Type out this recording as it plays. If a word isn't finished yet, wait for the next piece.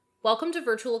Welcome to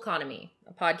Virtual Economy,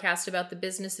 a podcast about the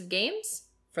business of games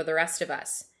for the rest of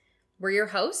us. We're your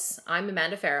hosts. I'm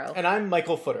Amanda Farrow. And I'm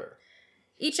Michael Footer.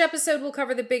 Each episode will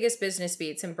cover the biggest business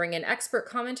beats and bring in expert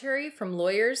commentary from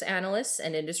lawyers, analysts,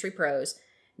 and industry pros.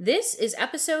 This is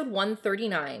episode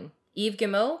 139. Yves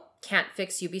Guillemot can't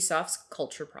fix Ubisoft's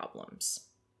culture problems.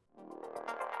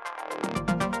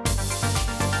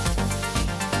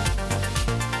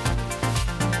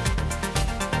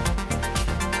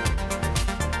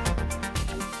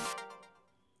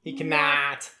 He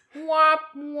cannot. Wop,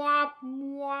 wop,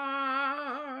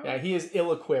 wop. Yeah, he is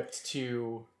ill-equipped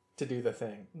to do the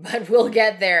thing. But we'll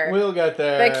get there. We'll get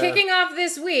there. But kicking off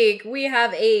this week, we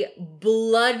have a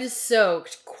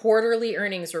blood-soaked quarterly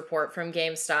earnings report from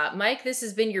GameStop. Mike, this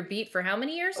has been your beat for how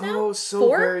many years now? Oh, so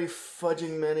 4? very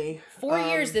fudging many. 4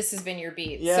 years this has been your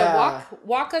beat. Yeah. So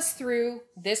walk us through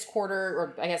this quarter,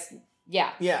 or I guess,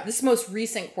 this most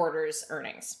recent quarter's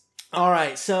earnings. All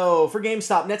right, so for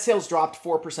GameStop, net sales dropped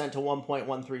 4% to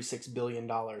 $1.136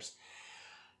 billion.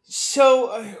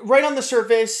 So right on the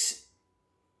surface,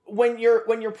 when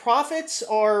your profits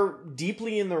are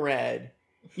deeply in the red,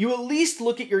 you at least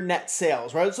look at your net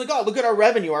sales, right? It's like, oh, look at our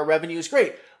revenue. Our revenue is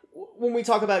great. When we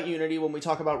talk about Unity, when we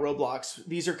talk about Roblox,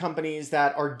 these are companies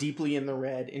that are deeply in the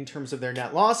red in terms of their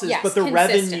net losses, yes, but the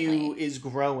revenue is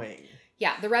growing.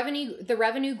 Yeah, the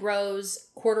revenue grows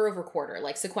quarter over quarter,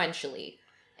 like sequentially.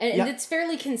 And it's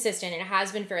fairly consistent. It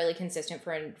has been fairly consistent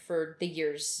for the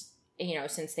years,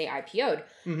 since they IPO'd.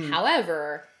 Mm-hmm.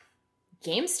 However,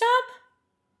 GameStop,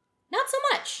 not so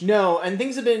much. No, and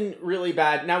things have been really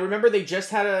bad. Now, remember, they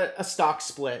just had a stock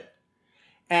split,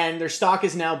 and their stock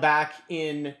is now back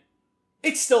in...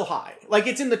 It's still high. Like,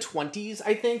 it's in the 20s,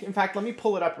 I think. In fact, let me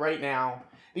pull it up right now,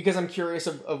 because I'm curious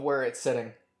of where it's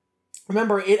sitting.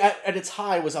 Remember, it at its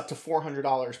high was up to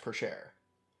 $400 per share.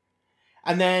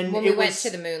 And then when we went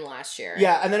to the moon last year.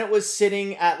 Yeah, and then it was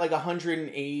sitting at like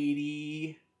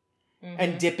 180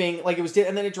 and dipping. Like it was,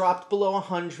 and then it dropped below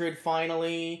 100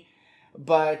 finally.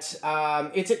 But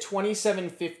it's at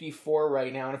 27.54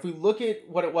 right now. And if we look at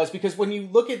what it was, because when you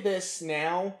look at this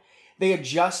now, they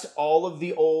adjust all of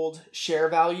the old share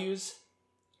values.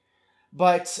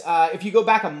 But if you go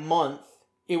back a month,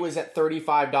 it was at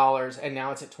 $35 and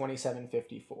now it's at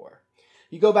 27.54.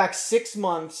 You go back 6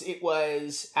 months, it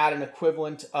was at an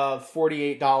equivalent of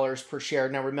 $48 per share.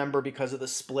 Now remember, because of the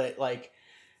split, like,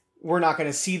 we're not going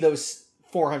to see those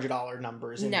 $400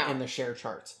 numbers in the share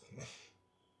charts.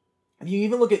 If you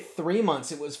even look at 3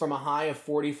 months, it was from a high of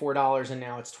 $44 and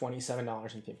now it's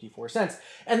 $27.54.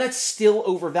 And that's still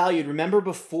overvalued. Remember,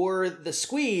 before the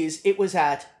squeeze, it was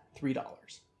at $3.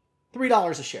 $3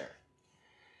 a share.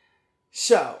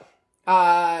 So...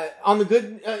 on the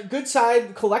good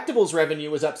side, collectibles revenue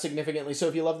was up significantly. So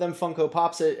if you love them Funko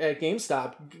Pops at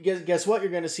GameStop, guess what? You're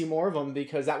going to see more of them,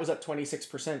 because that was up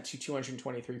 26% to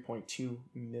 $223.2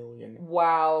 million.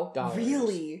 Wow.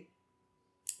 Really?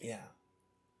 Yeah.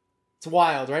 It's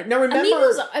wild, right? Now remember...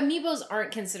 Amiibos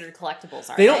aren't considered collectibles,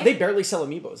 are they? They barely sell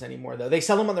Amiibos anymore, though. They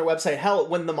sell them on their website. Hell,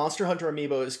 when the Monster Hunter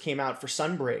Amiibos came out for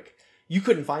Sunbreak, you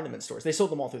couldn't find them in stores. They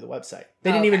sold them all through the website.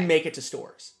 They didn't even make it to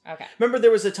stores. Okay. Remember, there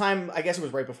was a time, I guess it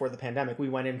was right before the pandemic, we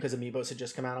went in because Amiibos had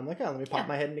just come out. I'm like, oh, let me pop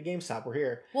my head into GameStop. We're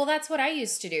here. Well, that's what I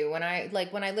used to do. When I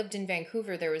lived in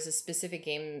Vancouver, there was a specific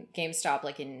GameStop,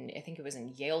 like I think it was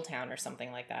in Yaletown or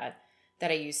something like that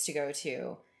I used to go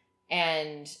to.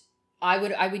 And I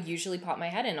would usually pop my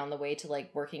head in on the way to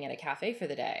like working at a cafe for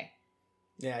the day.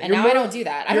 Yeah, and now I don't do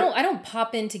that. I don't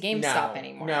pop into GameStop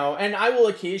anymore. No, and I will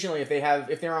occasionally, if they have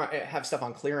stuff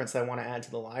on clearance that I want to add to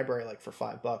the library, like for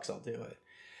 $5, I'll do it.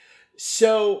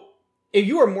 So if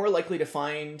you are more likely to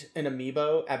find an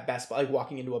Amiibo at Best Buy, like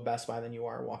walking into a Best Buy, than you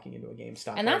are walking into a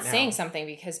GameStop. And that's saying something,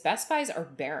 because Best Buys are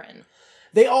barren.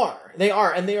 They are,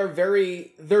 and they're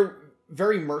very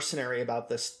mercenary about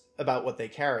this, about what they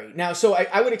carry. Now, so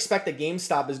I would expect that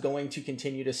GameStop is going to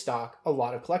continue to stock a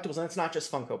lot of collectibles, and it's not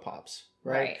just Funko Pops.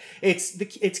 Right. It's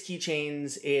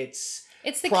keychains. It's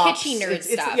the props, kitschy nerd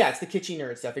stuff. It's the kitschy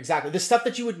nerd stuff. Exactly. The stuff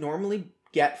that you would normally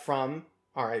get from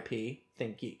R.I.P.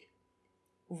 Think Geek.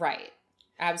 Right.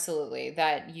 Absolutely.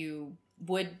 That you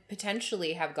would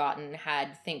potentially have gotten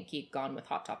had Think Geek gone with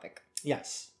Hot Topic.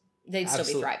 Yes. They'd still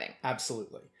be thriving.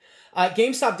 Absolutely.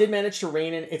 GameStop did manage to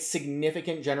rein in its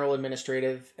significant general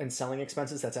administrative and selling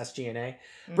expenses, that's SG&A,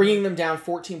 bringing them down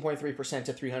 14.3%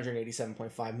 to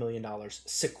 $387.5 million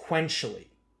sequentially.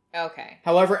 Okay.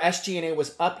 However, SG&A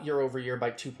was up year over year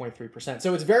by 2.3%.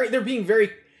 So they're being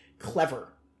very clever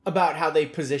about how they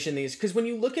position these. Because when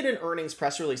you look at an earnings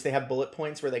press release, they have bullet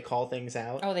points where they call things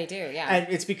out. Oh, they do, yeah. And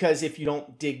it's because if you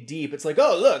don't dig deep, it's like,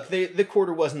 oh, look, the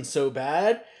quarter wasn't so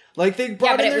bad. Like, they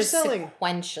brought in their selling.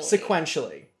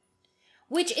 Sequentially.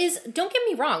 Which is, don't get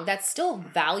me wrong, that's still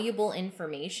valuable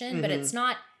information, but it's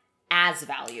not as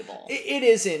valuable. It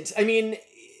isn't. I mean,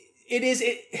 it is...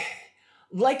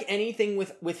 Like anything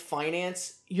with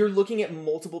finance, you're looking at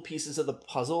multiple pieces of the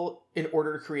puzzle in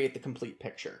order to create the complete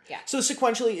picture. Yeah. So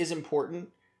sequentially is important,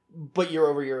 but year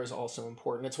over year is also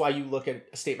important. It's why you look at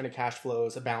a statement of cash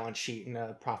flows, a balance sheet, and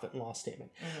a profit and loss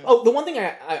statement. Mm-hmm. Oh, the one thing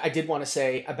I did want to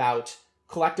say about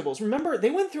collectibles, remember, they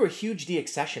went through a huge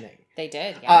deaccessioning. They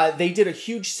did, yeah. They did a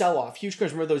huge sell-off. Huge,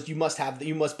 because remember those you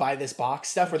must buy this box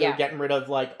stuff where they're getting rid of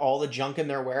like all the junk in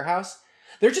their warehouse?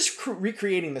 They're just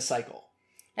recreating the cycle.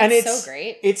 And it's so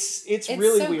great. It's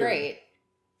really so weird. Great.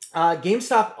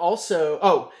 GameStop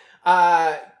also...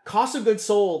 cost of goods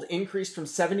sold increased from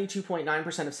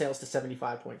 72.9% of sales to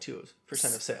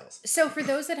 75.2% of sales. So for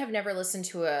those that have never listened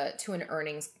to an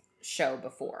earnings show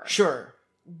before... Sure.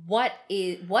 What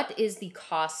is the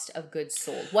cost of goods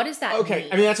sold? What does that mean?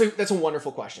 I mean, that's a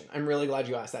wonderful question. I'm really glad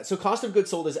you asked that. So cost of goods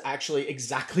sold is actually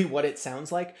exactly what it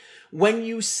sounds like. When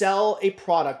you sell a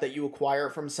product that you acquire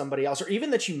from somebody else, or even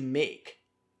that you make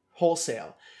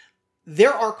wholesale,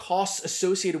 there are costs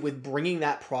associated with bringing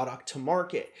that product to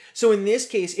market. So in this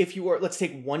case, if you are, let's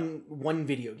take one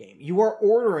video game. You are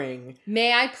ordering...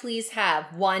 May I please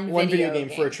have one video game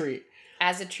for a treat?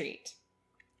 As a treat.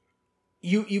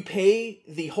 You pay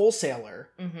the wholesaler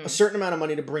a certain amount of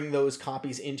money to bring those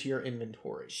copies into your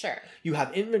inventory. Sure. You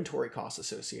have inventory costs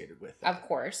associated with that. Of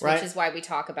course, right? Which is why we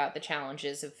talk about the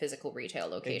challenges of physical retail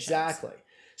locations. Exactly.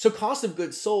 So cost of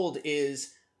goods sold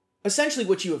is essentially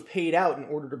what you have paid out in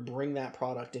order to bring that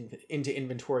product into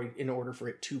inventory in order for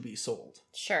it to be sold.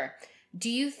 Sure.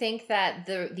 Do you think that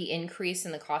the increase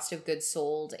in the cost of goods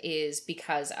sold is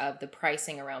because of the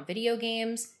pricing around video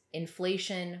games,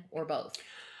 inflation, or both?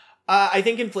 I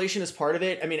think inflation is part of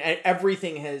it. I mean,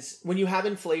 everything has... When you have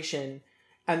inflation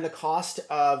and the cost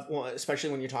of... Well, especially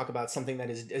when you talk about something that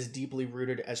is as deeply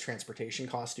rooted as transportation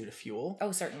costs due to fuel.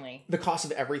 Oh, certainly. The cost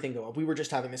of everything go up. We were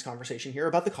just having this conversation here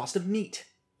about the cost of meat.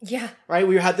 Yeah. Right?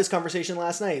 We had this conversation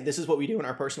last night. This is what we do in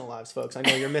our personal lives, folks. I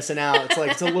know you're missing out. It's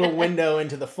like, it's a little window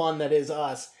into the fun that is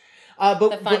us.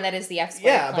 That is the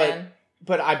export plan.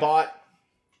 But I bought,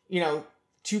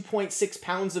 2.6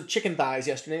 pounds of chicken thighs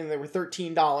yesterday, and they were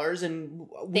 $13, and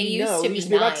they used to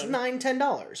be about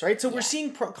 $9-10, right? So we're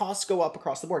seeing costs go up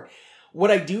across the board. What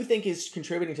I do think is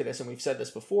contributing to this, and we've said this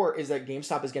before, is that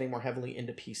GameStop is getting more heavily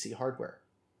into PC hardware.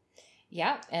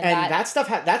 Yeah, and that stuff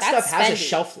has a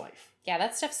shelf life. Yeah,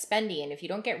 that stuff's spendy, and if you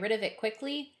don't get rid of it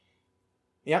quickly,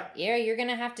 yep. Yeah, you're going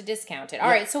to have to discount it. All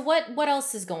right, so what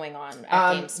else is going on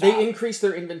at GameStop? They increased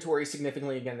their inventory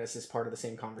significantly. Again, this is part of the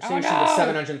same conversation. With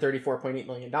 $734.8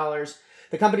 million.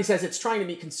 The company says it's trying to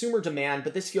meet consumer demand,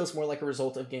 but this feels more like a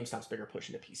result of GameStop's bigger push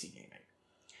into PC gaming.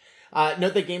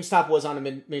 Note that GameStop was on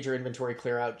a major inventory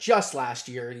clear out just last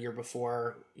year, the year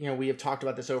before. We have talked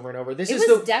about this over and over. It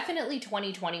was definitely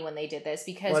 2020 when they did this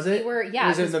because was it? Yeah.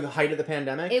 Was it in the height of the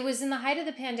pandemic? It was in the height of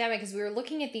the pandemic because we were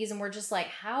looking at these and we're just like,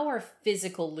 how are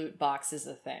physical loot boxes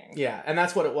a thing? Yeah, and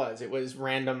that's what it was. It was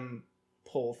random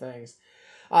pull things.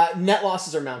 Net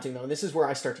losses are mounting though, and this is where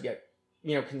I start to get,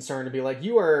 concerned to be like,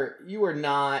 you're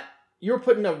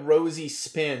putting a rosy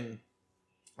spin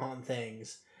on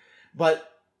things, but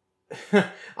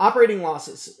operating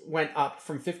losses went up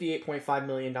from $58.5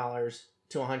 million to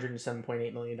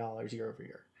 $107.8 million year over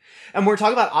year. And when we're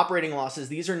talking about operating losses,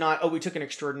 these are not, we took an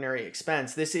extraordinary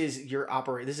expense. This is your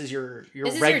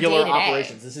regular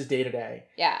operations. This is day to day.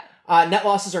 Yeah. Net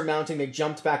losses are mounting. They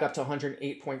jumped back up to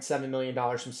 $108.7 million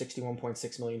from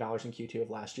 $61.6 million in Q2 of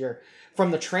last year.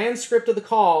 From the transcript of the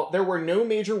call, there were no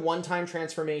major one-time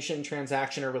transformation,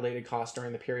 transaction, or related costs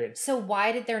during the period. So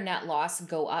why did their net loss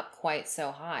go up quite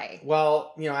so high?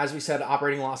 Well, as we said,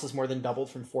 operating losses more than doubled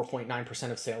from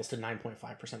 4.9% of sales to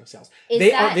 9.5% of sales.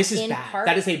 This is bad.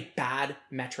 That is a bad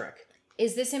metric.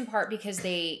 Is this in part because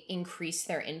they increased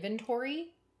their inventory?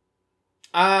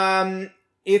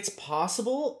 It's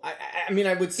possible. I mean,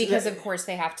 I would say because of course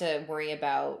they have to worry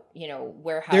about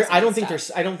warehousing.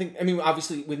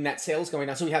 Obviously with net sales going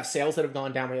down, so we have sales that have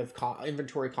gone down. We have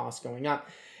inventory costs going up,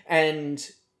 and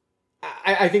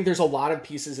I think there's a lot of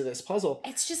pieces of this puzzle.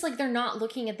 It's just like they're not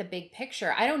looking at the big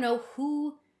picture. I don't know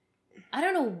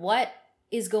what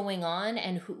is going on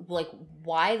and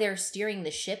why they're steering the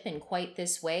ship in quite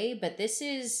this way, but this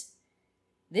is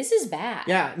bad.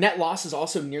 Yeah, net losses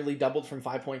also nearly doubled from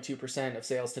 5.2% of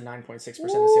sales to 9.6% of sales.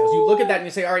 You look at that and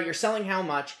you say, all right, you're selling how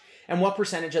much and what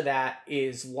percentage of that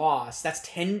is lost? That's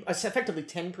effectively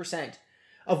 10%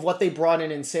 of what they brought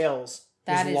in sales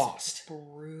was lost.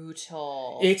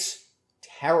 Brutal. It's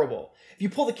terrible. If you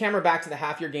pull the camera back to the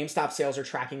half year, GameStop sales are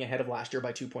tracking ahead of last year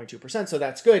by 2.2%, so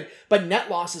that's good. But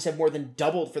net losses have more than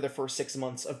doubled for the first 6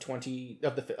 months of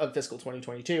fiscal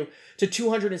 2022 to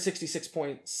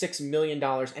 $266.6 million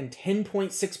and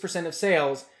 10.6% of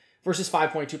sales versus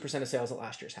 5.2% of sales at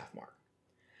last year's half mark.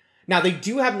 Now, they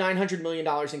do have $900 million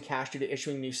in cash due to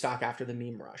issuing new stock after the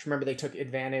meme rush. Remember, they took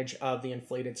advantage of the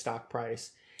inflated stock price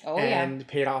and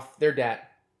paid off their debt.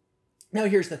 Now,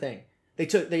 here's the thing.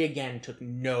 They again took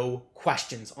no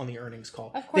questions on the earnings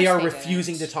call. Of course they are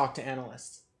refusing to talk to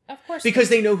analysts. Of course. Because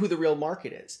they know who the real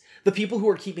market is. The people who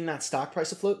are keeping that stock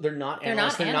price afloat, they're not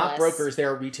analysts. They're not brokers.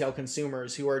 They're retail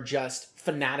consumers who are just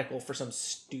fanatical for some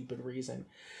stupid reason.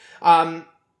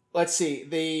 Let's see.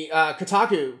 The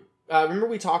Kotaku. Remember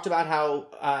we talked about how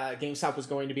GameStop was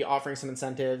going to be offering some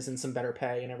incentives and some better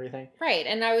pay and everything? Right.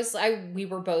 And we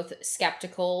were both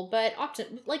skeptical, but not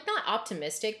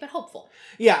optimistic, but hopeful.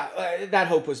 Yeah, that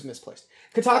hope was misplaced.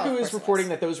 Kotaku is reporting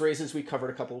that those raises we covered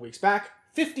a couple of weeks back,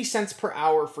 50 cents per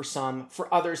hour for some, for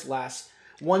others less.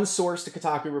 One source to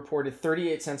Kotaku reported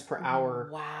 38 cents per hour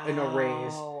in a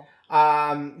raise.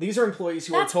 These are employees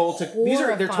who are told to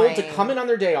they're told to come in on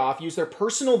their day off, use their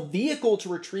personal vehicle to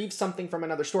retrieve something from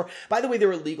another store. By the way, there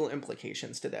are legal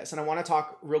implications to this, and I want to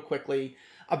talk real quickly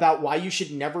about why you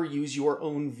should never use your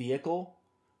own vehicle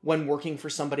when working for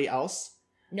somebody else.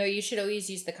 No, you should always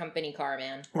use the company car,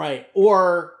 man. Right.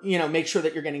 Or, make sure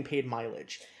that you're getting paid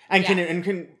mileage and can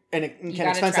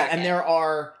expense that. And there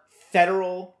are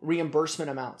federal reimbursement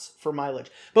amounts for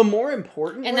mileage. But more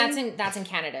importantly, and that's in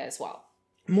Canada as well.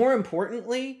 More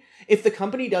importantly, if the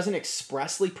company doesn't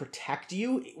expressly protect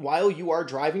you while you are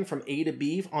driving from A to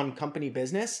B on company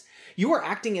business, you are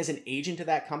acting as an agent of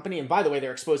that company. And by the way,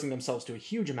 they're exposing themselves to a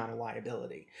huge amount of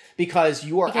liability because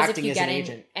you are acting as an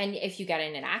agent. And if you get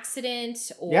in an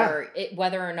accident or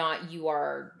whether or not you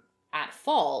are at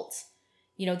fault,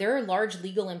 there are large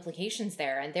legal implications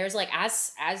there. And there's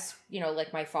as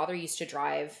my father used to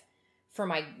drive for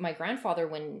my grandfather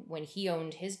when he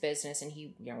owned his business and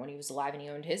when he was alive and he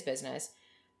owned his business,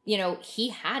 he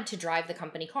had to drive the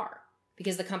company car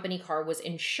because the company car was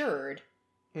insured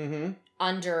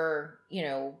under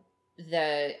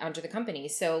the company.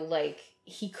 So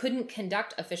he couldn't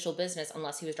conduct official business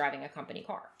unless he was driving a company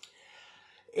car.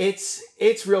 It's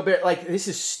real bit this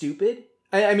is stupid.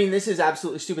 I mean, this is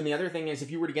absolutely stupid. The other thing is, if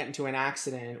you were to get into an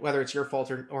accident, whether it's your fault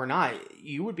or not,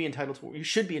 you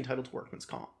should be entitled to workman's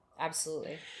comp.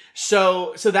 Absolutely.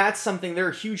 So that's something. There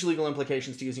are huge legal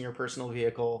implications to using your personal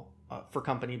vehicle for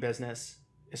company business,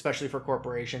 especially for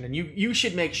corporation. And you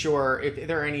should make sure, if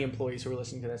there are any employees who are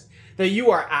listening to this, that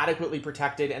you are adequately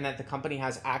protected and that the company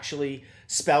has actually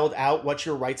spelled out what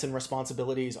your rights and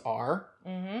responsibilities are,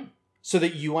 so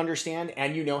that you understand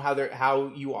and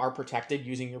how you are protected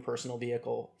using your personal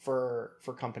vehicle for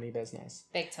company business.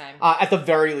 Big time. At the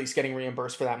very least, getting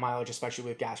reimbursed for that mileage, especially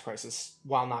with gas prices,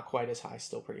 while not quite as high,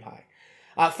 still pretty high.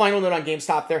 Final note on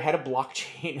GameStop, their head of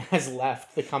blockchain has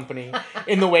left the company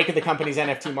in the wake of the company's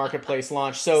NFT marketplace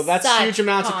launch. So that's huge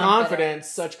amounts of confidence.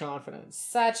 Such confidence.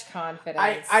 What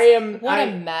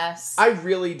a mess. I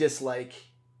really dislike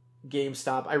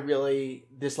GameStop. I really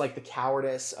dislike the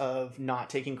cowardice of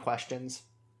not taking questions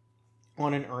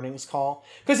on an earnings call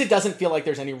because it doesn't feel like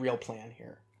there's any real plan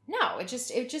here. No, it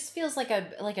just feels like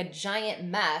a giant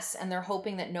mess, and they're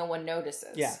hoping that no one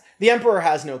notices. Yeah, the Emperor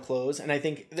has no clothes, and I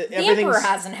think the Emperor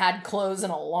hasn't had clothes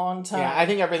in a long time. Yeah, I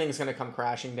think everything's going to come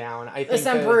crashing down. I think this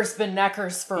Emperor's been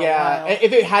neckers for a while.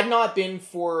 If it had not been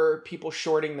for people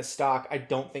shorting the stock, I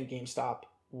don't think GameStop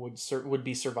would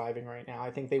be surviving right now.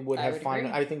 I think they would have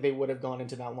I think they would have gone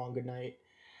into that long good night.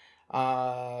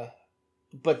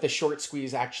 But the short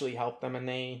squeeze actually helped them, and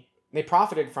they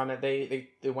profited from it.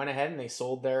 They went ahead and they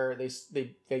sold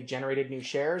they generated new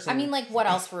shares. And, what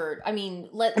else were? I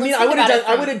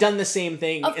would have done the same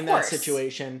thing in that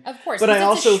situation. Of course, but I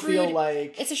also feel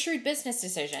like it's a shrewd business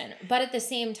decision. But at the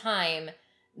same time,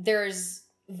 there's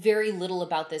very little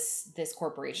about this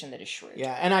corporation that is shrewd.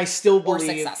 Yeah, and I still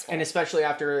believe, and especially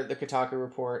after the Kotaku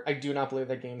report, I do not believe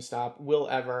that GameStop will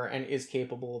ever and is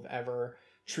capable of ever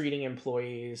treating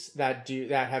employees that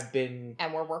have been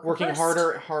and we're working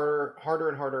harder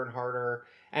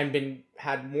and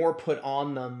had more put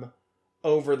on them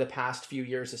over the past few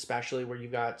years, especially where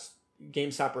you've got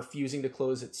GameStop refusing to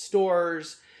close its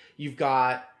stores. You've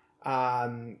got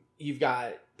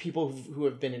people who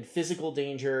have been in physical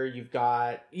danger. You've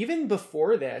got, even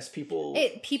before this, people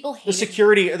hate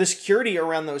the security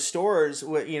around those stores,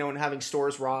 and having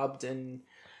stores robbed and.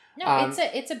 No,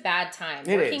 it's a bad time.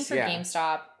 Working for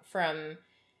GameStop, from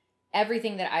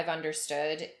everything that I've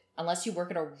understood, unless you work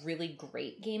at a really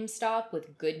great GameStop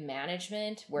with good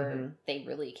management where they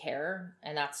really care,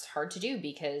 and that's hard to do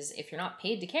because if you're not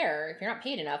paid to care, if you're not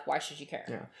paid enough, why should you care?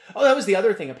 Yeah. Oh, that was the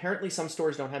other thing. Apparently some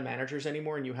stores don't have managers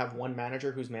anymore, and you have one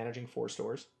manager who's managing 4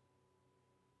 stores.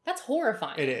 That's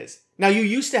horrifying. It is. Now, you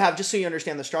used to have, just so you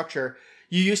understand the structure,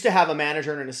 you used to have a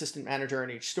manager and an assistant manager in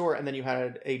each store, and then you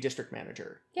had a district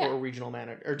manager or a regional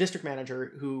manager or district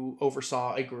manager who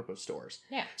oversaw a group of stores.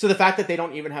 Yeah. So the fact that they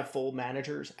don't even have full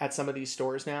managers at some of these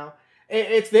stores now,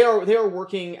 they are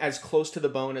working as close to the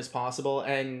bone as possible,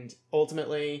 and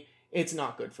ultimately, it's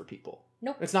not good for people.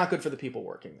 Nope. It's not good for the people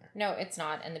working there. No, it's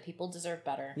not, and the people deserve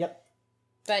better. Yep.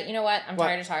 But you know what? I'm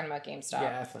tired of talking about GameStop. Yeah,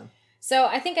 that's fine. So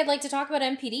I think I'd like to talk about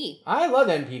MPD. I love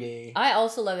NPD. I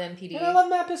also love MPD. And I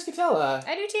love Matt Piscatella.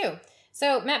 I do too.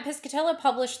 So Matt Piscatella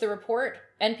published the report,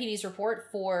 NPD's report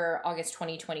for August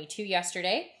 2022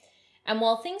 yesterday. And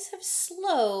while things have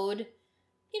slowed,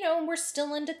 we're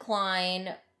still in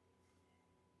decline.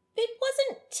 It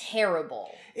wasn't terrible.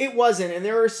 It wasn't, and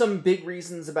there are some big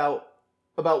reasons about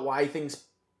why things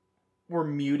were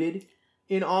muted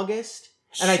in August.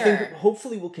 And I think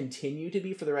hopefully will continue to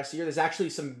be for the rest of the year. There's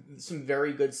actually some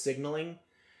very good signaling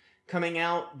coming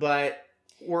out, but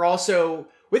we're also,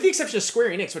 with the exception of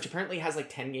Square Enix, which apparently has like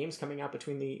 10 games coming out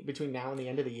between now and the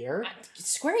end of the year.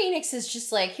 Square Enix is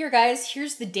just like, here guys,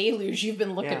 here's the deluge you've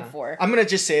been looking for. I'm going to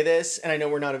just say this, and I know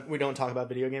we don't talk about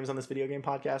video games on this video game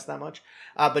podcast that much,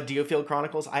 but Diofield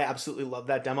Chronicles, I absolutely love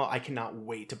that demo. I cannot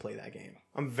wait to play that game.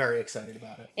 I'm very excited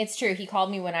about it. It's true. He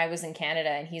called me when I was in Canada,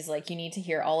 and he's like, you need to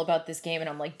hear all about this game. And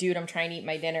I'm like, dude, I'm trying to eat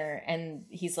my dinner. And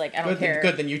he's like, I don't care.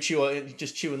 Good, then you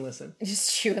just chew and listen.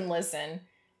 Just chew and listen.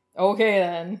 Okay,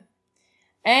 then.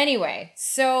 Anyway,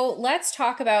 so let's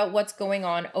talk about what's going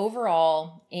on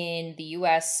overall in the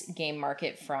U.S. game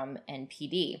market from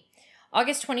NPD.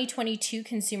 August 2022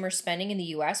 consumer spending in the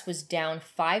U.S. was down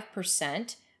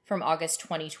 5% from August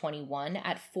 2021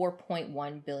 at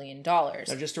 $4.1 billion. Now,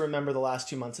 just to remember, the last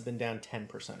 2 months have been down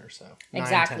 10% or so.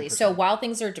 Exactly. 9-10%. So while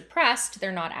things are depressed,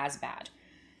 they're not as bad.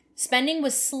 Spending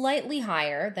was slightly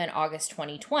higher than August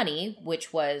 2020,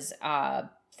 which was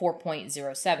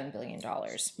 $4.07 billion.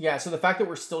 Yeah, so the fact that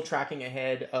we're still tracking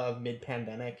ahead of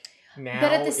mid-pandemic now.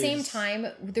 But at the same time,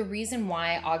 the reason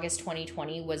why August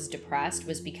 2020 was depressed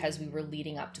was because we were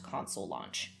leading up to console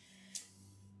launch.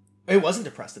 It wasn't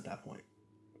depressed at that point.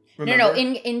 Remember? No,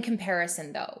 in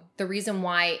comparison though, the reason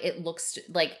why it looks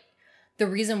like the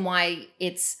reason why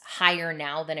it's higher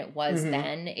now than it was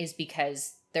then is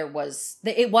because it was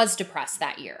depressed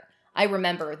that year. I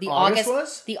remember the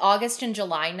August and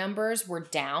July numbers were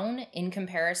down in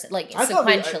comparison, like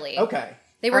sequentially.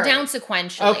 They were down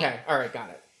sequentially. Okay, all right, got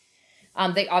it.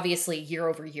 They obviously year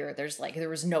over year, there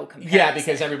was no comparison. Yeah,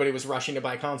 because everybody was rushing to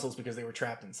buy consoles because they were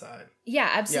trapped inside. Yeah,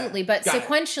 absolutely. Yeah, but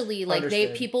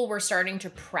sequentially, people were starting to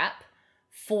prep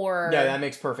for. Yeah, that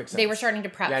makes perfect sense. They were starting to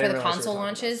prep for the console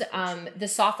launches.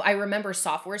 I remember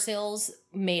software sales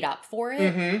made up for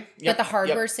it, but the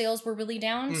hardware sales were really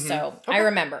down. So I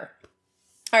remember.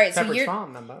 All right, so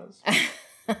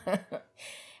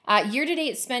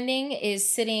year-to-date spending is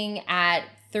sitting at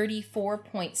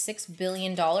 $34.6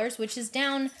 billion, which is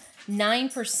down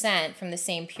 9% from the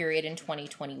same period in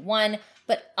 2021,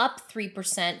 but up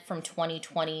 3% from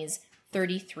 2020's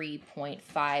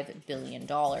 $33.5 billion.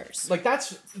 Like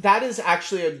that is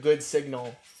actually a good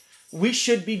signal. We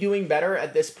should be doing better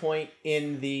at this point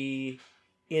in the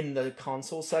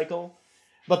console cycle.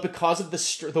 But because of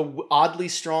the oddly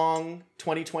strong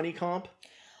 2020 comp?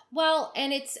 Well,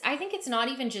 and I think it's not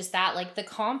even just that. Like the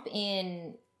comp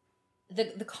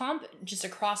the comp just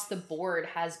across the board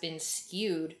has been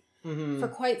skewed for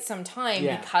quite some time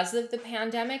because of the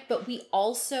pandemic. But we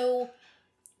also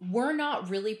were not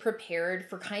really prepared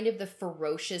for kind of the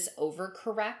ferocious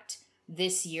overcorrect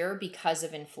this year because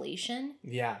of inflation.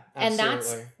 Yeah,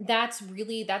 absolutely. And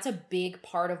that's a big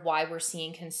part of why we're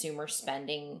seeing consumer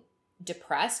spending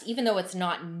depressed, even though it's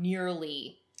not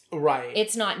nearly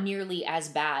as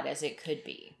bad as it could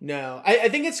be. No, I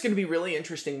think it's going to be really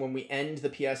interesting when we end the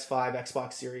PS5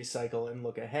 Xbox Series cycle and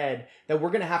look ahead that we're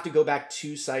going to have to go back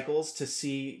 2 cycles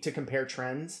to compare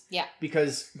trends. Yeah.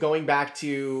 Because going back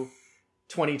to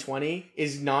 2020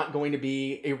 is not going to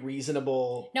be a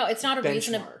reasonable No, it's not a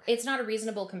benchmark. It's not a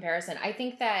reasonable comparison. I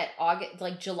think that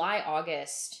July,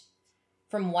 August,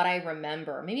 from what I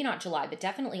remember, maybe not July, but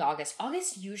definitely August.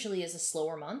 August usually is a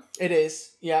slower month. It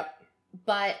is. Yep.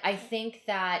 But I think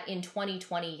that in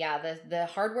 2020, the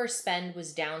hardware spend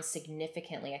was down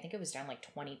significantly. I think it was down like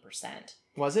 20%.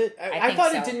 Was it? I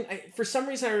thought so. It didn't. For some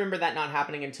reason, I remember that not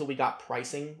happening until we got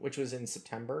pricing, which was in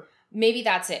September. Maybe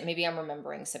that's it. Maybe I'm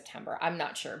remembering September. I'm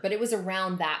not sure. But it was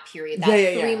around that period, that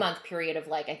 3-month period of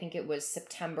like, I think it was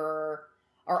September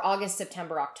or August,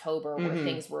 September, October, where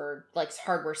things were like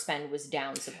hardware spend was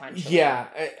down sequentially. Yeah.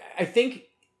 I think,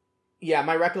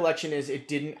 my recollection is it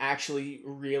didn't actually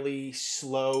really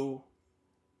slow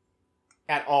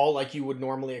at all like you would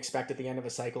normally expect at the end of a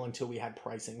cycle until we had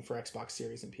pricing for Xbox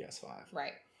Series and PS5.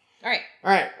 Right. All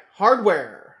right.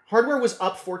 Hardware. Hardware was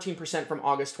up 14% from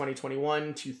August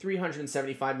 2021 to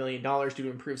 $375 million due to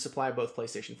improved supply of both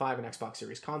PlayStation 5 and Xbox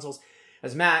Series consoles.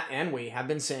 As Matt and we have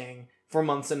been saying for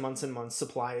months and months and months,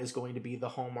 supply is going to be the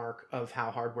hallmark of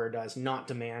how hardware does, not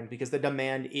demand, because the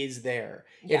demand is there.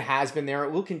 Yeah. It has been there.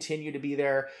 It will continue to be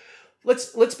there.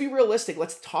 Let's be realistic.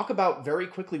 Let's talk about very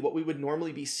quickly what we would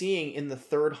normally be seeing in the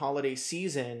third holiday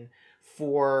season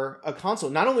for a console.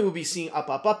 Not only would we be seeing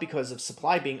up because of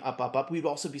supply being up, we'd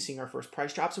also be seeing our first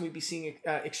price drops, and we'd be seeing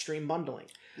extreme bundling.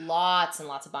 Lots and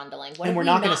lots of bundling. And we're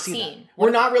not going to see that.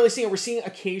 We're not really seeing it. We're seeing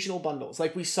occasional bundles.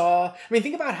 Like we saw, I mean,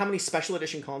 think about how many special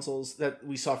edition consoles that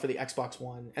we saw for the Xbox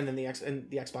One and then the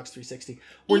Xbox 360.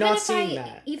 We're not seeing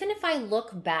that. Even if I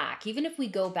look back, even if we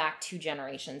go back 2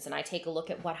 generations and I take a look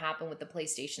at what happened with the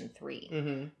PlayStation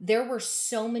 3, there were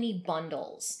so many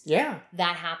bundles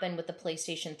that happened with the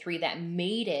PlayStation 3 that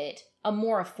made it a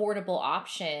more affordable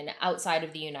option outside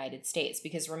of the United States.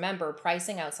 Because remember,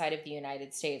 pricing outside of the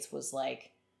United States was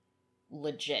like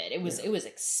legit. It was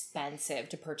expensive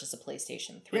to purchase a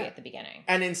PlayStation 3 at the beginning.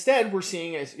 And instead, we're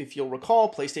seeing, as if you'll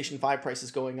recall, PlayStation 5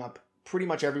 prices going up pretty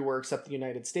much everywhere except the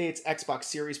United States. Xbox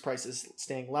Series prices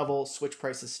staying level, Switch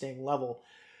prices staying level.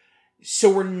 So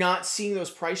we're not seeing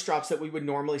those price drops that we would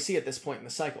normally see at this point in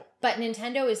the cycle. But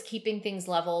Nintendo is keeping things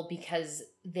level because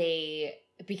they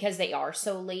are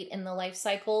so late in the life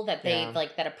cycle that they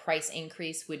that a price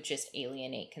increase would just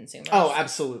alienate consumers. Oh,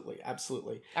 absolutely.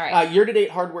 All right. Year-to-date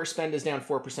hardware spend is down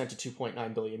 4% to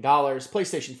 $2.9 billion.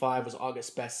 PlayStation 5 was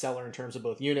August's bestseller in terms of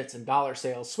both units and dollar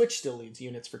sales. Switch still leads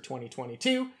units for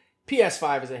 2022.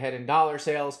 PS5 is ahead in dollar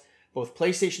sales. Both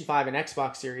PlayStation 5 and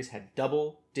Xbox Series had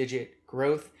double-digit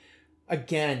growth.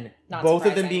 Again, both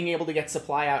of them being able to get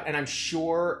supply out, and I'm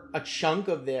sure a chunk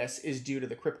of this is due to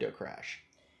the crypto crash.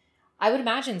 I would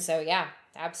imagine so, yeah.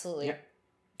 Absolutely. Yep.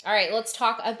 All right, let's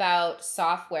talk about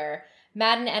software.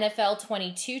 Madden NFL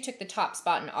 22 took the top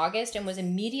spot in August and was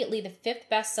immediately the 5th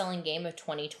best-selling game of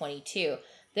 2022.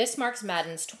 This marks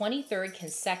Madden's 23rd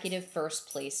consecutive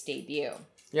first-place debut.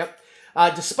 Yep.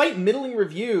 Despite middling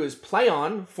reviews,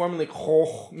 PlayOn, formerly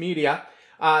Koch Media,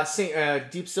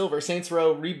 Deep Silver, Saints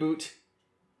Row Reboot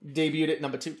debuted at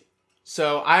number 2.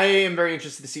 So I am very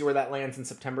interested to see where that lands in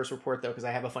September's report, though, because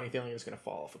I have a funny feeling it's going to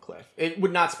fall off a cliff. It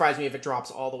would not surprise me if it drops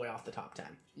all the way off the top 10.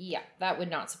 Yeah, that would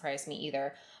not surprise me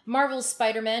either. Marvel's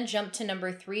Spider-Man jumped to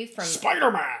number 3 from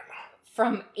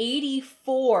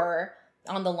 84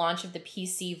 on the launch of the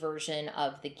PC version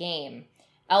of the game.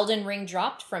 Elden Ring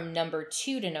dropped from number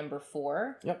 2 to number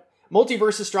 4. Yep.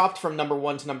 Multiversus dropped from number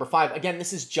 1 to number 5. Again,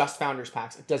 this is just Founders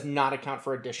Packs. It does not account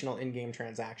for additional in-game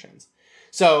transactions.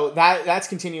 So that's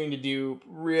continuing to do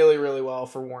really, really well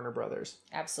for Warner Brothers.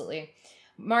 Absolutely.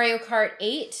 Mario Kart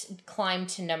 8 climbed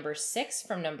to number 6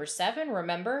 from number 7.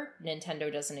 Remember,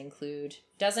 Nintendo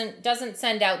doesn't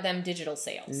send out them digital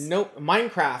sales. Nope.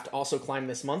 Minecraft also climbed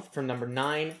this month from number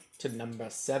 9 to number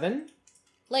 7.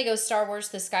 Lego Star Wars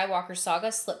The Skywalker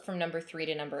Saga slipped from number 3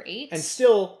 to number 8. And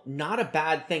still not a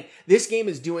bad thing. This game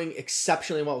is doing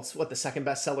exceptionally well. It's the second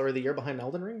bestseller of the year behind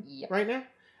Elden Ring right now?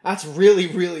 That's really,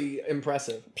 really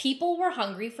impressive. People were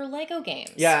hungry for Lego games.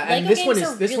 Yeah, and this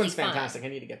one's fantastic. I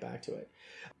need to get back to it.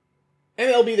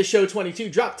 MLB The Show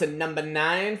 22 dropped to number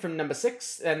 9 from number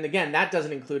 6. And again, that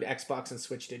doesn't include Xbox and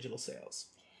Switch digital sales.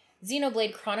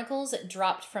 Xenoblade Chronicles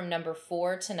dropped from number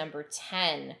 4 to number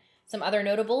 10. Some other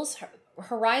notables: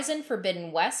 Horizon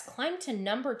Forbidden West climbed to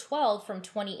number 12 from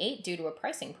 28 due to a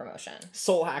pricing promotion.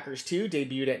 Soul Hackers 2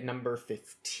 debuted at number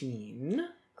 15.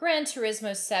 Gran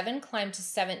Turismo 7 climbed to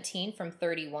 17 from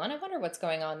 31. I wonder what's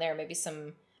going on there. Maybe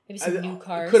some new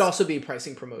cars. It could also be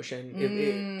pricing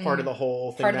promotion. Part of the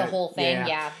whole thing.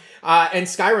 Yeah. And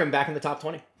Skyrim back in the top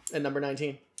 20 at number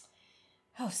 19.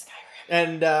 Oh, Skyrim.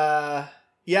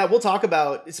 And we'll talk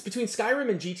about, it's between Skyrim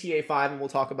and GTA 5, and we'll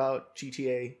talk about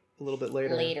GTA a little bit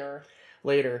later.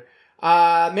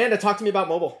 Amanda, talk to me about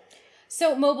mobile.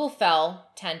 So mobile fell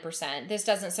 10%. This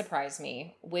doesn't surprise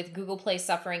me, with Google Play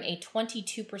suffering a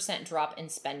 22% drop in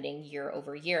spending year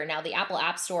over year. Now, the Apple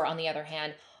App Store, on the other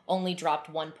hand, only dropped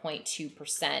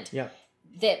 1.2%. Yeah.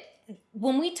 That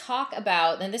when we talk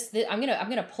about, and I'm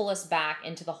gonna pull us back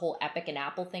into the whole Epic and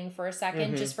Apple thing for a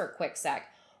second, just for a quick sec.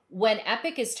 when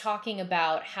Epic is talking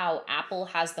about how Apple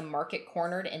has the market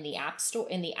cornered in the app store,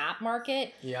 in the app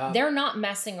market, they're not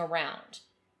messing around.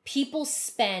 People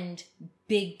spend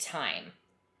big time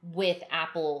with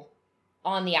Apple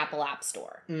on the Apple App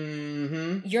Store.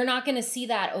 Mm-hmm. You're not going to see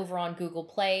that over on Google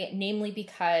Play, namely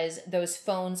because those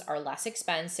phones are less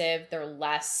expensive, they're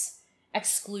less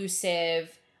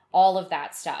exclusive, all of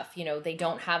that stuff. You know, they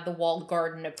don't have the walled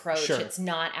garden approach. Sure. It's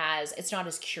not as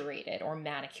curated or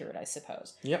manicured, I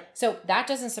suppose. Yep. So that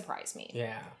doesn't surprise me.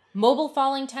 Yeah. Mobile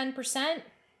falling 10%,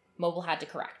 mobile had to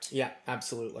correct. Yeah,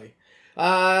 absolutely.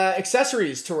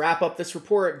 Accessories, to wrap up this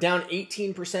report, down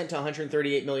 18% to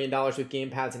 $138 million with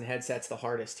gamepads and headsets, the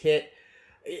hardest hit.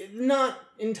 Not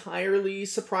entirely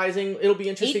surprising. It'll be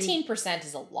interesting. 18%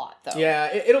 is a lot, though.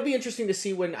 Yeah, it'll be interesting to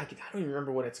see when, I don't even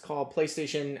remember what it's called,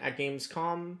 PlayStation at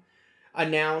Gamescom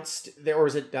announced, or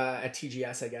was it at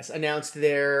TGS, I guess, announced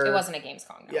their... It wasn't at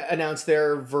Gamescom, no. Yeah, announced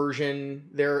their version,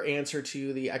 their answer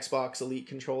to the Xbox Elite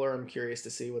controller. I'm curious to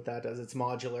see what that does. It's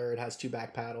modular, it has 2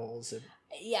 back paddles, and...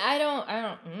 Yeah, I don't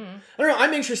know.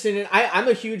 I'm interested in. I'm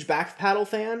a huge back paddle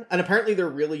fan, and apparently they're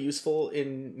really useful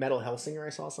in Metal Hellsinger.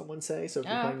 I saw someone say. So if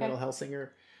you're playing Metal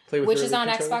Hellsinger, play with which is on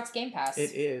Xbox Game Pass.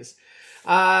 It is.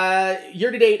 Year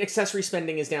to date, accessory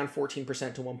spending is down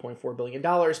 14% to $1.4 billion.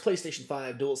 PlayStation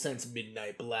 5 DualSense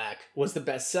Midnight Black was the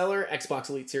best seller. Xbox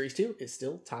Elite Series 2 is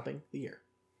still topping the year.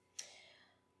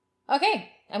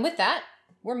 Okay, and with that,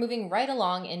 we're moving right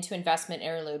along into investment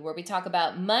interlude where we talk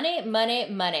about money. All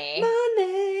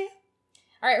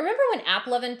right, remember when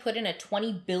AppLovin put in a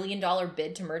 $20 billion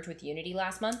bid to merge with Unity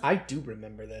last month? I do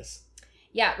remember this.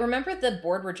 Yeah, remember the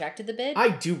board rejected the bid? I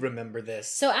do remember this.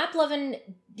 So AppLovin,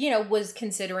 was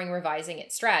considering revising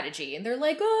its strategy. And they're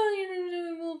like,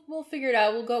 we'll figure it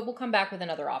out. We'll come back with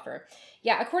another offer.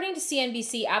 Yeah, according to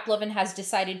CNBC, AppLovin has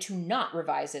decided to not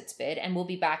revise its bid and will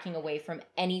be backing away from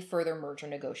any further merger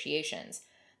negotiations.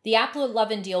 The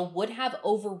AppLovin deal would have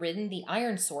overridden the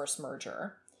IronSource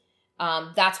merger.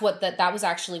 That's what that was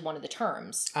actually one of the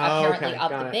terms apparently of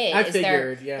the bid. I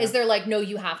figured, Is there like, no,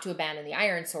 you have to abandon the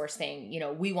IronSource thing.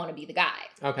 We want to be the guy.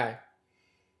 Okay.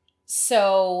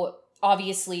 So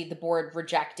obviously the board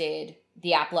rejected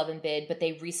the AppLovin bid, but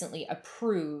they recently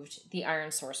approved the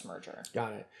IronSource merger.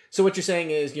 Got it. So what you're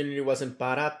saying is Unity wasn't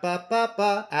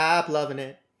ba-da-ba-ba-ba, AppLovin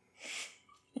it.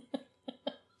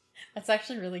 That's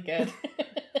actually really good.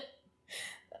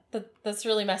 That's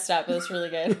really messed up, but it's really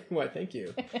good. Why, thank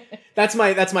you. That's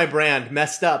my brand.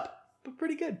 Messed up, but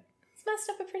pretty good. It's messed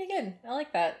up, but pretty good. I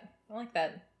like that.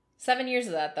 7 years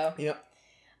of that, though. Yep.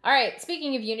 All right,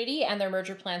 speaking of Unity and their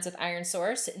merger plans with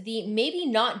IronSource, the maybe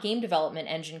not game development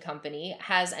engine company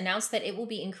has announced that it will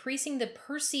be increasing the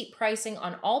per-seat pricing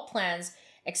on all plans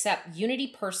except Unity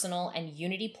Personal and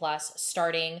Unity Plus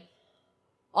starting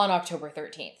on October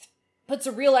 13th. Puts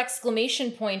a real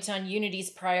exclamation point on Unity's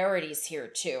priorities here,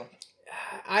 too.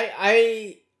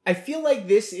 I feel like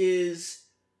this is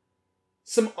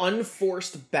some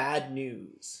unforced bad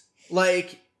news.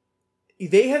 Like,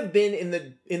 they have been in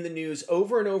the news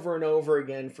over and over and over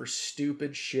again for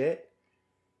stupid shit.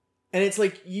 And it's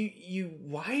like, you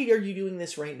why are you doing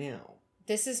this right now?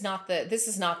 This is not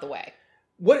the way.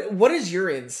 What is your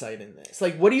insight in this?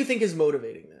 Like, what do you think is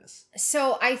motivating this?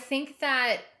 So I think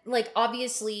that, like,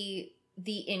 obviously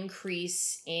the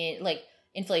increase in, like,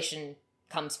 inflation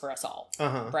comes for us all,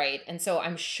 right? And so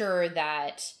I'm sure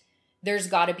that there's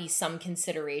got to be some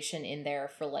consideration in there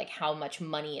for, like, how much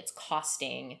money it's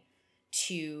costing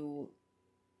to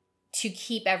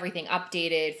keep everything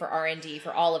updated, for R&D,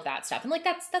 for all of that stuff. And, like,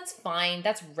 that's fine.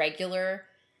 That's regular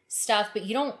stuff, but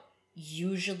you don't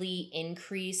usually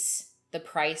increase the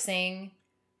pricing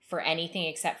for anything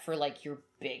except for, like, your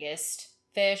biggest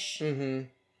fish. Mm-hmm.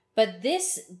 But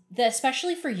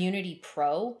especially for Unity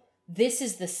Pro, this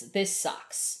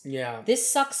sucks. Yeah.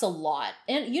 This sucks a lot.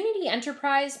 And Unity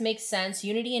Enterprise makes sense.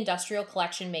 Unity Industrial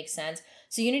Collection makes sense.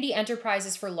 So Unity Enterprise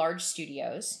is for large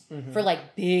studios, for,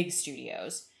 like, big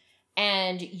studios.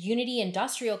 And Unity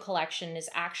Industrial Collection is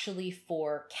actually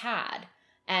for CAD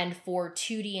and for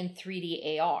 2D and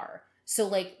 3D AR. So,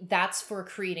 like, that's for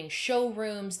creating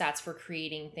showrooms. That's for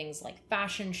creating things like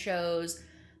fashion shows.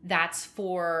 That's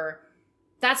for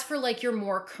like your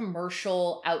more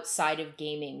commercial outside of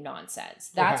gaming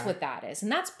nonsense. That's what that is.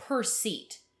 And that's per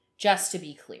seat, just to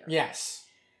be clear. Yes.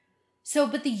 So,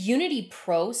 but the Unity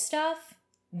Pro stuff,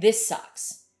 this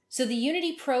sucks. So the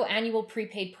Unity Pro annual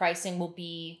prepaid pricing will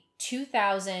be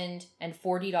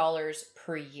 $2,040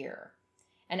 per year.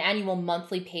 And annual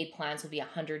monthly paid plans will be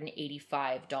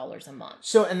 $185 a month.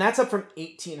 So, and that's up from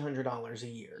 $1,800 a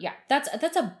year. Yeah, that's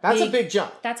a big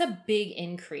jump. That's a big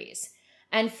increase.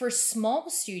 And for small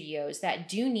studios that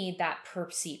do need that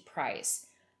per seat price,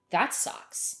 that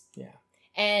sucks. Yeah.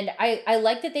 And I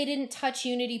like that they didn't touch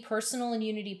Unity Personal and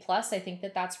Unity Plus. I think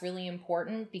that that's really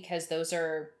important because those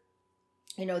are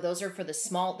for the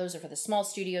small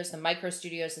studios, the micro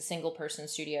studios, the single person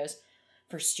studios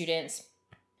for students.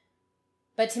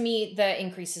 But to me, the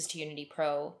increases to Unity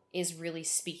Pro is really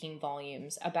speaking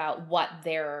volumes about what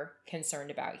they're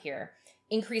concerned about here.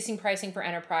 Increasing pricing for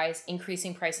enterprise,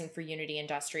 increasing pricing for Unity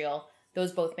Industrial.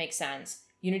 Those both make sense.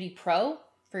 Unity Pro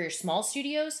for your small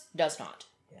studios does not.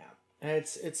 Yeah.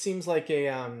 It seems like a...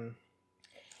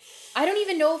 I don't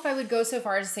even know if I would go so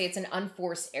far as to say it's an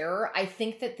unforced error. I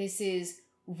think that this is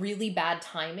really bad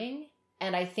timing.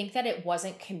 And I think that it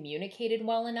wasn't communicated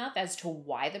well enough as to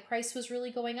why the price was really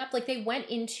going up. Like, they went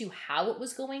into how it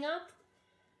was going up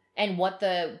and what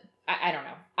I don't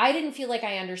know. I didn't feel like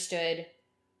I understood.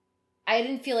 I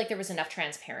didn't feel like there was enough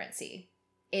transparency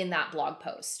in that blog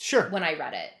post. Sure. When I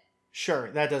read it.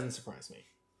 Sure. That doesn't surprise me,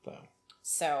 though.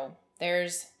 So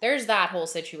there's that whole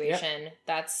situation. Yep.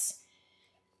 That's,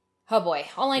 oh boy.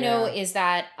 All I know is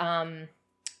that,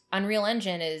 Unreal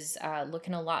Engine is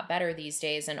looking a lot better these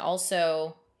days. And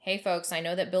also, hey, folks, I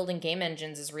know that building game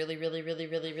engines is really, really, really,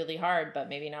 really, really hard, but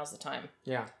maybe now's the time.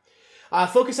 Yeah.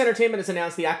 Focus Entertainment has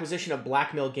announced the acquisition of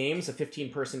Black Mill Games, a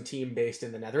 15-person team based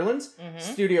in the Netherlands. Mm-hmm.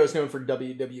 Studio is known for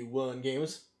WW1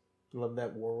 games. Love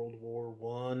that World War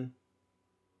One,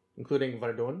 including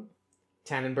Verdun,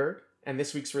 Tannenberg, and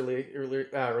last week's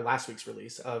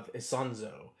release of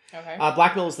Isonzo. Okay.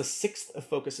 Black Mill is the 6th of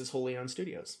Focus's wholly owned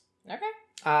studios. Okay.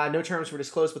 No terms were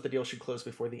disclosed, but the deal should close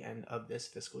before the end of this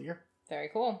fiscal year. Very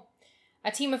cool.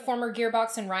 A team of former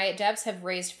Gearbox and Riot devs have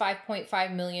raised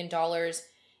 $5.5 million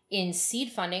in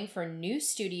seed funding for new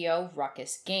studio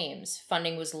Ruckus Games.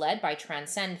 Funding was led by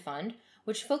Transcend Fund,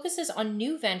 which focuses on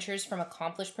new ventures from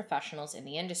accomplished professionals in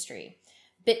the industry.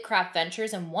 Bitcraft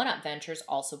Ventures and OneUp Ventures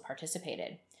also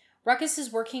participated. Ruckus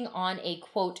is working on a,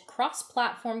 quote,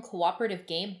 cross-platform cooperative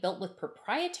game built with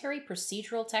proprietary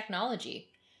procedural technology.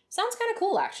 Sounds kind of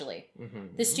cool, actually.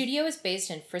 Mm-hmm. The studio is based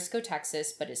in Frisco,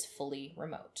 Texas, but is fully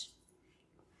remote.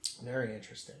 Very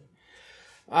interesting.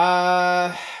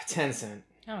 Tencent.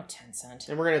 Oh, Tencent.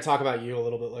 And we're going to talk about you a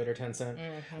little bit later, Tencent.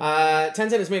 Mm-hmm.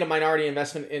 Tencent has made a minority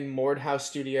investment in Mordhau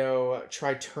studio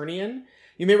Triternian.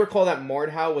 You may recall that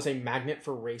Mordhau was a magnet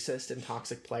for racist and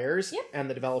toxic players, yep. And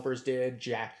the developers did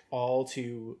jack all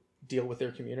to deal with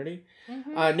their community.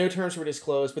 Mm-hmm. No terms were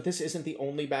disclosed, but this isn't the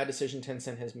only bad decision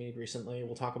Tencent has made recently.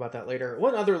 We'll talk about that later.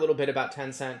 One other little bit about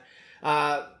Tencent.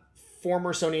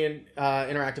 Former Sony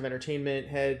Interactive Entertainment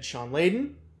head Sean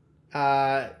Layden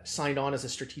signed on as a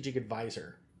strategic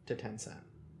advisor to Tencent.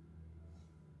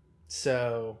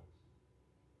 So,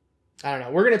 I don't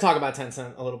know. We're going to talk about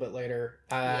Tencent a little bit later.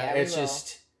 It's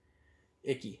just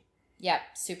icky. Yep,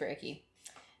 super icky.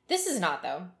 This is not,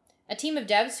 though. A team of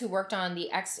devs who worked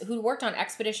on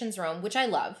Expeditions Rome, which I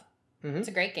love. Mm-hmm. It's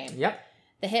a great game. Yep.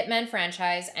 The Hitman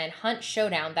franchise and Hunt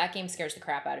Showdown. That game scares the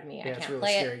crap out of me. Yeah, I can't it's a really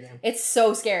play scary it. Game. It's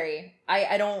so scary.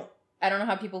 I don't know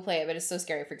how people play it, but it's so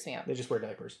scary. It freaks me out. They just wear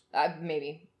diapers.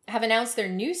 Maybe. Have announced their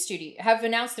new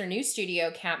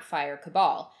studio, Campfire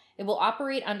Cabal. It will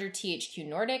operate under THQ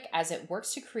Nordic as it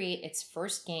works to create its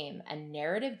first game, a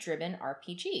narrative-driven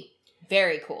RPG.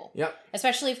 Very cool. Yep.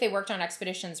 Especially if they worked on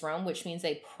Expeditions Rome, which means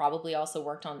they probably also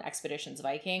worked on Expeditions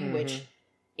Viking, mm-hmm. which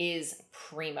is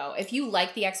primo. If you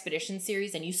like the Expedition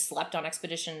series and you slept on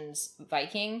Expeditions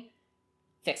Viking,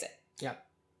 fix it. Yep.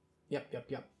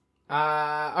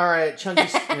 All right, Chunky...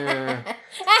 yeah.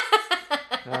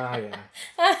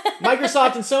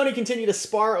 Microsoft and Sony continue to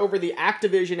spar over the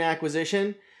Activision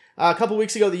acquisition. A couple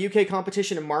weeks ago, the UK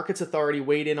Competition and Markets Authority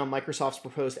weighed in on Microsoft's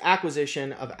proposed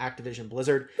acquisition of Activision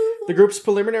Blizzard. The group's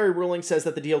preliminary ruling says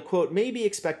that the deal, quote, may be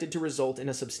expected to result in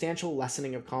a substantial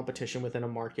lessening of competition within a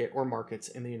market or markets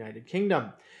in the United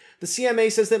Kingdom. The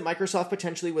CMA says that Microsoft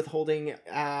potentially withholding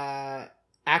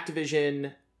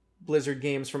Activision Blizzard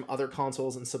games from other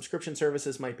consoles and subscription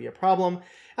services might be a problem,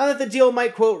 and that the deal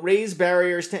might, quote, raise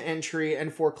barriers to entry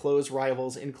and foreclose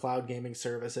rivals in cloud gaming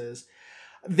services.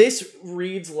 This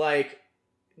reads like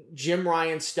Jim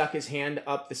Ryan stuck his hand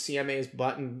up the CMA's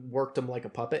butt and worked him like a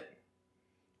puppet.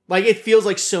 Like, it feels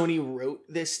like Sony wrote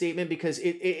this statement because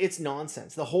it's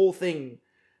nonsense. The whole thing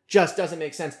just doesn't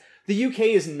make sense. The UK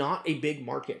is not a big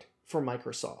market for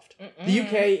Microsoft. Mm-mm. The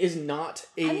UK is not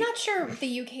a... I'm not sure if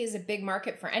the UK is a big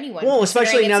market for anyone. Well,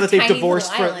 especially now that they've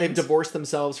divorced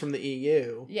themselves from the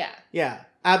EU. Yeah. Yeah.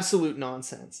 Absolute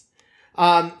nonsense.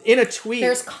 In a tweet...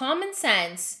 There's common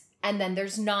sense, and then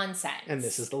there's nonsense. And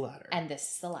this is the latter.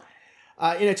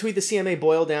 In a tweet, the CMA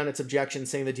boiled down its objection,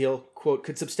 saying the deal, quote,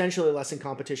 could substantially lessen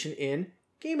competition in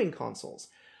gaming consoles.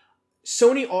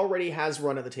 Sony already has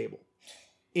run of the table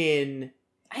in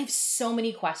I have so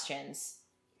many questions,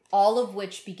 all of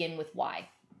which begin with why.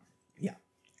 Yeah.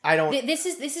 I don't... This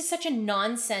is such a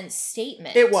nonsense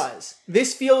statement. It was.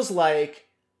 This feels like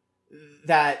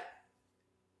that...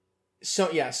 So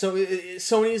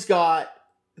Sony's got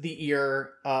the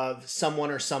ear of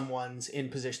someone or someone's in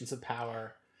positions of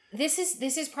power. This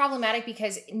is problematic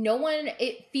because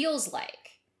it feels like,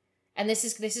 and this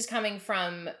is coming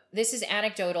from, this is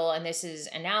anecdotal and this is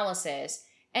analysis.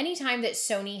 Anytime that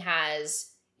Sony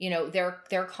has,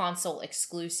 their console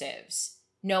exclusives,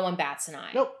 no one bats an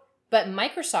eye. Nope. But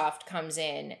Microsoft comes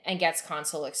in and gets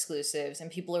console exclusives and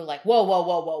people are like, whoa, whoa,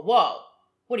 whoa, whoa, whoa.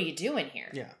 What are you doing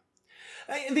here? Yeah.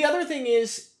 The other thing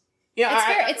is,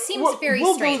 it seems very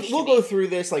strange. We'll go through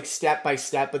this like step by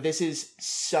step, but this is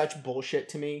such bullshit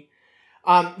to me.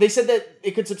 They said that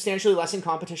it could substantially lessen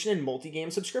competition in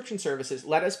multi-game subscription services.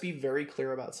 Let us be very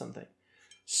clear about something.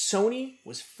 Sony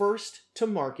was first to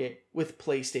market with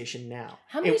PlayStation Now.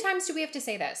 How many times do we have to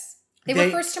say this? They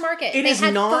were first to market. It they is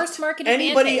had not first market advantage.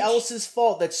 anybody else's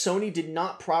fault that Sony did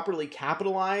not properly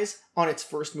capitalize on its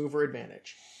first mover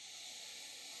advantage.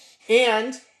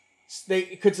 And they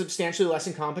could substantially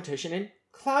lessen competition in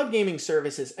cloud gaming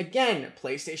services. Again,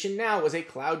 PlayStation Now was a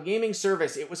cloud gaming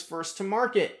service. It was first to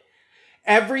market.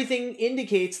 Everything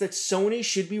indicates that Sony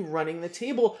should be running the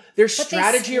table. Their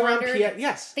strategy around PS...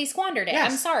 Yes. They squandered it.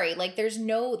 Yes. I'm sorry. Like, there's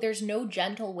no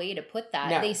gentle way to put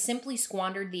that. No. They simply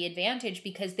squandered the advantage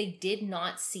because they did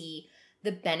not see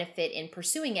the benefit in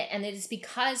pursuing it. And it is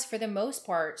because, for the most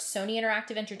part, Sony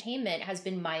Interactive Entertainment has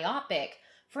been myopic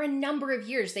for a number of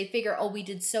years. They figure, we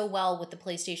did so well with the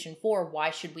PlayStation 4.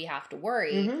 Why should we have to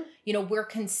worry? Mm-hmm. We're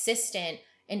consistent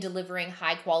in delivering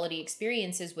high quality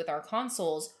experiences with our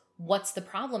consoles. What's the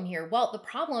problem here? Well, the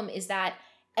problem is that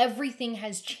everything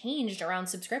has changed around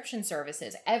subscription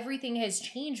services. Everything has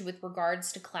changed with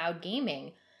regards to cloud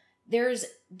gaming. There's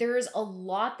a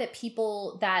lot that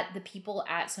the people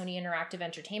at Sony Interactive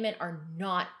Entertainment are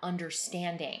not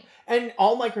understanding. And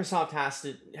all Microsoft has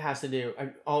to do,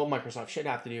 all Microsoft should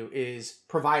have to do, is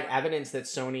provide evidence that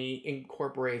Sony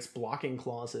incorporates blocking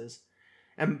clauses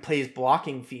and pays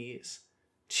blocking fees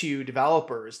to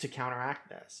developers to counteract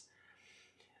this.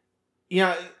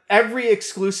 Every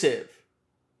exclusives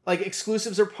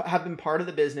have been part of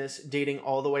the business dating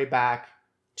all the way back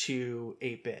to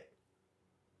 8-bit.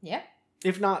 Yeah.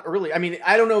 If not early. I mean,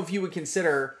 I don't know if you would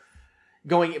consider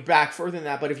going back further than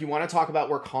that, but if you want to talk about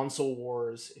where console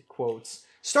wars, quotes,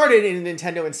 started in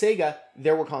Nintendo and Sega,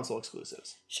 there were console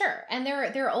exclusives. Sure. And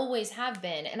there always have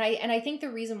been. And I think the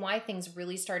reason why things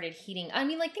really started heating, I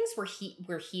mean, like, things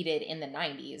were heated in the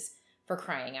 90s, for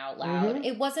crying out loud. Mm-hmm.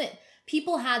 It wasn't...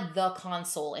 People had the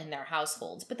console in their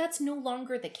households, but that's no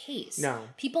longer the case. No.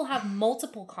 People have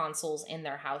multiple consoles in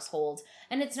their households,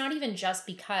 and it's not even just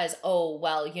because,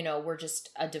 we're just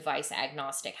a device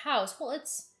agnostic house. Well,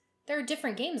 there are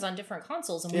different games on different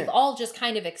consoles, and we've all just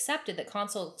kind of accepted that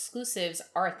console exclusives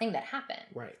are a thing that happen.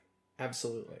 Right.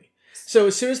 Absolutely. So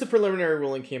as soon as the preliminary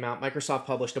ruling came out, Microsoft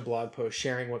published a blog post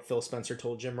sharing what Phil Spencer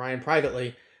told Jim Ryan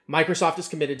privately. Microsoft is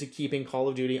committed to keeping Call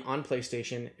of Duty on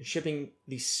PlayStation and shipping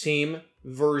the same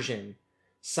version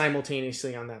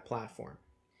simultaneously on that platform.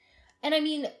 And I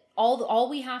mean, all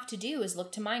we have to do is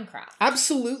look to Minecraft.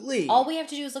 Absolutely. All we have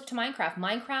to do is look to Minecraft.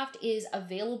 Minecraft is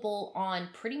available on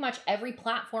pretty much every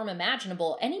platform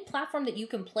imaginable. Any platform that you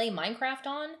can play Minecraft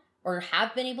on or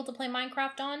have been able to play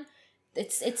Minecraft on,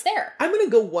 it's there. I'm going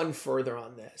to go one further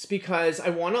on this because I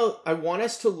want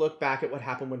us to look back at what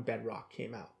happened when Bedrock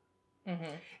came out.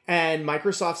 Mm-hmm. And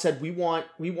Microsoft said, we want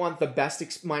the best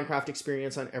Minecraft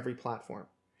experience on every platform.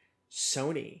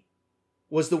 Sony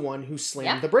was the one who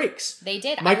slammed the brakes. They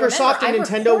did. Microsoft and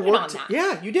Nintendo worked.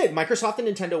 Yeah, you did. Microsoft and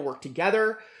Nintendo worked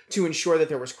together to ensure that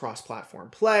there was cross-platform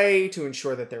play, to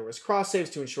ensure that there was cross-saves,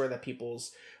 to ensure that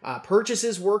people's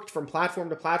purchases worked from platform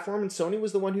to platform, and Sony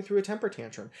was the one who threw a temper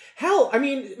tantrum. Hell, I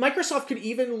mean, Microsoft could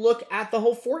even look at the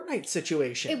whole Fortnite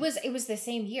situation. It was the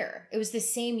same year. It was the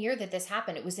same year that this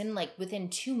happened. It was within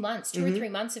 2 months, 2 or 3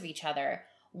 months of each other,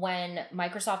 when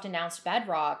Microsoft announced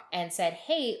Bedrock and said,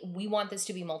 hey, we want this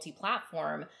to be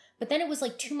multi-platform. But then it was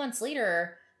 2 months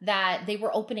later that they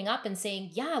were opening up and saying,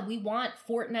 yeah, we want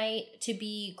Fortnite to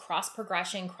be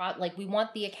cross-progression, we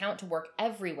want the account to work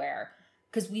everywhere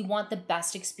because we want the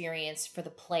best experience for the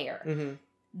player. Mm-hmm.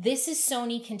 This is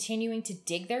Sony continuing to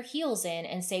dig their heels in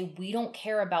and say, we don't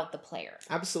care about the player.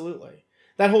 Absolutely.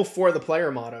 That whole for the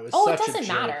player motto is such a joke. It doesn't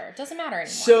matter. It doesn't matter anymore.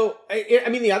 So, I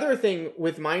mean, the other thing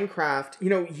with Minecraft,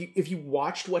 if you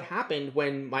watched what happened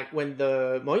when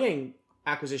the Mojang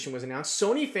acquisition was announced,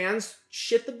 Sony fans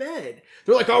shit the bed.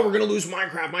 They're like, we're going to lose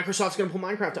Minecraft. Microsoft's going to pull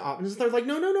Minecraft to options. They're like,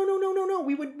 no.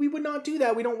 no, we would not do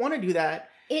that. We don't want to do that.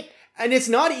 And it's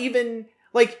not even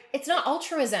like... It's not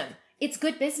altruism. It's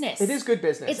good business. It is good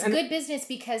business. It's good business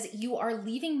because you are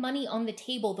leaving money on the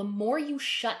table. The more you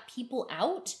shut people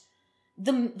out,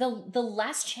 the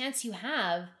less chance you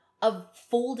have of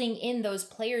folding in those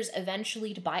players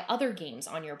eventually to buy other games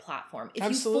on your platform. If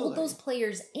you fold those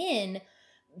players in,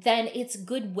 then it's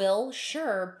goodwill,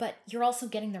 sure, but you're also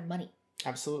getting their money.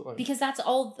 Absolutely. Because that's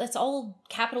all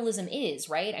capitalism is,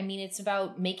 right? I mean, it's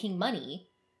about making money,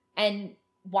 and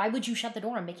why would you shut the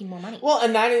door on making more money? Well,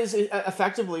 and that is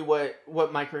effectively what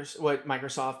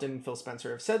Microsoft and Phil Spencer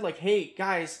have said. Like, hey,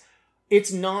 guys,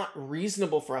 it's not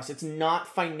reasonable for us. It's not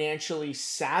financially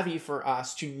savvy for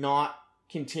us to not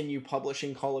continue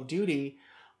publishing Call of Duty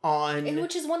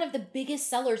which is one of the biggest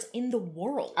sellers in the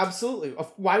world. Absolutely.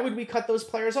 Why would we cut those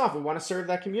players off? We want to serve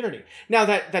that community. Now,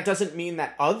 that doesn't mean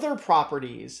that other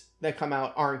properties that come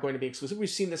out aren't going to be exclusive. We've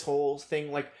seen this whole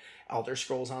thing like Elder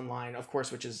Scrolls Online, of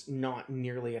course, which is not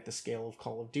nearly at the scale of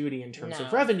Call of Duty in terms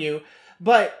of revenue.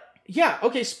 But yeah,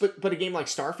 okay, but a game like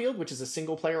Starfield, which is a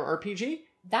single-player RPG,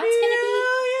 that's going to be...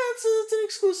 it's an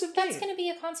exclusive game. That's going to be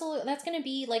a console... That's going to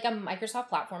be like a Microsoft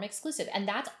platform exclusive, and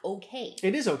that's okay.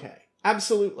 It is okay.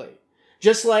 Absolutely.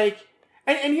 Just like...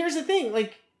 And here's the thing,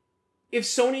 like, if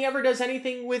Sony ever does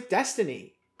anything with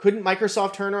Destiny, couldn't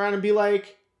Microsoft turn around and be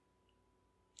like...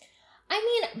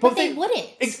 I mean, but they wouldn't.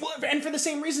 And for the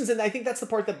same reasons, and I think that's the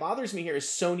part that bothers me here, is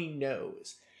Sony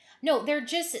knows. No, they're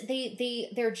just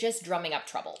drumming up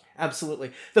trouble.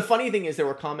 Absolutely. The funny thing is there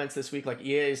were comments this week like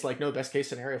EA is like, no, best case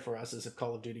scenario for us is if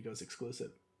Call of Duty goes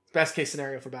exclusive. Best case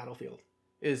scenario for Battlefield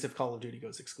is if Call of Duty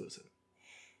goes exclusive.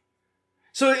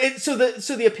 So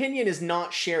the opinion is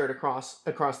not shared across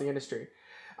the industry.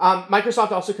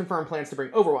 Microsoft also confirmed plans to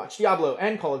bring Overwatch, Diablo,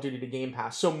 and Call of Duty to Game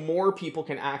Pass so more people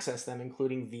can access them,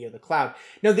 including via the cloud.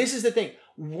 Now, this is the thing.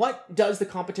 What does the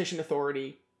competition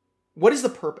authority... What is the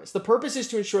purpose? The purpose is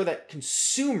to ensure that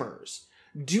consumers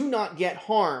do not get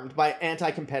harmed by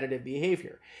anti-competitive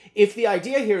behavior. If the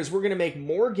idea here is we're going to make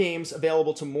more games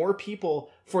available to more people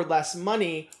for less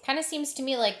money... Kind of seems to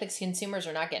me like the consumers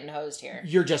are not getting hosed here.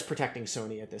 You're just protecting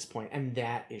Sony at this point, and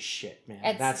that is shit,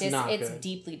 man. That's not good. It's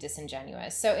deeply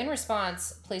disingenuous. So in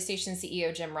response, PlayStation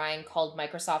CEO Jim Ryan called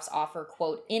Microsoft's offer,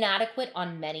 quote, inadequate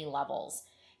on many levels.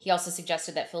 He also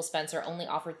suggested that Phil Spencer only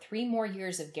offered 3 more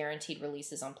years of guaranteed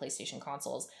releases on PlayStation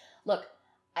consoles. Look,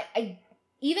 I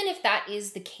even if that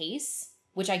is the case,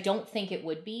 which I don't think it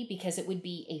would be, because it would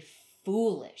be a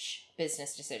foolish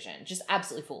business decision, just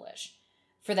absolutely foolish,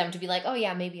 for them to be like, oh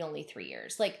yeah, maybe only 3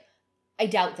 years. Like, I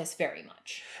doubt this very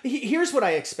much. Here's what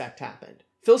I expect happened.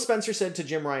 Phil Spencer said to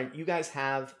Jim Ryan, you guys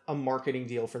have a marketing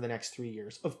deal for the next 3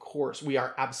 years. Of course, we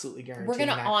are absolutely guaranteeing that. We're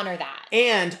going to honor that.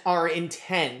 And our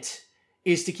intent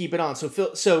is to keep it on.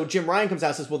 So Jim Ryan comes out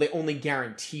and says, well, they only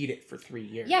guaranteed it for 3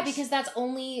 years. Yeah, because that's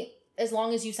only as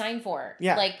long as you sign for.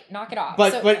 Yeah. Like, knock it off.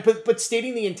 But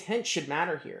stating the intent should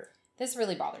matter here. This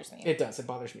really bothers me. It does. It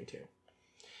bothers me too.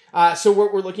 So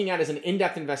what we're looking at is an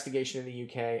in-depth investigation in the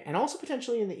UK and also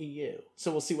potentially in the EU. So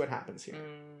we'll see what happens here.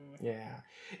 Yeah.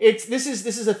 This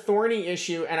is a thorny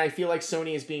issue, and I feel like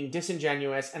Sony is being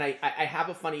disingenuous, and I have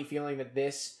a funny feeling that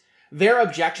their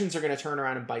objections are going to turn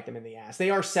around and bite them in the ass. They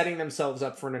are setting themselves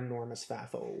up for an enormous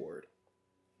FAFO award.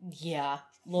 Yeah,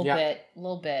 a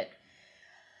little bit.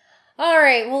 All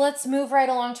right, well, let's move right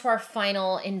along to our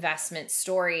final investment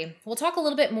story. We'll talk a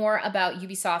little bit more about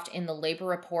Ubisoft in the labor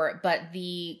report, but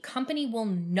the company will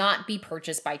not be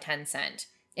purchased by Tencent.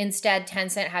 Instead,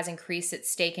 Tencent has increased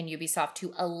its stake in Ubisoft to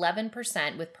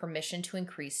 11% with permission to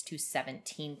increase to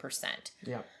 17%.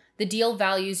 Yeah. The deal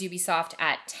values Ubisoft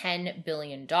at $10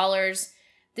 billion.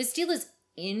 This deal is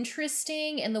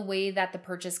interesting in the way that the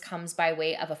purchase comes by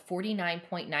way of a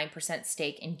 49.9%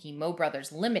 stake in Guillemot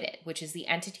Brothers Limited, which is the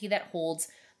entity that holds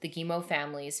the Guillemot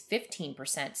family's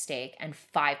 15% stake and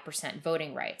 5%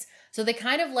 voting rights. So they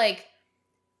kind of like,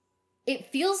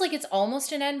 it feels like it's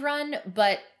almost an end run,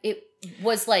 but it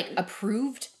was like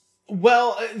approved.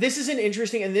 Well, this is an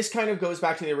interesting, and this kind of goes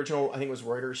back to the original, I think it was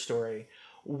Reuters story,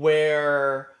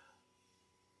 where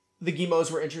the Guillemots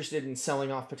were interested in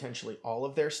selling off potentially all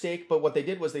of their stake, but what they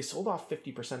did was they sold off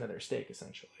 50% of their stake,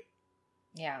 essentially.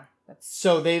 Yeah.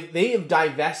 So they have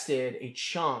divested a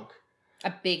chunk.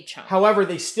 A big chunk. However,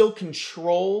 they still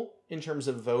control, in terms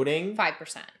of voting,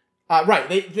 5%.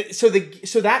 Right. So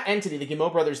that entity, the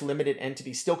Guillemot Brothers Limited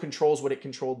entity, still controls what it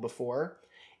controlled before.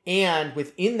 And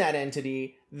within that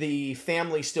entity, the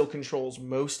family still controls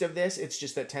most of this. It's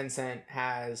just that Tencent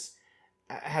has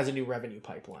a new revenue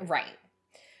pipeline. Right.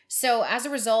 So as a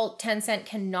result, Tencent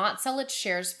cannot sell its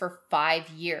shares for 5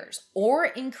 years or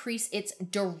increase its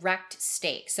direct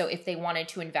stake. So if they wanted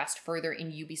to invest further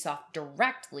in Ubisoft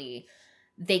directly,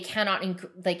 they cannot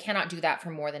do that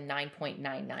for more than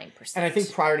 9.99%. And I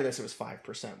think prior to this, it was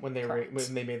 5% when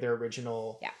they made their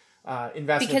original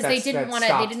investment. Because they didn't want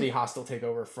to the hostile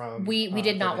takeover from. We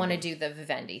did not want to do the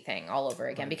Vivendi thing all over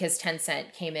again because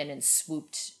Tencent came in and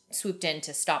swooped in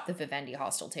to stop the Vivendi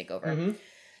hostile takeover. Mm-hmm.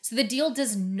 So the deal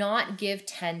does not give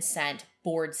Tencent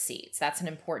board seats. That's an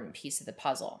important piece of the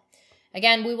puzzle.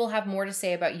 Again, we will have more to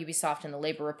say about Ubisoft in the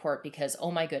labor report because,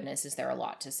 oh my goodness, is there a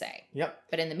lot to say. Yep.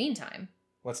 But in the meantime,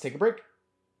 let's take a break.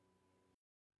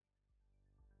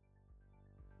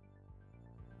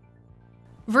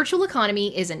 Virtual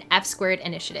Economy is an F-Squared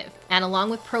initiative, and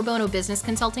along with pro bono business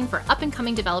consulting for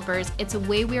up-and-coming developers, it's a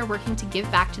way we are working to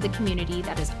give back to the community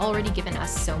that has already given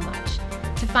us so much.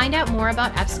 To find out more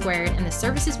about F-Squared and the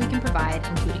services we can provide,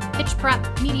 including pitch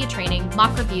prep, media training,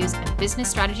 mock reviews, and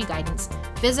business strategy guidance,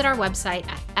 visit our website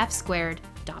at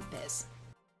fsquared.biz.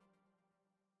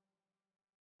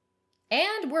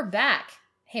 And we're back.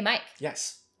 Hey, Mike.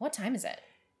 Yes. What time is it?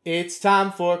 It's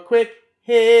time for quick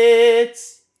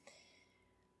hits.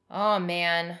 Oh,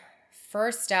 man.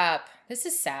 First up, this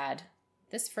is sad.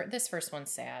 This first one's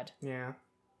sad. Yeah.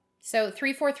 So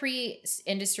 343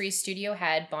 Industries studio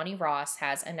head Bonnie Ross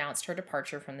has announced her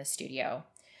departure from the studio.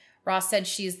 Ross said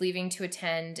she's leaving to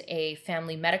attend a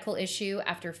family medical issue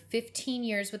after 15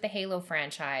 years with the Halo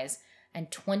franchise and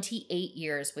 28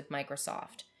 years with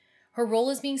Microsoft. Her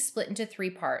role is being split into 3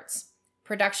 parts.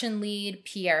 Production lead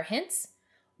Pierre Hintz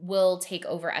will take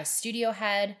over as studio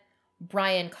head.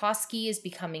 Brian Koski is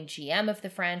becoming GM of the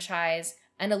franchise,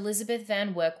 and Elizabeth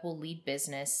Van Wyck will lead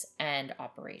business and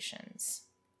operations.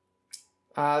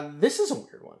 This is a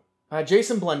weird one.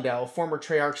 Jason Blundell, former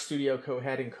Treyarch studio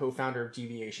co-head and co-founder of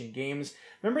Deviation Games.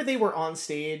 Remember they were on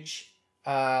stage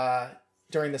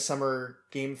during the Summer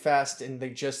Game Fest, and they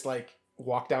just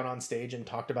walked out on stage and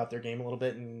talked about their game a little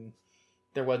bit, and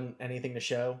there wasn't anything to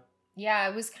show? Yeah,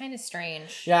 it was kind of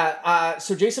strange. Yeah,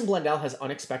 so Jason Blundell has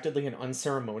unexpectedly and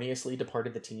unceremoniously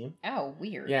departed the team. Oh,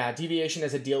 weird. Yeah, Deviation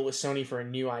has a deal with Sony for a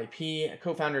new IP.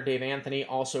 Co-founder Dave Anthony,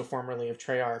 also formerly of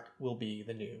Treyarch, will be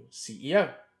the new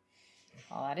CEO.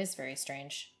 Oh, that is very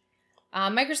strange.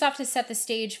 Microsoft has set the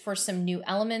stage for some new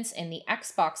elements in the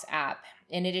Xbox app.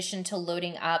 In addition to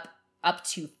loading up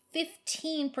to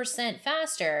 15%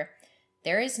 faster,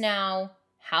 there is now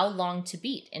How Long to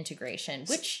Beat integration,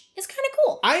 which is kind of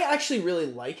cool. I actually really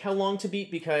like How Long to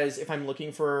Beat because if I'm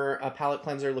looking for a palate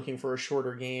cleanser, looking for a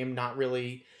shorter game, not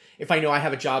really... If I know I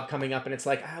have a job coming up and it's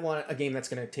I want a game that's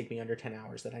going to take me under 10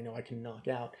 hours that I know I can knock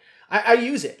out, I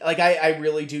use it. I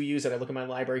really do use it. I look at my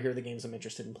library, here are the games I'm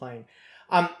interested in playing.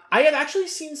 I have actually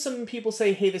seen some people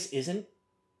say, hey, this isn't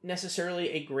necessarily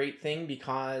a great thing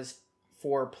because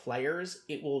for players,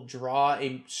 it will draw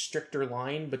a stricter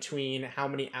line between how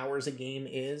many hours a game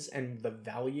is and the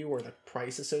value or the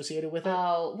price associated with it.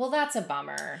 Oh, well, that's a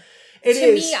bummer.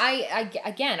 To me,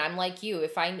 I'm like you.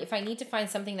 If I need to find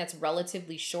something that's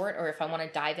relatively short, or if I want to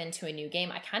dive into a new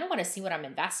game, I kind of want to see what I'm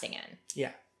investing in.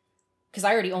 Yeah. Because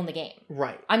I already own the game.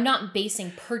 Right. I'm not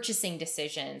basing purchasing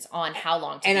decisions on how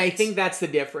long to And beat. I think that's the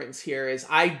difference here is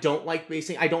I don't like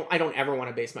basing... I don't ever want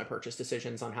to base my purchase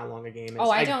decisions on how long a game is. Oh,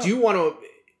 I don't. I do want to...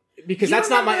 Because that's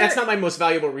not my most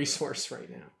valuable resource right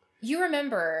now. You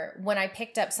remember when I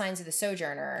picked up Signs of the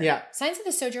Sojourner? Yeah. Signs of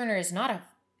the Sojourner is not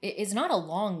a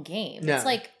long game. No. It's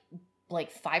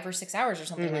like 5 or 6 hours or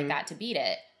something like that to beat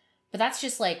it. But that's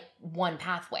just one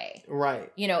pathway.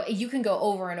 Right. You can go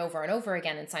over and over and over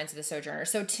again in Signs of the Sojourner.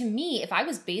 So to me, if I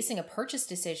was basing a purchase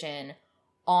decision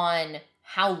on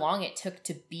how long it took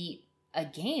to beat a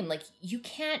game, you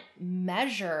can't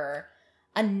measure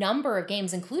a number of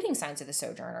games, including Signs of the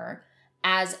Sojourner,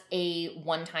 as a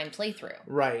one-time playthrough.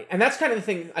 Right. And that's kind of the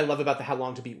thing I love about the How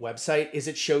Long to Beat website is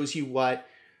it shows you what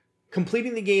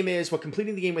completing the game is, what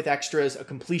completing the game with extras, a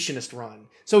completionist run.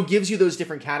 So it gives you those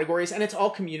different categories, and it's all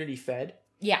community fed.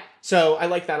 Yeah. So I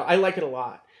like that. I like it a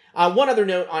lot. One other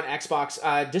note on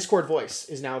Xbox, Discord Voice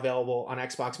is now available on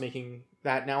Xbox, making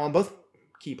that now on both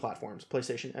key platforms,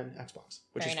 PlayStation and Xbox,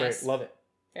 which is great. Love it.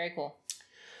 Very cool.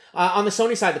 On the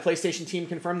Sony side, the PlayStation team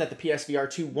confirmed that the PSVR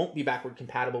 2 won't be backward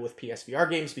compatible with PSVR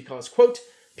games because, quote,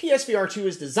 PSVR 2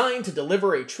 is designed to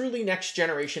deliver a truly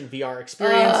next-generation VR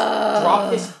experience.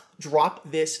 Drop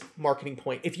this marketing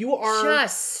point. If you are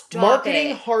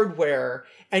marketing hardware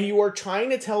and you are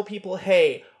trying to tell people,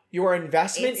 hey, your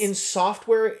investment in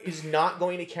software is not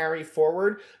going to carry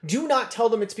forward, do not tell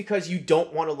them it's because you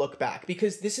don't want to look back.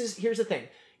 Because here's the thing.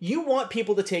 You want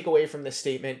people to take away from this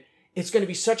statement, it's going to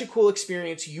be such a cool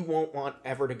experience, you won't want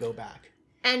ever to go back.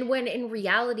 And when in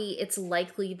reality, it's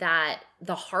likely that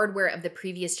the hardware of the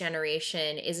previous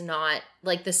generation is not,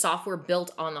 like the software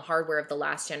built on the hardware of the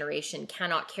last generation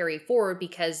cannot carry forward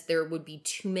because there would be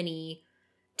too many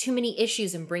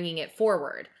issues in bringing it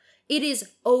forward. It is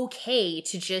okay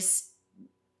to just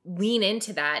lean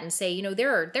into that and say, you know,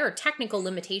 there are technical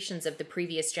limitations of the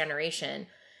previous generation.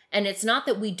 And it's not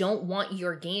that we don't want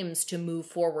your games to move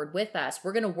forward with us.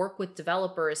 We're going to work with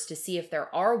developers to see if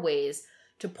there are ways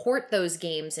to port those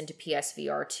games into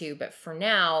PSVR 2. But for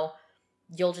now,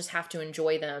 you'll just have to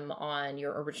enjoy them on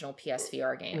your original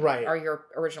PSVR game. Right. Or your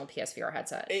original PSVR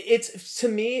headset. To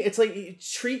me, it's like,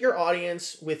 treat your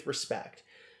audience with respect.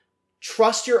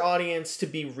 Trust your audience to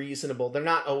be reasonable. They're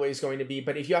not always going to be,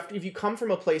 but if you come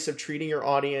from a place of treating your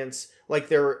audience like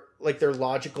they're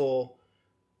logical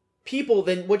people,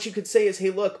 then what you could say is,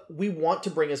 hey, look, we want to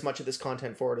bring as much of this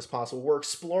content forward as possible. We're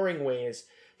exploring ways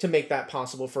to make that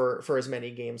possible for as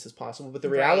many games as possible. But the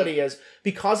reality is,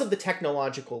 because of the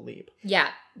technological leap. Yeah,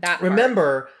 that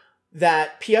remember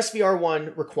that PSVR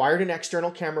 1 required an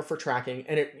external camera for tracking,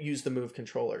 and it used the Move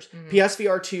controllers. Mm-hmm.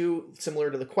 PSVR 2,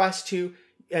 similar to the Quest 2,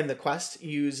 and the Quest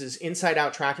uses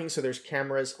inside-out tracking, so there's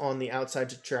cameras on the outside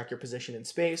to track your position in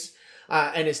space,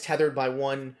 and is tethered by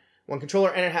one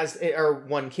controller, and it has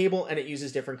one cable, and it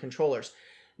uses different controllers.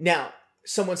 Now,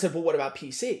 someone said, well, what about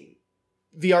PC?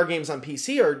 VR games on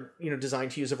PC are,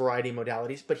 designed to use a variety of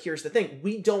modalities, but here's the thing.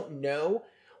 We don't know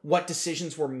what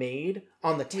decisions were made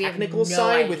on the technical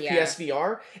side with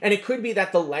PSVR, and it could be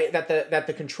that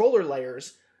the controller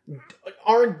layers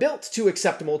aren't built to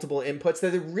accept multiple inputs,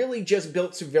 that they're really just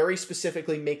built to very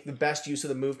specifically make the best use of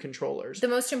the Move controllers. The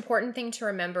most important thing to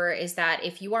remember is that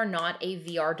if you are not a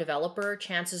VR developer,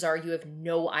 chances are you have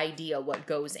no idea what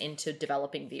goes into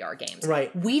developing VR games.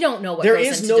 Right. We don't know what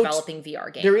goes into developing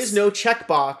VR games. There is no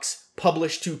checkbox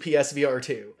published to PSVR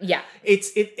 2. Yeah.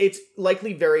 It's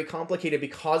likely very complicated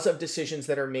because of decisions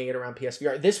that are made around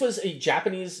PSVR. This was a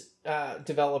Japanese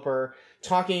developer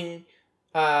talking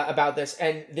about this,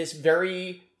 and this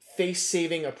very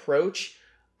face-saving approach.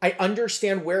 I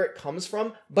understand where it comes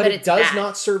from, but it does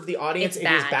not serve the audience.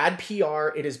 It is bad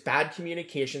PR. It is bad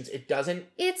communications. It doesn't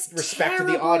respect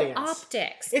the audience.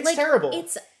 Optics. It's terrible.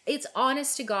 It's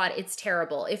honest to God, it's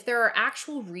terrible. If there are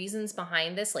actual reasons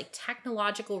behind this, like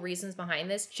technological reasons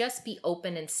behind this, just be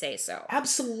open and say so.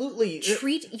 Absolutely.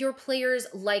 Treat your players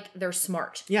like they're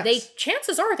smart. Yes.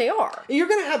 Chances are they are. You're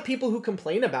going to have people who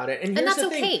complain about it. And that's the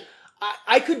okay. Thing.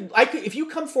 I could, if you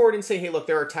come forward and say, hey, look,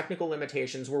 there are technical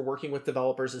limitations. We're working with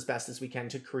developers as best as we can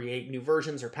to create new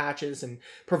versions or patches and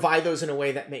provide those in a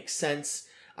way that makes sense.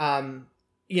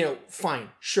 Fine,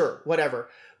 sure, whatever.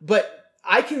 But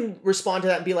I can respond to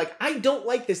that and be like, I don't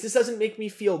like this. This doesn't make me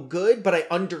feel good, but I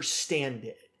understand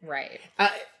it. Right.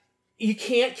 You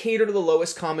can't cater to the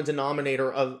lowest common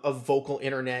denominator of vocal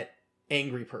internet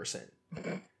angry person.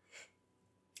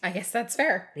 I guess that's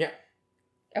fair. Yeah.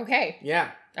 Okay. Yeah.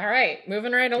 All right.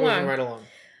 Moving right along.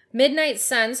 Midnight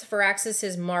Suns,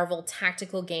 Firaxis' Marvel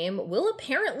tactical game, will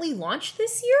apparently launch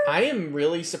this year? I am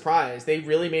really surprised. They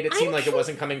really made it seem like it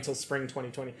wasn't coming till spring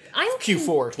 2020. I'm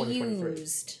Q4 confused.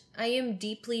 2023. I am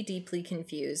deeply, deeply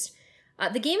confused.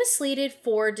 The game is slated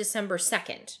for December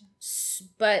 2nd.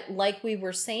 But like we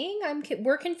were saying,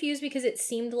 we're confused because it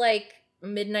seemed like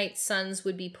Midnight Suns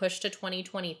would be pushed to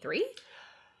 2023.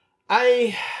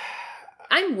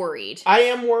 I'm worried. I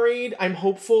am worried. I'm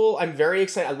hopeful. I'm very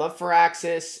excited. I love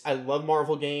Firaxis. I love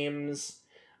Marvel games.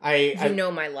 You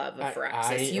know my love of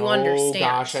Firaxis. You understand. Oh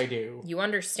gosh, I do. You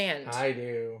understand. I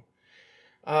do.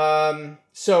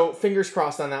 So fingers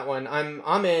crossed on that one.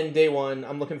 I'm in day one.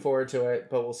 I'm looking forward to it,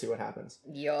 but we'll see what happens.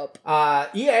 Yup.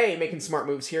 EA making smart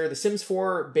moves here. The Sims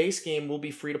 4 base game will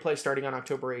be free to play starting on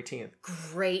October 18th.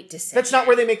 Great decision. That's not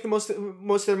where they make the most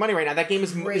of their money right now. That game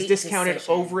is discounted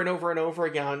over and over and over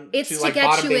again. It's to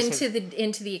get you into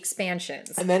the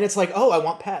expansions. And then it's like, oh, I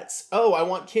want pets. Oh, I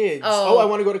want kids. Oh, I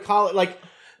want to go to college. Like,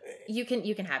 you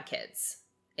can have kids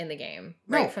in the game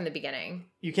from the beginning.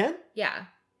 You can? Yeah.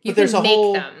 You can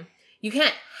make them. You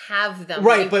can't have them.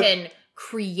 Right, but you can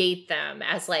create them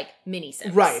as like mini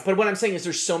Sims. Right, but what I'm saying is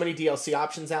there's so many DLC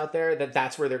options out there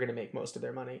that's where they're going to make most of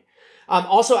their money.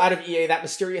 Also out of EA, that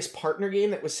mysterious partner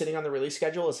game that was sitting on the release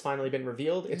schedule has finally been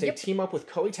revealed. It's a team up with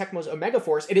Koei Tecmo's Omega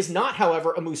Force. It is not,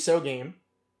 however, a Musou game.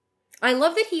 I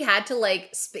love that he had to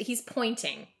he's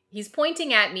pointing. He's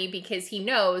pointing at me because he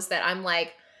knows that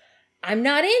I'm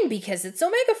not in because it's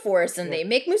Omega Force and they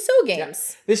make Musou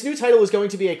games. Yeah. This new title is going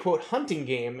to be a, quote, hunting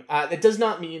game. That does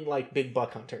not mean, like, Big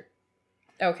Buck Hunter.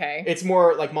 Okay. It's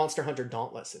more like Monster Hunter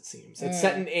Dauntless, it seems. It's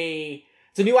set in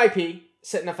it's a new IP,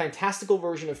 set in a fantastical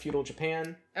version of feudal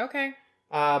Japan. Okay.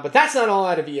 But that's not all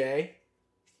out of EA.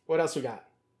 What else we got?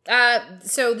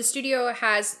 So the studio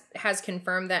has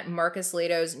confirmed that Marcus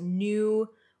Lato's new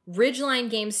Ridgeline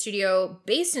Game Studio,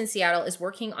 based in Seattle, is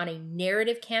working on a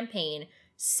narrative campaign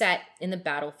set in the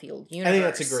Battlefield universe. I think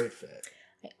that's a great fit.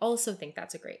 I also think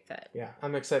that's a great fit. Yeah,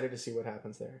 I'm excited to see what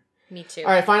happens there. Me too. All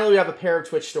right, finally we have a pair of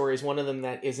Twitch stories. One of them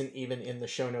that isn't even in the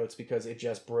show notes because it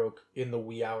just broke in the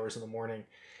wee hours of the morning.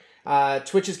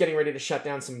 Twitch is getting ready to shut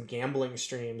down some gambling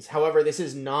streams. However, this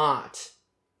is not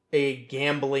a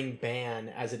gambling ban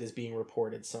as it is being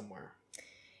reported somewhere.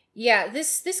 Yeah,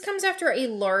 this comes after a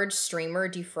large streamer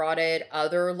defrauded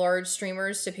other large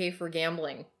streamers to pay for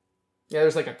gambling. Yeah,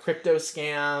 there's like a crypto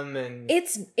scam and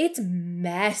it's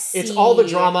messy. It's all the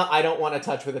drama I don't want to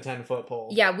touch with a 10-foot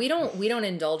pole. Yeah, we don't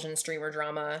indulge in streamer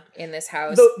drama in this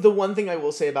house. The one thing I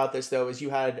will say about this though is you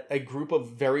had a group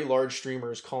of very large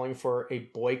streamers calling for a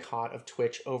boycott of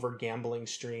Twitch over gambling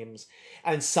streams,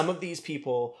 and some of these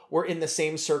people were in the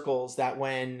same circles that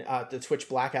when the Twitch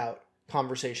blackout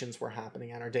conversations were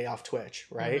happening on our day off Twitch,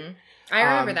 right? Mm-hmm. I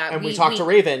remember that. And we talked to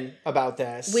Raven about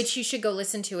this. Which you should go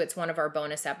listen to. It's one of our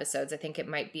bonus episodes. I think it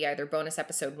might be either bonus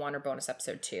episode 1 or bonus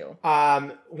episode 2.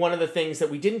 One of the things that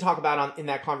we didn't talk about in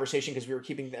that conversation, because we were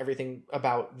keeping everything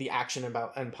about the action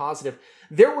and positive,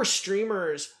 there were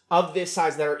streamers of this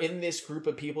size that are in this group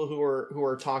of people who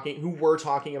were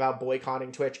talking about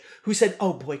boycotting Twitch, who said,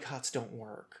 "Oh, boycotts don't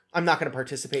work. I'm not going to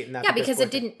participate in that." Yeah, because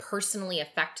it didn't personally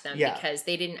affect them, because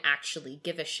they didn't actually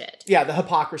give a shit. Yeah, the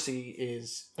hypocrisy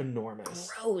is enormous.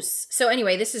 Gross. So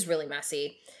anyway, this is really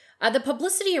messy. The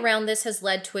publicity around this has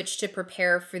led Twitch to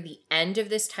prepare for the end of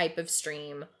this type of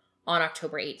stream on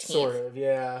October 18th. Sort of,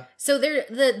 yeah. So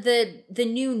the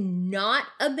new not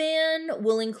a ban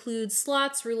will include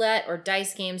slots, roulette, or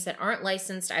dice games that aren't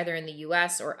licensed either in the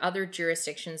US or other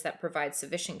jurisdictions that provide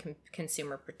sufficient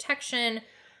consumer protection.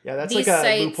 Yeah, that's like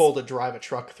a loophole to drive a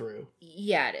truck through.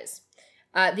 Yeah, it is.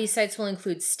 These sites will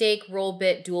include stake,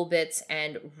 rollbit, dual bits,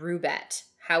 and roulette.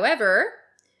 However,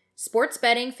 sports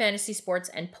betting, fantasy sports,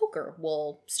 and poker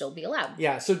will still be allowed.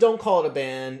 Yeah, so don't call it a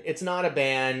ban. It's not a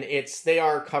ban. They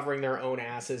are covering their own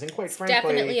asses, and quite frankly,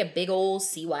 definitely a big old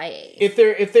CYA.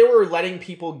 If they were letting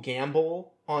people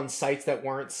gamble on sites that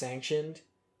weren't sanctioned,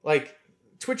 like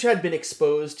Twitch had been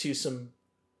exposed to some.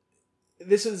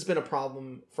 This has been a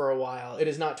problem for a while. It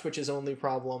is not Twitch's only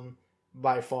problem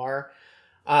by far.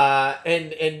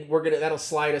 And that'll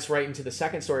slide us right into the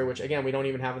second story, which again, we don't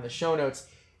even have in the show notes.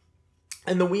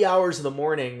 In the wee hours of the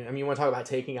morning, I mean, you want to talk about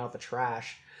taking out the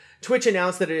trash. Twitch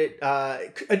announced that it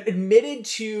admitted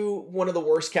to one of the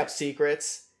worst kept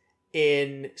secrets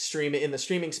in the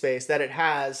streaming space, that it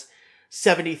has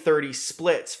 70-30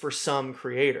 splits for some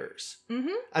creators. Mm-hmm.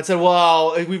 I said,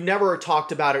 well, we've never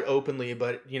talked about it openly,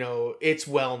 but it's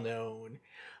well known.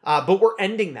 But we're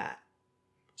ending that.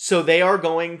 So they are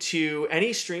going to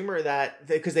any streamer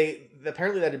because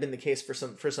apparently that had been the case for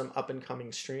some up and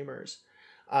coming streamers.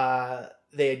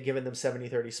 They had given them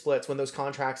 70-30 splits. When those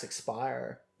contracts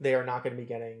expire, they are not going to be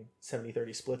getting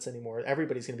 70-30 splits anymore.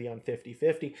 Everybody's going to be on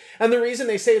 50-50. And the reason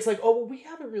they say it's like, oh, well, we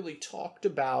haven't really talked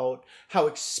about how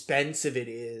expensive it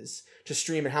is to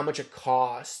stream and how much it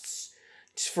costs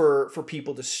for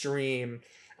people to stream.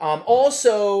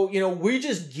 Also, we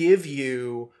just give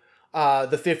you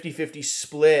the 50-50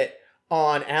 split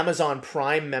on Amazon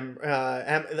Prime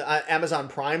Amazon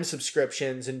Prime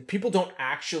subscriptions, and people don't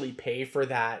actually pay for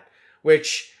that,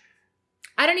 which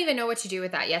I don't even know what to do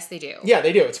with that. Yes, they do. Yeah,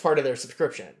 they do. It's part of their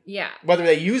subscription. Yeah. Whether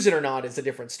they use it or not is a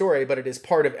different story, but it is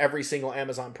part of every single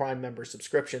Amazon Prime member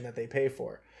subscription that they pay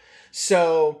for.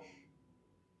 So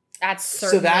that's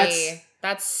certainly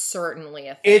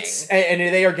a thing. And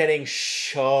they are getting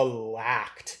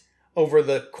shellacked over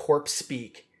the corpse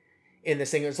speak in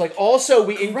this thing. It's like also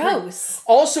we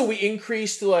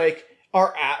increased like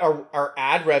our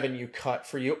ad revenue cut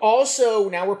for you. Also,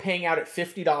 now we're paying out at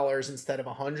 $50 instead of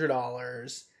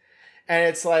 $100, and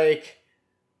it's like,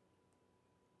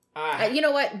 you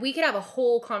know what? We could have a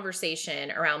whole conversation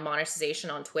around monetization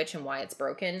on Twitch and why it's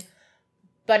broken,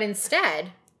 but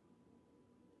instead,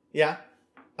 yeah,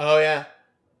 oh yeah,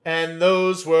 and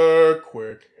those were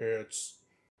quick hits.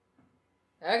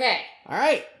 Okay, all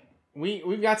right.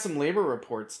 We've got some labor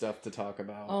report stuff to talk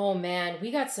about. Oh, man. We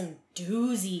got some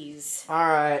doozies. All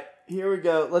right. Here we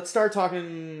go. Let's start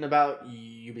talking about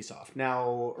Ubisoft.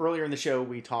 Now, earlier in the show,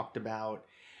 we talked about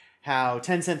how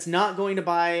Tencent's not going to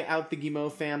buy out the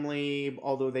Guillemot family,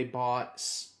 although they bought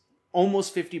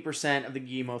almost 50% of the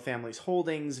Guillemot family's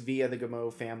holdings via the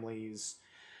Guillemot family's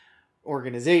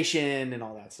organization and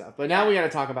all that stuff. But now we got to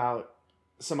talk about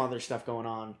some other stuff going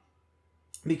on,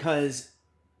 because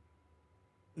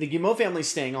the Guillemot family's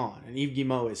staying on, and Yves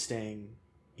Guillemot is staying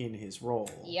in his role.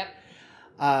 Yep.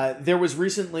 There was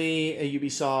recently a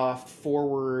Ubisoft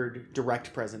Forward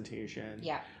Direct presentation.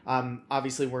 Yeah.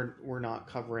 Obviously, we're not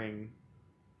covering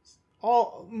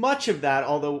much of that,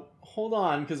 although hold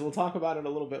on, because we'll talk about it a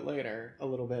little bit later.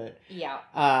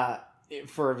 Yeah.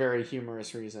 For a very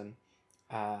humorous reason.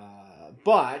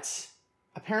 But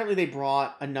apparently they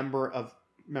brought a number of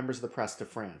members of the press to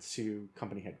France to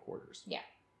company headquarters. Yeah.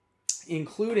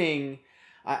 Including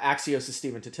Axios'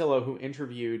 Stephen Totilo, who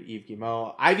interviewed Yves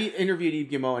Guillemot. I've interviewed Yves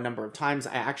Guillemot a number of times.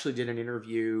 I actually did an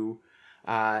interview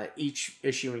each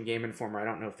issue in Game Informer. I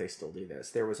don't know if they still do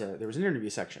this. There was an interview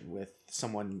section with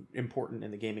someone important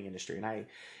in the gaming industry, and I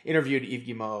interviewed Yves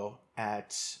Guillemot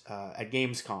at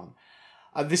Gamescom.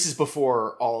 This is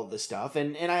before all of this stuff,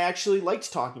 and I actually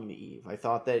liked talking to Yves. I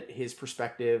thought that his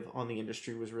perspective on the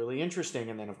industry was really interesting,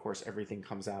 and then of course everything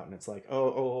comes out, and it's like,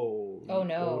 oh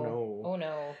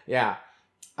no. Yeah.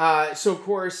 So of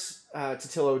course,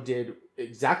 Totilo did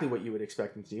exactly what you would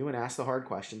expect him to do and asked the hard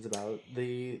questions about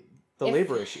the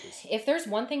labor issues. If there's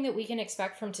one thing that we can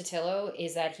expect from Totilo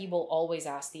is that he will always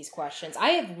ask these questions.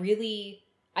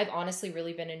 I've honestly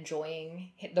really been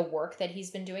enjoying the work that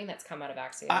he's been doing that's come out of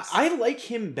Axios. I like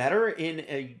him better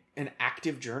in an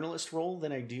active journalist role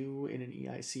than I do in an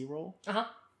EIC role. Uh-huh.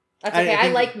 That's okay.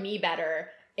 I like me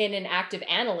better in an active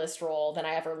analyst role than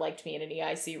I ever liked me in an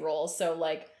EIC role. So,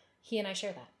 like, he and I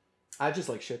share that. I just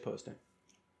like shit posting.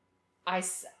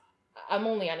 I'm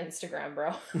only on Instagram,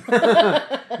 bro.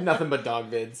 Nothing but dog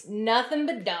vids. Nothing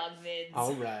but dog vids.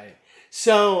 All right.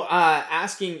 So,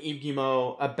 asking Yves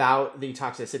Guillemot about the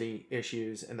toxicity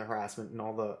issues and the harassment and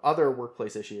all the other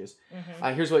workplace issues,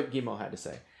 here's what Guillemot had to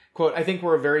say. Quote, "I think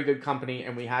we're a very good company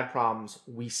and we had problems.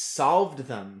 We solved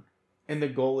them and the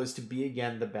goal is to be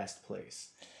again the best place."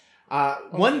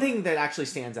 One thing that actually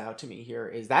stands out to me here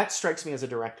is that strikes me as a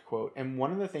direct quote. And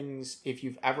one of the things, if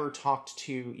you've ever talked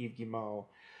to Yves Guillemot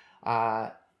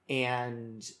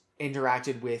and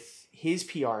interacted with his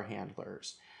PR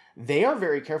handlers, they are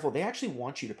very careful. They actually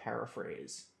want you to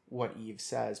paraphrase what Yves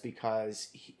says because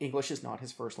English is not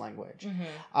his first language.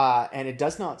 And it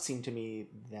does not seem to me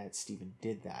that Stephen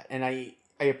did that. And I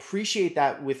appreciate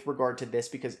that with regard to this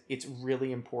because it's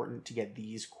really important to get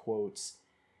these quotes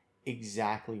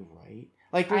exactly right.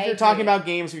 Like if you're talking about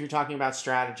games, if you're talking about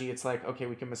strategy, it's like, okay,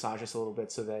 we can massage this a little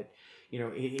bit so that, you know,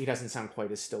 he doesn't sound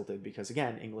quite as stilted because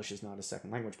again, English is not a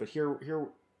second language. But here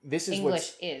this is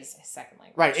English is his second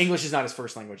language. Right. English is not his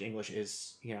first language. English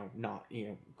is, not,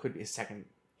 could be his second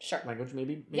language,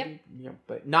 maybe,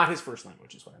 but not his first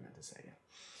language is what I meant to say. Yeah.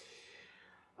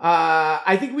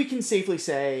 I think we can safely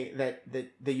say that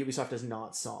Ubisoft has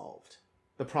not solved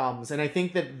the problems. And I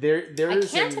think that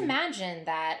there's... I can't imagine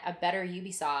that a better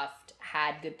Ubisoft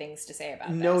had good things to say about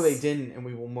this. No, they didn't. And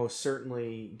we will most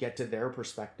certainly get to their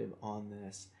perspective on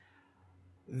this.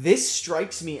 This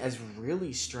strikes me as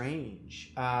really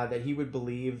strange that he would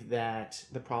believe that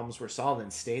the problems were solved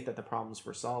and state that the problems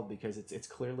were solved because it's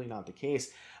clearly not the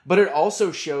case. But it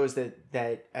also shows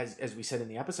that as we said in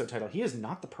the episode title, he is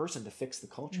not the person to fix the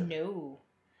culture. No.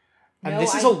 And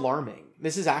this is alarming.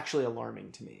 This is actually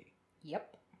alarming to me.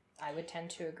 Yep, I would tend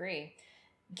to agree.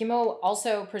 Guillemot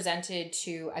also presented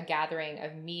to a gathering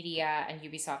of media and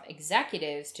Ubisoft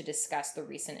executives to discuss the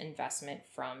recent investment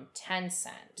from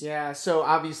Tencent. Yeah, so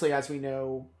obviously, as we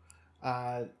know,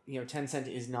 Tencent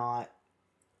is not...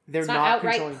 It's not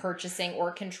outright purchasing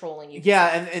or controlling Ubisoft.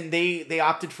 Yeah, and they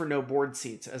opted for no board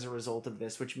seats as a result of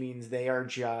this, which means they are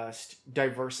just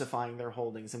diversifying their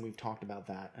holdings, and we've talked about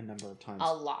that a number of times.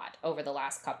 A lot over the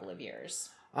last couple of years.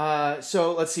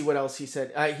 So let's see what else he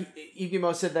said. Yves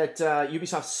Guillemot said that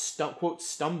Ubisoft, quote,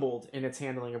 stumbled in its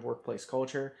handling of workplace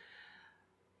culture.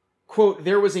 Quote,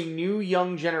 "There was a new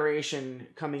young generation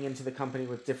coming into the company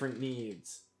with different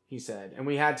needs," he said, "and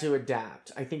we had to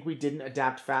adapt. I think we didn't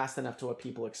adapt fast enough to what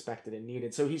people expected and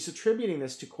needed." So he's attributing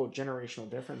this to, quote, generational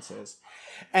differences.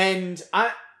 And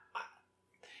as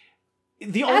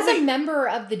a member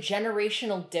of the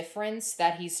generational difference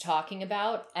that he's talking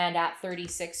about, and at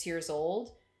 36 years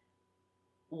old,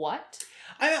 what?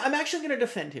 I'm actually going to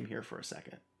defend him here for a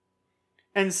second.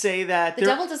 And say that... The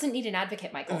devil doesn't need an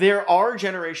advocate, Michael. There are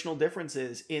generational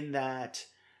differences in that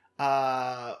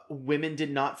women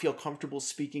did not feel comfortable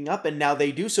speaking up, and now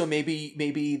they do. So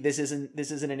maybe this isn't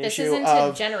an issue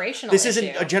of... This isn't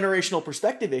a generational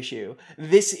perspective issue.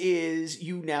 This is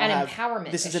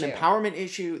empowerment This is issue. An empowerment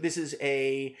issue. This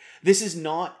is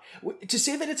not... To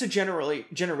say that it's a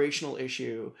generational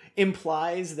issue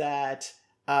implies that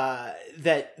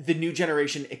the new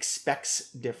generation expects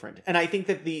different. And I think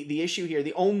that the issue here,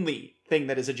 the only thing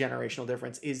that is a generational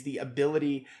difference is the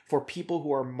ability for people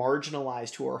who are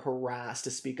marginalized, who are harassed,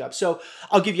 to speak up. So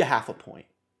I'll give you half a point,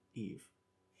 Yves.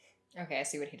 Okay, I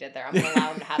see what he did there. I'm going to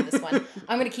allow him to have this one.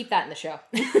 I'm going to keep that in the show.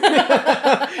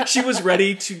 She was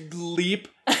ready to leap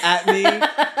at me.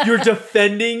 You're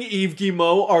defending Yves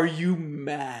Guillemot? Are you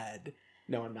mad?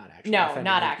 No, I'm not actually. No,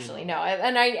 not actually. No,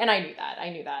 and I knew that. I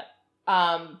knew that.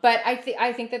 But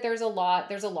I think that there's a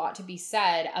lot to be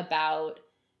said about,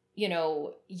 you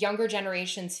know, younger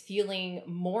generations feeling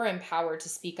more empowered to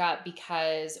speak up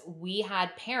because we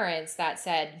had parents that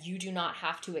said, you do not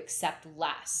have to accept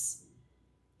less.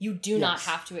 You do not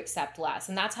have to accept less.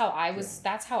 And that's how I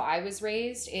was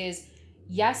raised is,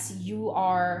 yes, you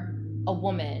are a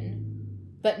woman,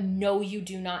 but no, you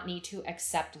do not need to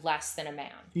accept less than a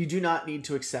man. You do not need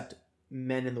to accept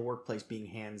men in the workplace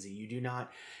being handsy. You do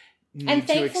not need and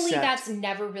thankfully to accept... that's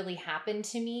never really happened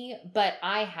to me, but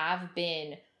I have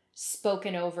been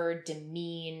spoken over,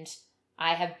 demeaned.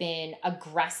 I have been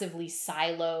aggressively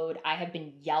siloed. I have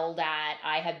been yelled at.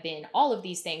 I have been all of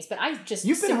these things, but I just...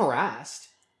 You've been harassed.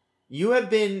 You have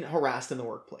been harassed in the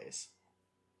workplace.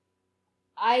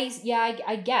 I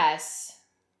guess.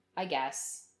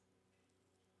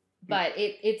 But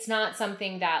it's not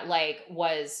something that, like,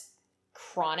 was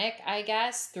chronic, I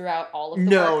guess, throughout all of the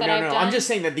work that I've done. I'm just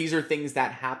saying that these are things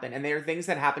that happen, and they are things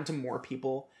that happen to more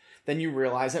people than you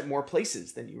realize at more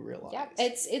places than you realize. Yeah,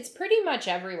 it's pretty much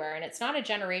everywhere, and it's not a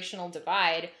generational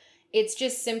divide. It's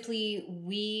just simply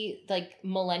we, like,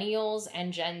 millennials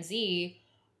and Gen Z,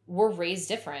 were raised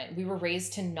different. We were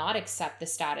raised to not accept the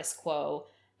status quo.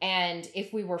 And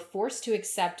if we were forced to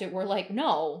accept it, we're like,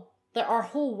 no, that our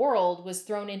whole world was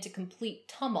thrown into complete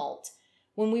tumult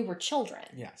when we were children.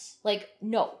 Yes. Like,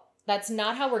 no, that's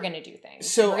not how we're going to do things.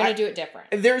 So we're going to do it different.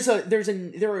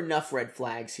 There are enough red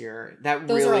flags here that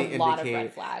Those really are a indicate lot of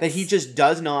red flags. that he just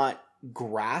does not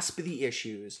grasp the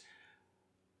issues.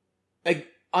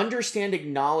 Understand,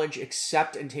 acknowledge,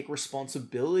 accept, and take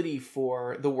responsibility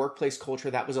for the workplace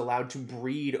culture that was allowed to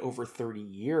breed over 30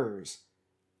 years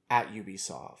at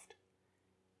Ubisoft.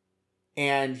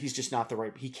 And he's just not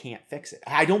he can't fix it.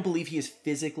 I don't believe he is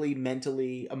physically,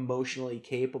 mentally, emotionally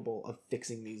capable of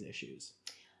fixing these issues.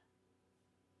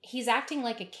 He's acting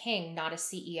like a king, not a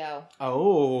CEO.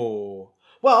 Oh.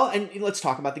 Well, and let's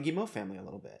talk about the Guillemot family a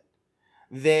little bit.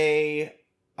 They,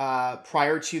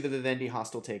 prior to the Vivendi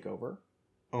hostile takeover,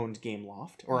 owned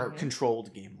GameLoft, or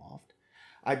controlled GameLoft.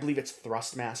 I believe it's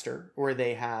Thrustmaster, where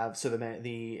they have, so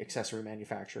the accessory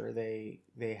manufacturer, they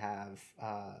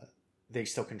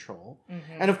still control.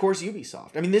 Mm-hmm. And of course,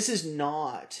 Ubisoft. I mean, this is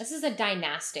a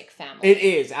dynastic family. It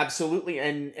is, absolutely.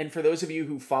 And for those of you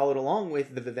who followed along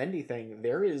with the Vivendi thing,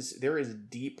 there is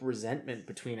deep resentment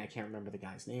between, I can't remember the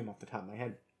guy's name off the top of my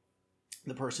head,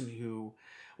 the person who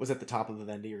was at the top of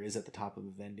Vivendi or is at the top of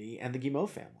Vivendi, and the Guillemot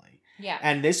family. Yeah.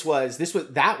 And the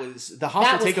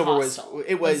hostile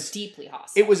takeover was deeply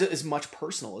hostile. It was as much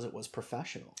personal as it was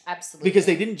professional. Absolutely. Because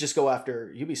they didn't just go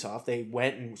after Ubisoft, they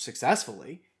went and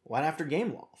successfully went after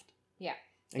GameLoft. Yeah.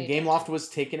 And GameLoft was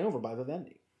taken over by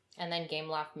Vivendi. And then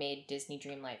GameLoft made Disney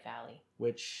Dreamlight Valley,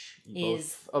 which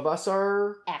both of us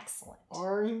are excellent.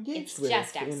 Are engaged with.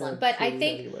 It's just excellent. But I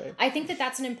think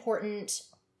that's an important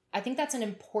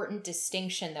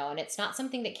distinction, though, and it's not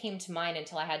something that came to mind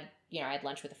until I had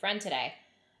lunch with a friend today.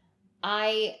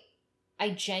 I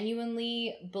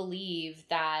genuinely believe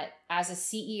that as a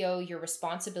CEO, your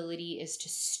responsibility is to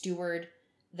steward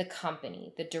the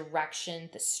company, the direction,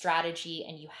 the strategy,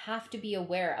 and you have to be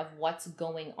aware of what's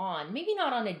going on. Maybe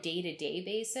not on a day-to-day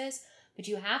basis, but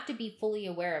you have to be fully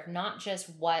aware of not just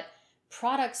what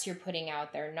products you're putting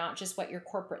out there, not just what your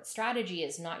corporate strategy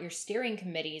is, not your steering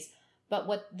committees, but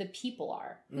what the people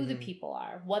are, who the people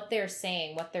are, what they're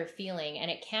saying, what they're feeling. And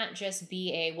it can't just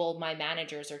be my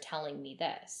managers are telling me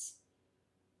this.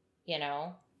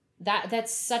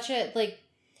 That's such a,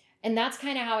 and that's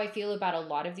kind of how I feel about a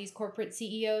lot of these corporate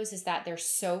CEOs, is that they're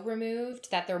so removed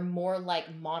that they're more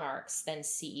like monarchs than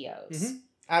CEOs. Mm-hmm.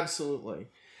 Absolutely.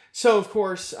 So, of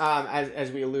course,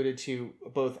 as we alluded to,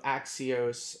 both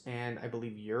Axios and I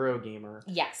believe Eurogamer.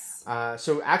 Yes.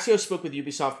 So Axios spoke with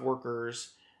Ubisoft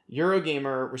workers.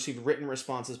 Eurogamer received written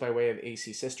responses by way of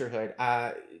AC Sisterhood.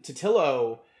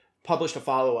 Totillo published a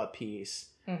follow-up piece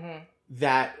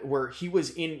when he was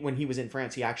in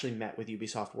France, he actually met with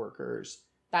Ubisoft workers.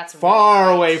 That's far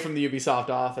really away from the Ubisoft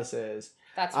offices.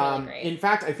 That's really great. In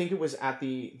fact, I think it was at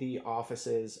the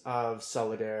offices of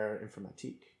Solidaire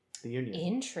Informatique, the union.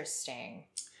 Interesting.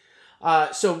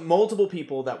 So multiple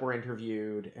people that were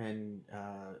interviewed and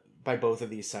by both of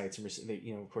these sites, and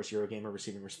of course, Eurogamer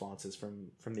receiving responses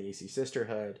from the AC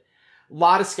Sisterhood. A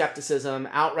lot of skepticism,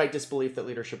 outright disbelief that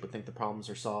leadership would think the problems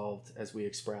are solved, as we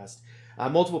expressed.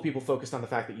 Multiple people focused on the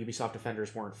fact that Ubisoft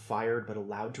offenders weren't fired but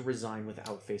allowed to resign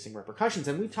without facing repercussions.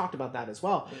 And we've talked about that as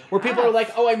well, where people are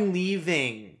like, oh, I'm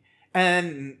leaving.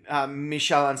 And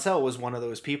Michel Ancel was one of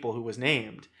those people who was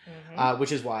named,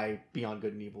 which is why Beyond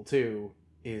Good and Evil 2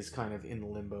 is kind of in the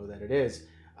limbo that it is.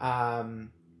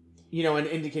 You know, and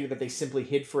indicated that they simply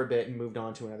hid for a bit and moved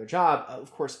on to another job. Of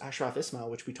course, Ashraf Ismail,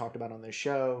 which we talked about on this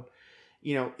show,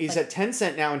 you know, is at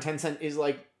Tencent now, and Tencent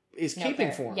is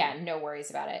keeping for him. Yeah, no worries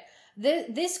about it.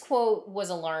 This quote was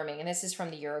alarming, and this is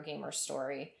from the Eurogamer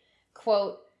story.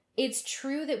 Quote, "It's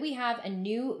true that we have a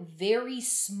new, very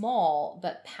small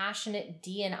but passionate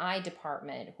D&I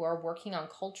department who are working on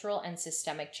cultural and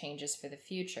systemic changes for the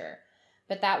future.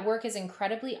 But that work is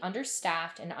incredibly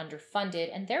understaffed and underfunded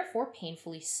and therefore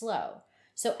painfully slow.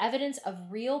 So evidence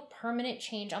of real permanent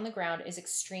change on the ground is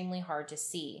extremely hard to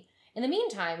see. In the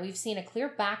meantime, we've seen a clear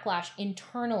backlash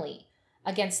internally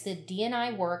against the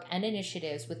D&I work and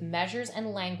initiatives, with measures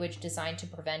and language designed to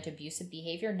prevent abusive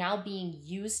behavior now being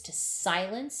used to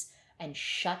silence and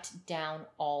shut down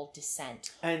all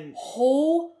dissent." And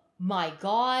oh my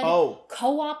God,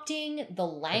 co-opting the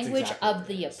language of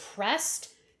the oppressed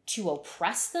to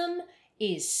oppress them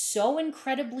is so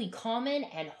incredibly common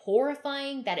and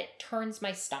horrifying that it turns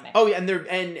my stomach. Oh yeah,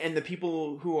 and the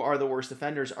people who are the worst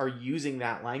offenders are using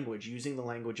that language, using the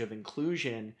language of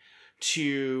inclusion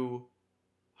to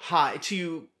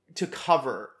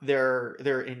cover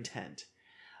their intent.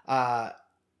 And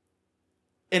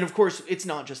of course, it's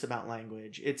not just about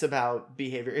language. It's about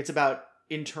behavior. It's about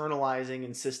internalizing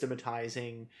and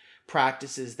systematizing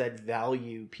practices that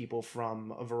value people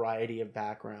from a variety of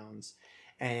backgrounds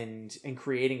and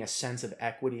creating a sense of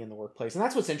equity in the workplace. And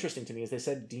that's what's interesting to me, is they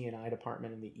said D&I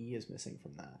department and the E is missing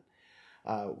from that,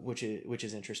 which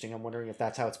is interesting. I'm wondering if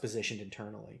that's how it's positioned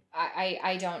internally.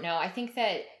 I don't know. I think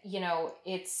that, you know,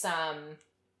 it's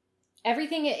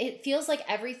everything, it feels like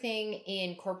everything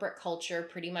in corporate culture,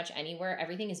 pretty much anywhere,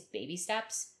 everything is baby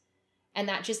steps, and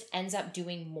that just ends up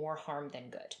doing more harm than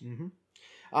good. Mm-hmm.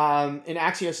 In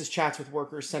Axios' chats with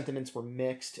workers, sentiments were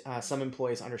mixed. Some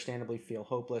employees understandably feel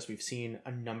hopeless. We've seen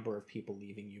a number of people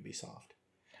leaving Ubisoft.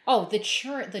 Oh, the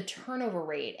turnover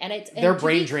rate. And their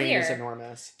brain drain is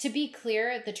enormous. To be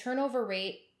clear, the turnover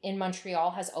rate in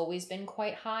Montreal has always been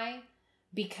quite high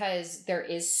because there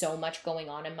is so much going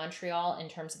on in Montreal in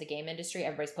terms of the game industry.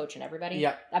 Everybody's poaching everybody.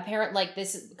 Yeah.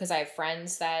 This is because I have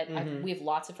friends that we have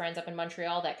lots of friends up in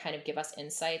Montreal that kind of give us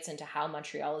insights into how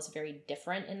Montreal is very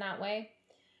different in that way.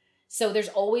 So there's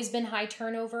always been high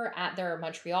turnover at their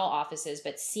Montreal offices,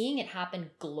 but seeing it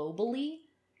happen globally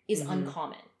is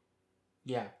uncommon.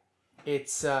 Yeah,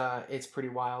 it's pretty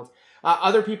wild.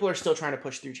 Other people are still trying to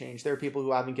push through change. There are people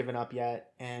who haven't given up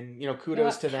yet, and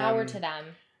kudos to them. Power to them.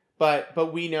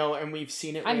 But we know, and we've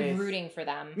seen it. I'm rooting for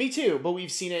them. Me too, but we've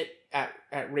seen it at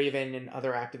Raven and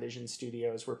other Activision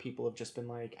studios where people have just been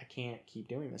like, I can't keep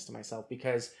doing this to myself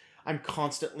because I'm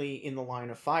constantly in the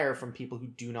line of fire from people who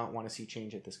do not want to see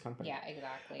change at this company. Yeah,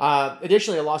 exactly.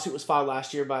 Additionally, a lawsuit was filed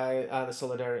last year by the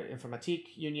Solidarité Informatique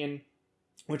Union,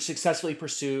 which successfully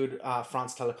pursued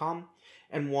France Telecom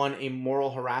and won a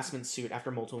moral harassment suit after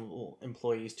multiple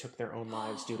employees took their own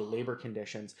lives due to labor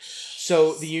conditions.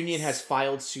 So the union has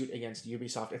filed suit against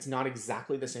Ubisoft. It's not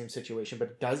exactly the same situation, but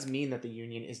it does mean that the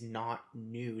union is not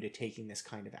new to taking this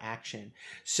kind of action.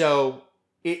 So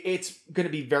it's going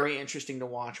to be very interesting to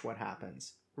watch what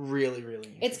happens. Really, really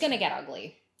interesting. It's going to get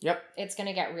ugly. Yep. It's going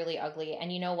to get really ugly.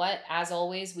 And you know what? As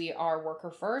always, we are worker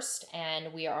first,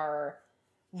 and we are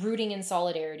rooting in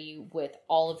solidarity with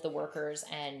all of the workers.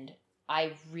 And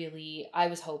I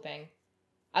was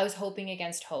hoping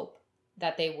against hope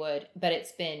that they would, but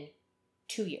it's been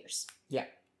 2 years. Yeah.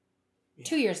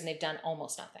 2 years, and they've done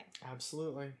almost nothing.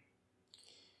 Absolutely.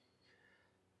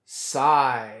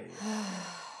 Sigh.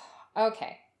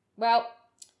 Okay. Well,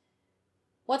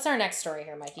 what's our next story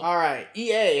here, Mikey? All right.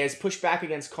 EA has pushed back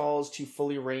against calls to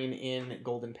fully rein in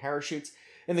golden parachutes.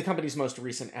 In the company's most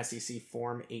recent SEC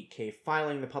Form 8K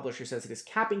filing, the publisher says it is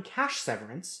capping cash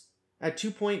severance at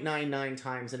 2.99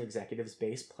 times an executive's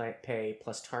base pay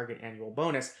plus target annual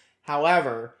bonus.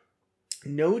 However,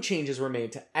 no changes were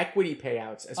made to equity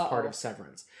payouts as part of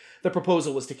severance. The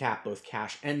proposal was to cap both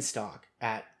cash and stock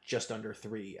at just under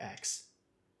 3x.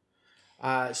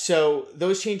 So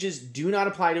those changes do not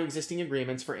apply to existing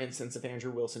agreements. For instance, if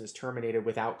Andrew Wilson is terminated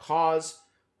without cause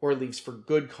or leaves for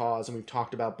good cause, and we've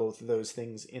talked about both of those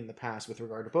things in the past with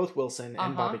regard to both Wilson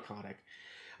and Bobby Kotick.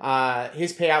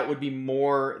 His payout would be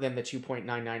more than the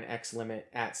 2.99x limit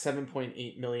at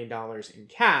 $7.8 million in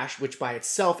cash, which by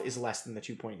itself is less than the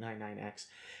 2.99x.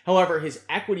 However, his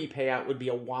equity payout would be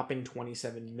a whopping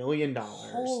 $27 million,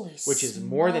 which is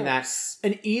more than that.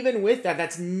 And even with that,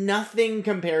 that's nothing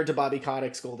compared to Bobby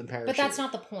Kotick's golden parachute. But that's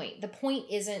not the point. The point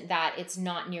isn't that it's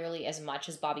not nearly as much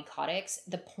as Bobby Kotick's.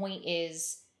 The point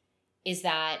is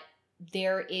that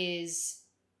there is...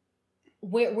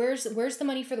 Where's the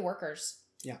money for the workers?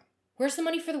 Yeah. Where's the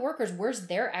money for the workers? Where's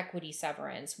their equity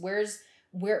severance?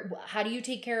 How do you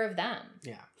take care of them?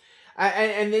 Yeah.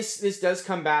 And this does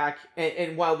come back,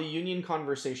 and while the union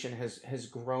conversation has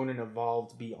grown and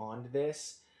evolved beyond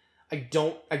this, I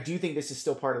do think this is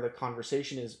still part of the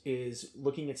conversation is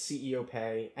looking at CEO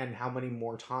pay and how many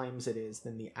more times it is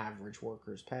than the average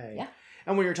worker's pay. Yeah.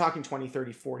 And when you're talking 20,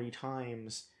 30, 40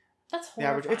 times that's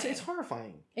horrifying. horrifying. It's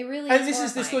horrifying. It really and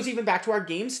is. This goes even back to our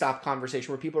GameStop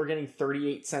conversation where people are getting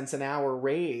 38 cents an hour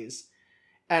raise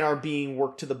and are being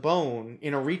worked to the bone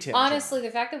in a retail Honestly, job.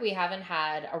 The fact that we haven't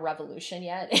had a revolution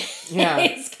yet Yeah.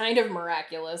 is kind of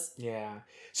miraculous. Yeah.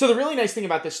 So the really nice thing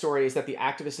about this story is that the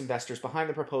activist investors behind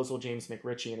the proposal, James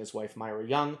McRitchie and his wife Myra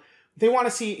Young, they want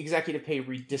to see executive pay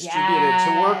redistributed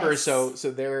to workers. So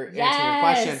they're answering your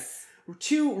question.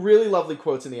 Two really lovely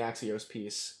quotes in the Axios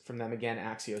piece from them. Again,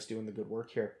 Axios doing the good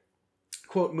work here.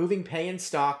 Quote, moving pay and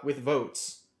stock with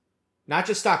votes. Not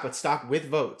just stock, but stock with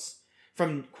votes.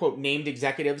 From, quote, named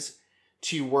executives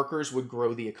to workers would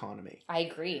grow the economy. I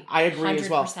agree. 100%. As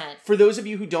well. 100%. For those of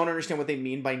you who don't understand what they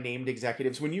mean by named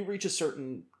executives, when you reach a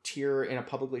certain tier in a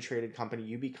publicly traded company,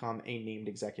 you become a named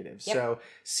executive. Yep. So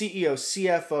CEO,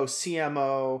 CFO,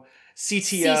 CMO,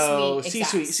 CTO,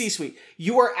 C-suite.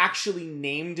 You are actually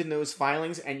named in those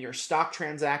filings and your stock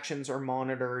transactions are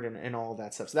monitored and all of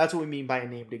that stuff. So that's what we mean by a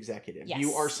named executive. Yes.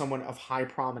 You are someone of high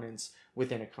prominence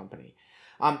within a company.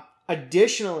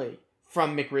 Additionally,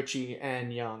 from McRitchie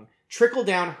and Young, trickle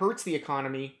down hurts the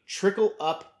economy, trickle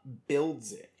up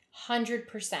builds it.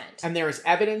 100%. And there is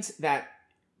evidence that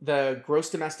the gross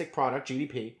domestic product,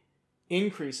 GDP,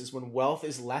 increases when wealth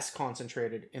is less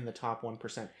concentrated in the top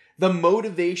 1%. The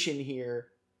motivation here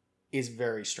is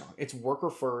very strong. It's worker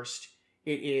first.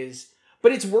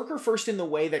 But it's worker first in the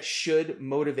way that should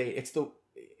motivate.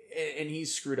 And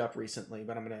he's screwed up recently,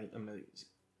 but I'm gonna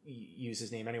use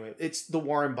his name anyway. It's the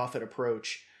Warren Buffett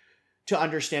approach to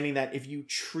understanding that if you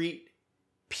treat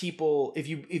people, if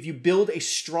you build a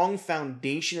strong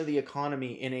foundation of the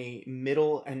economy in a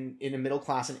middle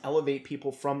class and elevate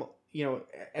people from,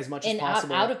 as much as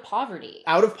possible out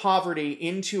of poverty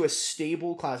into a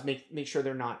stable class, make sure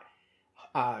they're not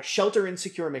shelter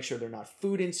insecure, make sure they're not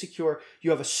food insecure, you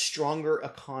have a stronger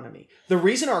economy. The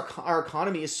reason our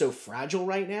economy is so fragile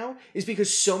right now is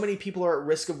because so many people are at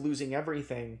risk of losing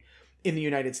everything. In the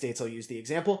United States, I'll use the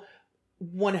example.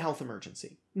 One health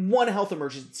emergency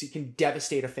can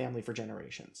devastate a family for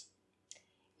generations.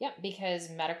 Yeah, because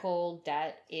medical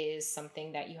debt is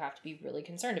something that you have to be really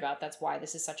concerned about. That's why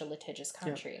this is such a litigious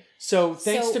country. Yeah. So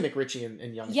thanks to McRitchie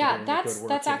and Young. Yeah,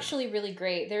 that's actually really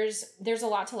great. There's a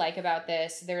lot to like about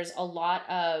this. There's a lot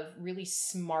of really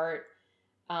smart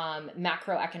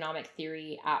macroeconomic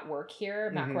theory at work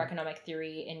here. Mm-hmm. Macroeconomic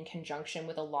theory in conjunction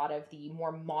with a lot of the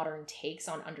more modern takes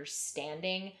on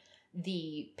understanding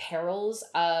the perils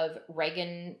of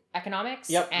Reagan economics.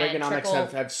 Yep,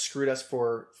 Reaganomics have screwed us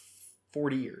for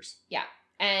 40 years. Yeah.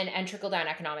 And trickle-down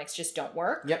economics just don't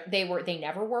work. Yep. They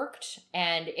never worked,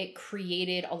 and it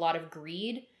created a lot of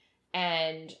greed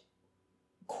and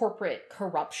corporate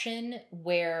corruption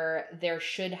where there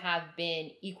should have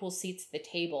been equal seats at the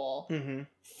table. Mm-hmm.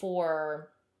 for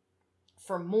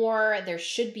more. There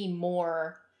should be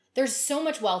more. There's so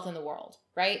much wealth in the world,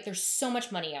 right? There's so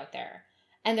much money out there.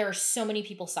 And there are so many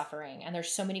people suffering, and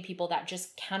there's so many people that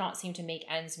just cannot seem to make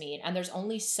ends meet. And there's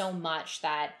only so much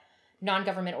that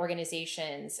non-government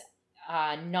organizations,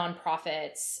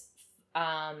 nonprofits,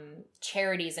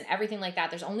 charities, and everything like that,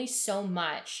 there's only so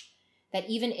much that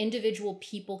even individual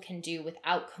people can do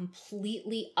without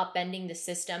completely upending the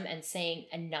system and saying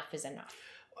enough is enough.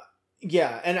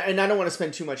 Yeah, and I don't want to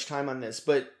spend too much time on this,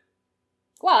 but...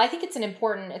 Well, I think it's an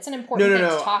important thing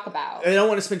to talk about. I don't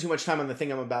want to spend too much time on the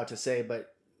thing I'm about to say,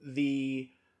 but the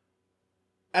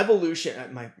evolution...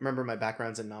 Remember, my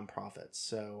background's in nonprofits.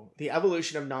 So the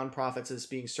evolution of nonprofits as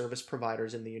being service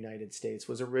providers in the United States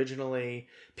was originally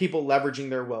people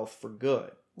leveraging their wealth for good.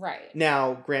 Right.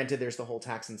 Now, granted, there's the whole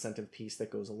tax incentive piece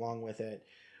that goes along with it.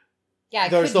 Yeah,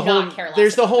 There's the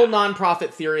whole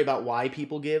nonprofit theory about why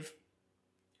people give.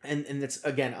 and that's,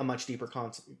 again, a much deeper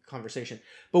conversation.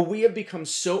 But we have become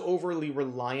so overly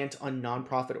reliant on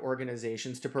nonprofit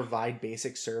organizations to provide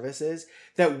basic services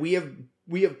that we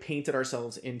have painted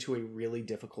ourselves into a really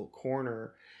difficult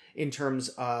corner in terms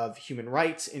of human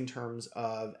rights, in terms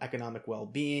of economic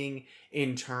well-being,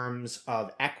 in terms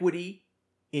of equity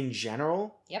in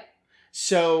general. Yep.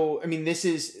 So, I mean, this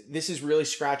is really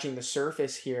scratching the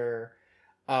surface here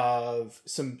of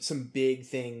some big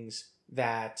things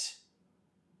that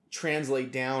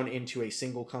translate down into a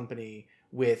single company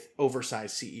with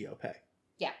oversized CEO pay.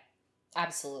 Yeah,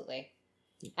 absolutely.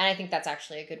 And I think that's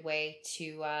actually a good way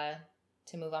to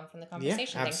move on from the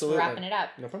conversation. Yeah, Thanks for wrapping it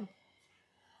up. No problem.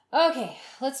 Okay,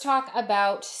 let's talk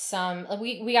about some.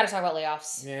 We got to talk about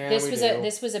layoffs. Yeah,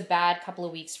 this was a bad couple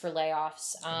of weeks for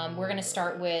layoffs. We're going to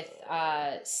start with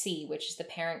C, which is the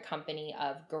parent company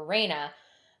of Garena,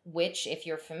 which, if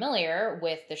you're familiar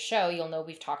with the show, you'll know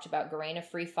we've talked about Garena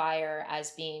Free Fire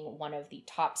as being one of the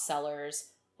top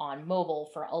sellers on mobile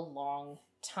for a long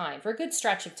time, for a good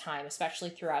stretch of time,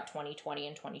 especially throughout 2020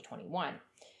 and 2021.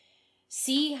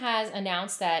 C has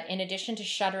announced that in addition to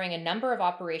shuttering a number of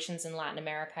operations in Latin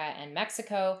America and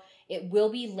Mexico, it will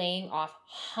be laying off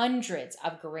hundreds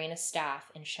of Garena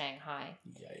staff in Shanghai.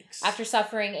 Yikes. After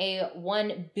suffering a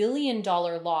 $1 billion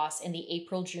loss in the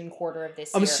April-June quarter of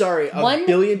this year. I'm sorry, $1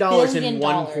 billion in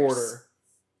one quarter.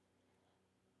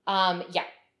 Yeah.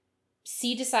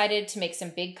 C decided to make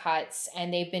some big cuts,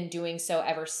 and they've been doing so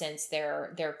ever since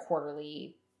the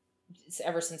quarterly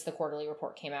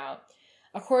report came out.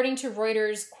 According to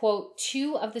Reuters, quote,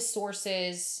 two of the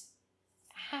sources...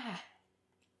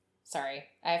 Sorry,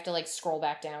 I have to scroll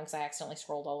back down because I accidentally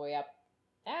scrolled all the way up.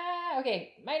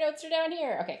 Okay, my notes are down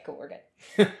here. Okay, cool, we're good.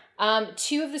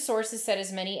 Two of the sources said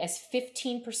as many as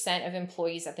 15% of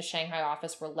employees at the Shanghai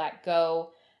office were let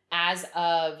go as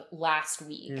of last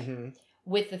week. Mm-hmm.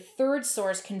 With the third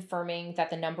source confirming that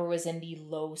the number was in the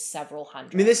low several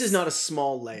hundreds. I mean, this is not a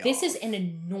small layoff. This is an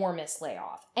enormous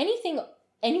layoff. Anything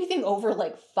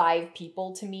over 5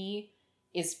 people to me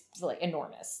is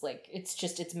enormous.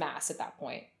 It's mass at that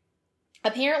point.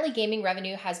 Apparently, gaming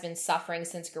revenue has been suffering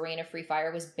since Garena Free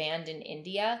Fire was banned in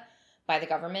India by the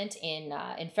government in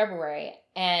February,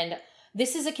 and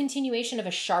this is a continuation of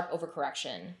a sharp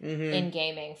overcorrection in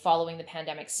gaming following the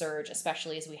pandemic surge,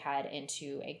 especially as we head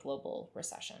into a global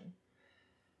recession.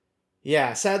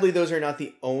 Yeah, sadly, those are not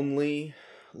the only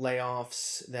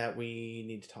layoffs that we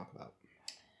need to talk about.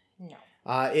 No.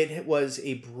 It was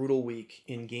a brutal week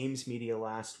in games media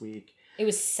last week. It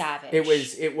was savage.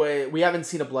 It was. We haven't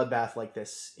seen a bloodbath like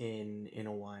this in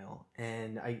a while,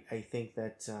 and I think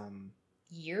that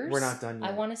years. We're not done yet.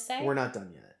 I want to say we're not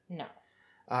done yet. No.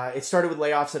 It started with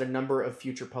layoffs at a number of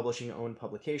Future Publishing-owned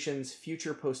publications.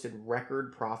 Future posted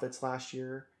record profits last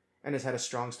year and has had a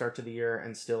strong start to the year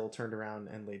and still turned around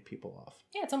and laid people off.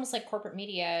 Yeah, it's almost like corporate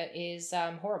media is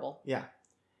horrible. Yeah.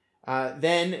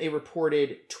 Then a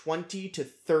reported 20 to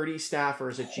 30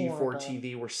 staffers at G4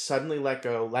 TV were suddenly let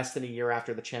go less than a year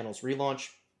after the channel's relaunch.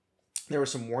 There were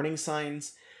some warning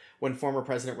signs when former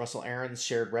President Russell Aarons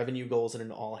shared revenue goals at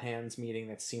an all-hands meeting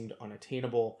that seemed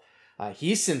unattainable.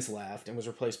 He's since left and was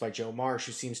replaced by Joe Marsh,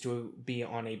 who seems to be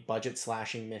on a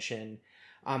budget-slashing mission.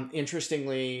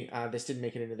 Interestingly, this didn't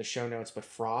make it into the show notes, but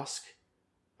Frosk,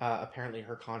 apparently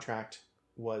her contract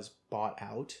was bought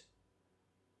out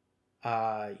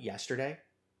yesterday,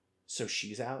 so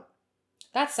she's out.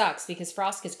 That sucks because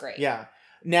Frosk is great. Yeah.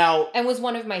 Now, and was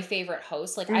one of my favorite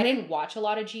hosts. I didn't watch a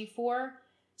lot of G4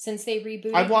 since they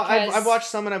rebooted. I've watched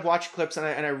some and I've watched clips and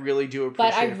I really do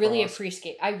appreciate. But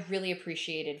I really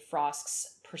appreciated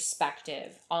Frosk's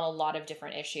perspective on a lot of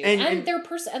different issues and their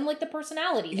the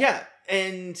personality. Yeah,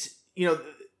 and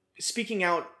speaking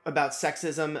out about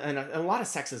sexism and a lot of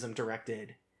sexism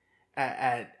directed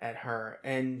at her,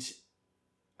 and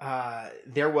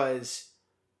there were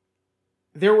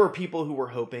people who were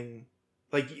hoping,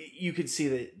 you could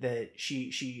see that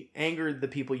she angered the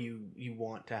people you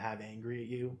want to have angry at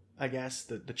you, I guess,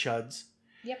 the chuds.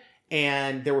 Yep.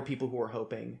 And there were people who were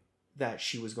hoping that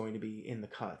she was going to be in the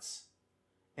cuts,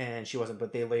 and she wasn't,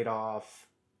 but they laid off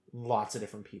lots of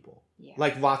different people. Yeah.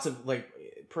 Lots of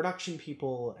production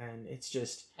people, and it's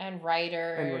just, and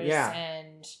writers,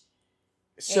 and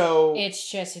so it's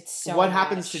so what much.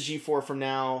 Happens to G4 from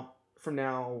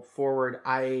now forward,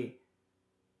 I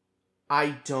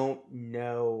don't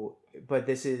know, but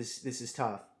this is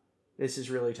tough. This is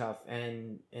really tough,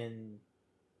 and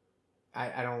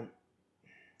I don't.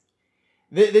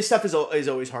 This stuff is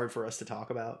always hard for us to talk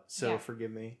about, so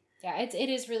forgive me. Yeah, it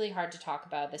is really hard to talk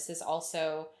about. This is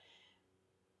also,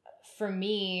 for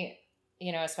me,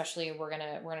 you know, especially we're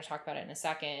gonna talk about it in a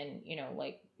second, you know,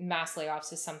 like mass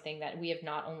layoffs is something that we have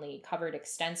not only covered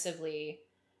extensively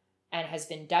and has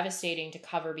been devastating to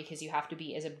cover because you have to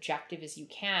be as objective as you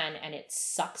can, and it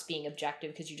sucks being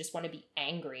objective because you just want to be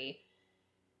angry,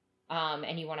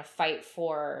 and you want to fight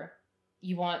for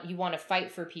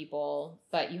people,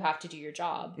 but you have to do your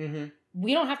job. Mm-hmm.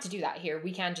 We don't have to do that here.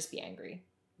 We can just be angry.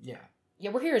 Yeah.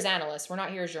 Yeah, we're here as analysts. We're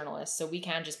not here as journalists, so we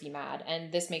can just be mad.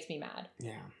 And this makes me mad.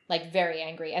 Yeah. Like, very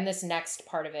angry. And this next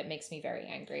part of it makes me very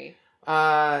angry.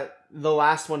 The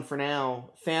last one for now,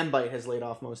 Fanbyte has laid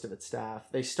off most of its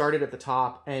staff. They started at the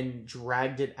top and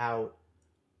dragged it out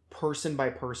person by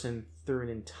person through an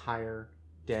entire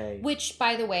day. Which,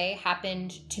 by the way,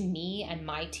 happened to me and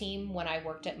my team when I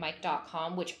worked at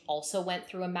Mike.com, which also went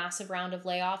through a massive round of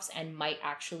layoffs and might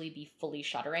actually be fully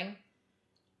shuttering.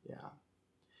 Yeah.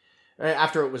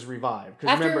 After it was revived.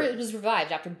 It was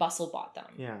revived, after Bustle bought them.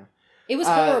 Yeah. It was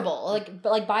horrible.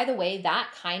 Like, by the way,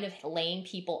 that kind of laying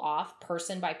people off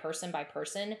person by person by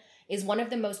person is one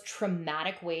of the most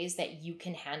traumatic ways that you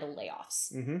can handle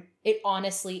layoffs. Mm-hmm. It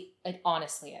honestly is.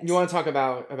 You want to talk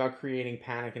about creating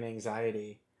panic and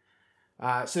anxiety.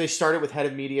 So they started with head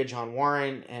of media John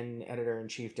Warren and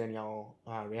editor-in-chief Danielle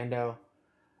Riendeau.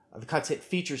 The cuts hit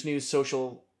features, news,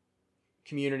 social,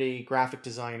 community, graphic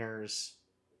designers,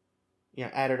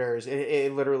 editors.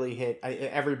 It literally hit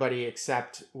everybody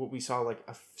except what we saw, like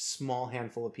a small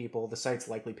handful of people. The site's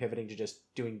likely pivoting to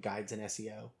just doing guides and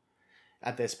SEO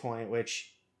at this point,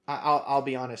 which I'll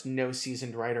be honest, no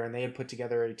seasoned writer, and they had put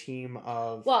together a team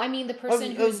of... Well, I mean, the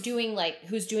person who's doing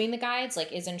the guides,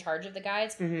 like, is in charge of the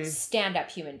guides, mm-hmm.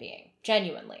 stand-up human being,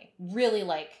 genuinely, really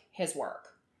like his work.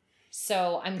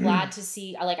 So I'm glad to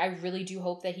see, like, I really do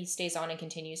hope that he stays on and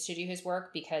continues to do his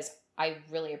work, because I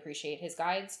really appreciate his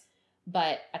guides.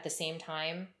 But at the same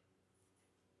time...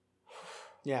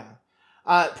 Yeah.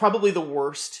 Probably the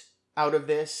worst out of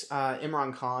this,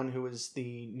 Imran Khan, who was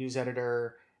the news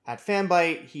editor at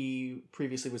Fanbyte. He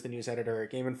previously was the news editor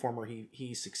at Game Informer.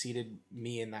 He succeeded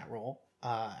me in that role,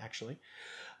 actually.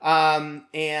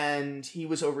 And he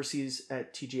was overseas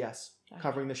at TGS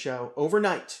covering the show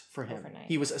overnight for him.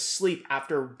 He was asleep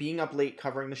after being up late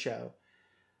covering the show.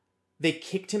 They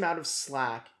kicked him out of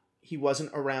Slack. He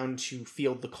wasn't around to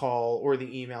field the call or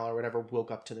the email or whatever,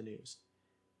 woke up to the news.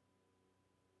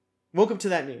 Woke up to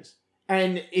that news.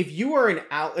 And if you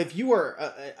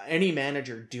are any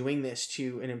manager doing this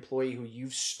to an employee who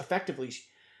you've effectively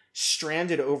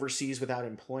stranded overseas without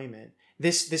employment,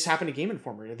 this happened to Game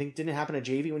Informer. I think, didn't it happen to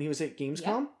JV when he was at Gamescom?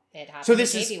 Yep. It happened to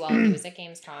JV while he was at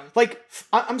Gamescom. Like,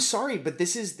 I'm sorry, but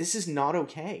this is not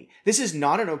okay. This is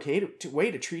not an okay way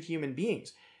to treat human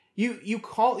beings. You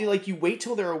wait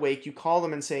till they're awake. You call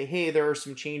them and say, "Hey, there are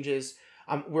some changes.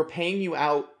 We're paying you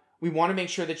out. We want to make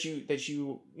sure that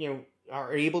you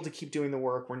are able to keep doing the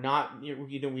work. We're not,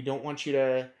 we don't want you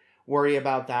to worry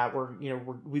about that.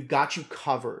 We've got you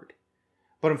covered."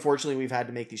 But unfortunately, we've had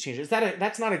to make these changes.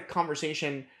 That's not a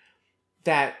conversation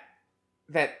that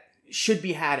should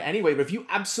be had anyway. But if you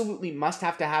absolutely must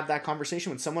have to have that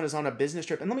conversation when someone is on a business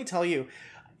trip, and let me tell you,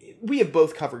 we have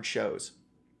both covered shows.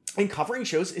 And covering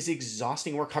shows is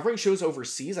exhausting. We're covering shows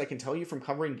overseas. I can tell you from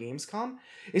covering Gamescom,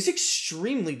 it's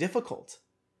extremely difficult.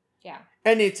 Yeah.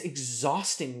 And it's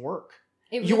exhausting work.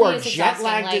 It really you are is jet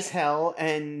lagged like, as hell,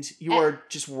 and you are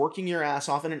just working your ass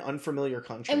off in an unfamiliar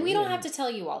country. And we don't have to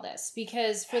tell you all this,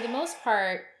 because for the most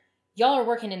part, y'all are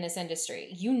working in this industry.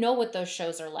 You know what those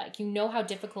shows are like. You know how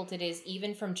difficult it is,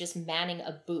 even from just manning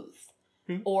a booth.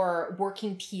 Or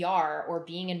working PR or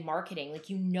being in marketing. Like,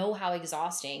 you know how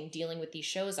exhausting dealing with these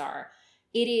shows are.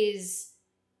 It is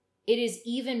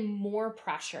even more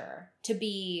pressure to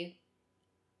be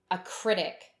a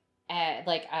critic,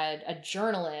 like a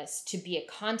journalist, to be a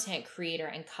content creator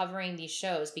and covering these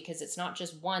shows, because it's not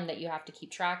just one that you have to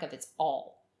keep track of, it's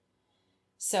all.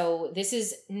 So this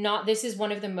is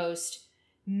one of the most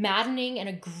maddening and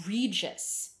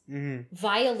egregious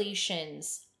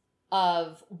violations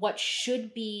of what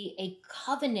should be a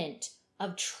covenant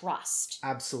of trust.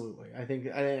 Absolutely. I think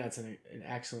that's an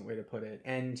excellent way to put it.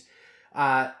 And,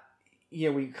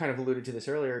 we kind of alluded to this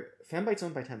earlier. Fanbyte's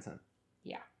owned by Tencent.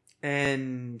 Yeah.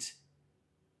 And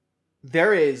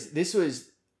this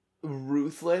was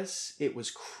ruthless. It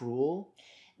was cruel.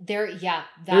 There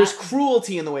was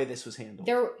cruelty in the way this was handled.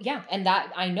 And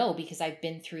that I know, because I've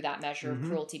been through that measure of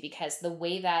cruelty, because the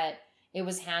way that it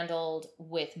was handled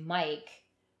with Mike...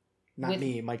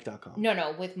 Mike.com.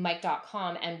 No, with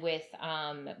Mike.com and with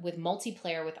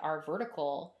multiplayer, with our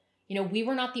vertical, we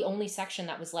were not the only section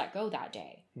that was let go that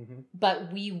day. Mm-hmm.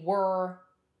 But we were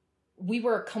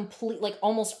complete, like,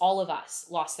 almost all of us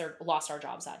lost our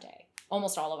jobs that day.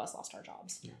 Almost all of us lost our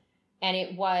jobs. Yeah. And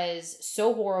it was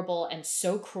so horrible and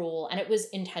so cruel, and it was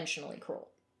intentionally cruel.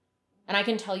 And I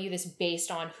can tell you this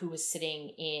based on who was sitting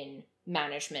in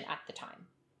management at the time.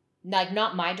 Like,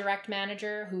 not my direct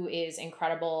manager, who is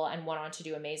incredible and went on to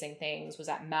do amazing things, was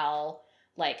at Mel.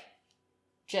 Like,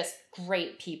 just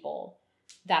great people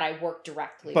that I worked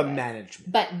directly with.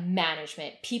 But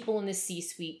management. People in the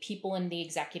C-suite, people in the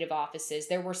executive offices.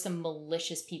 There were some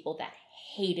malicious people that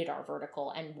hated our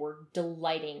vertical and were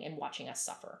delighting in watching us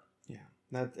suffer.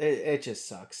 Yeah, it just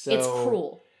sucks. So, it's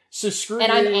cruel. So screw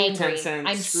and you, I'm angry. Tencent.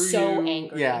 I'm screw so you.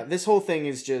 angry. Yeah, this whole thing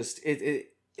is just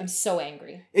I'm so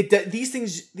angry. These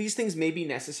things may be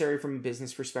necessary from a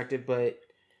business perspective, but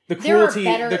the cruelty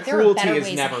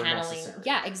is never necessary.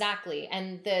 Yeah, exactly.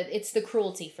 And it's the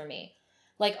cruelty for me.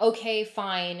 Like, okay,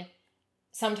 fine.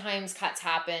 Sometimes cuts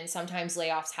happen, sometimes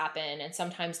layoffs happen, and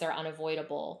sometimes they're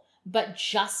unavoidable. But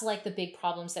just like the big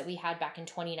problems that we had back in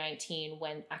 2019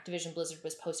 when Activision Blizzard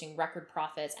was posting record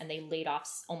profits and they laid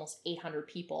off almost 800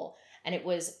 people, and it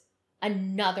was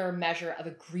another measure of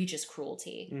egregious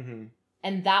cruelty. Mm-hmm.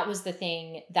 And that was the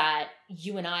thing that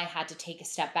you and I had to take a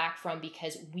step back from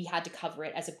because we had to cover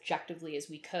it as objectively as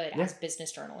we could as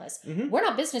business journalists. Mm-hmm. We're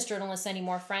not business journalists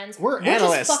anymore, friends. We're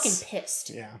analysts. Just fucking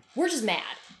pissed. Yeah. We're just mad.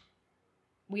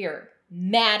 We are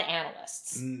mad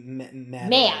analysts.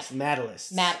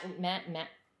 Madalists.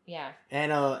 Yeah.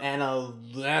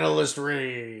 Analyst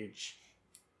rage.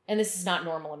 And this is not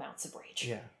normal amounts of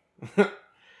rage.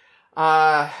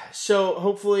 Yeah. So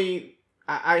hopefully,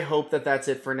 I hope that's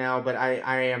it for now, but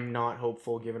I am not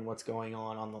hopeful given what's going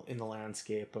on in the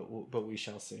landscape, but we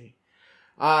shall see.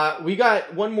 We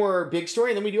got one more big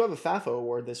story, and then we do have a FAFO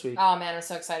award this week. Oh man, I'm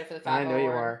so excited for the FAFO award. I know you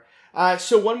are.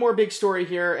 So one more big story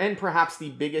here, and perhaps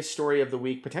the biggest story of the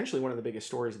week, potentially one of the biggest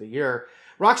stories of the year.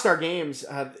 Rockstar Games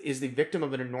is the victim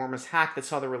of an enormous hack that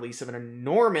saw the release of an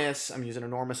enormous, I'm using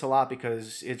enormous a lot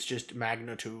because it's just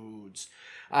magnitudes,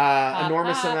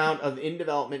 enormous amount of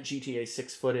in-development GTA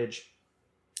 6 footage.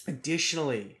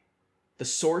 Additionally, the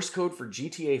source code for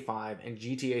GTA 5 and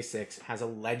GTA 6 has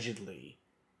allegedly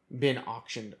been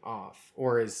auctioned off,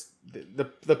 or is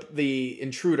the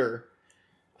intruder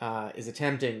is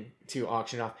attempting to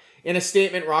auction off. In a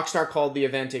statement, Rockstar called the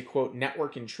event a, quote,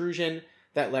 network intrusion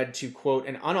that led to, quote,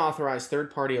 an unauthorized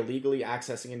third party illegally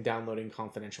accessing and downloading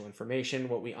confidential information.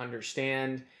 What we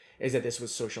understand is that this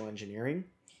was social engineering.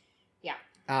 Yeah.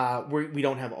 We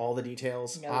don't have all the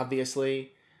details,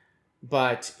 obviously,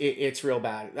 but it's real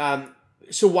bad.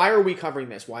 So why are we covering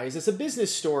this? Why is this a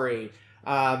business story?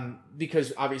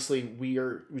 Because obviously we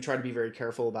try to be very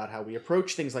careful about how we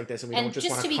approach things like this, and we don't just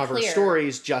want to cover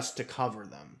stories just to cover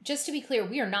them. Just to be clear,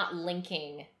 we are not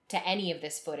linking to any of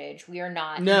this footage. We are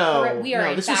not.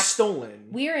 This was stolen.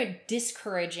 We are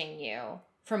discouraging you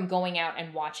from going out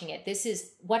and watching it. This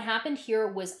is what happened here.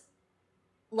 Was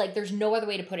like, there's no other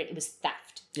way to put it. It was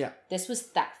theft. Yeah. This was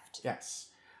theft. Yes.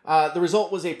 The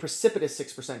result was a precipitous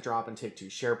 6% drop in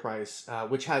Take-Two's share price,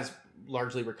 which has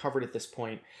largely recovered at this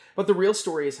point. But the real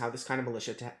story is how this kind of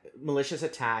malicious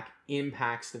attack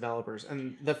impacts developers.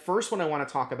 And the first one I want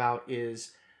to talk about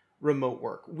is remote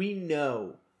work. We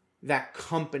know that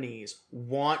companies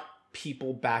want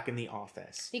people back in the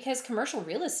office. Because commercial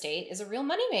real estate is a real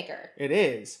moneymaker. It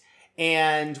is.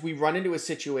 And we run into a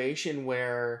situation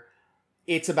where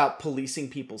it's about policing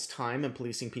people's time and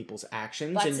policing people's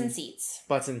actions. Butts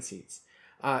and seats.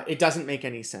 It doesn't make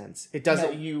any sense. It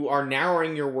doesn't. No. You are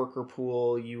narrowing your worker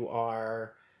pool.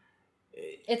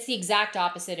 It's the exact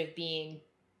opposite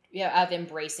of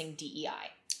embracing DEI.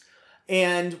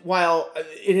 And while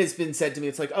it has been said to me,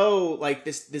 it's like, oh, like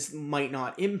this might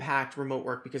not impact remote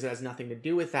work because it has nothing to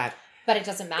do with that. But it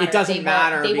doesn't matter. It doesn't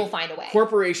matter. They will find a way.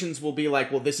 Corporations will be like,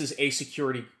 well, this is a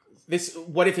security.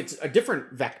 What if it's a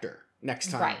different vector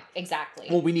next time? Right, exactly.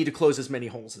 Well, we need to close as many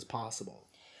holes as possible.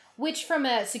 Which, from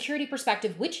a security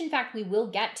perspective, which in fact we will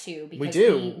get to, because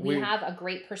we have a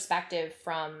great perspective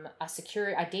from a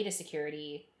data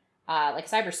security, like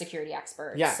cybersecurity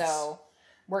expert. Yes. So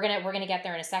we're gonna get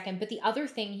there in a second. But the other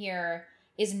thing here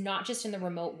is not just in the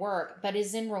remote work, but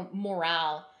is in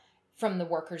morale from the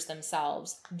workers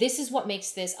themselves. This is what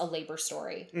makes this a labor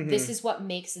story. Mm-hmm. This is what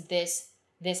makes this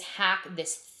hack,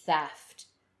 this theft,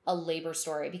 a labor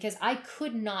story. Because I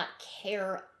could not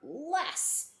care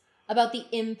less about the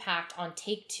impact on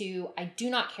Take-Two. I do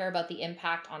not care about the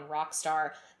impact on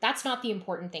Rockstar. That's not the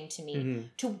important thing to me.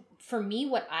 Mm-hmm. For me,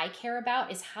 what I care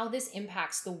about is how this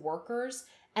impacts the workers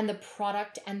and the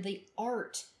product and the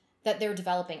art that they're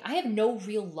developing. I have no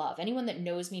real love. Anyone that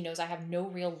knows me knows I have no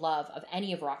real love of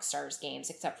any of Rockstar's games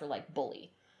except for like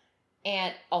Bully.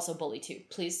 And also Bully 2.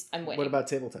 Please, I'm waiting. What about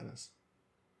table tennis?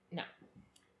 No.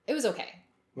 It was okay.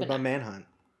 What about Manhunt?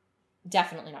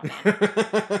 Definitely not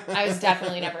Manhunt. I was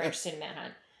definitely never interested in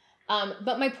Manhunt.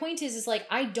 But my point is like,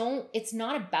 it's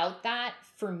not about that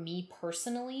for me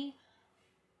personally.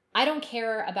 I don't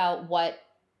care about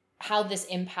how this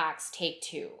impacts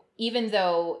Take-Two, even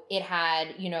though it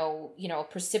had, a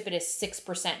precipitous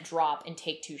 6% drop in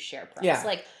Take-Two's share price. Yeah.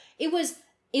 Like, it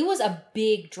was a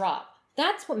big drop.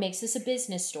 That's what makes this a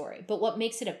business story. But what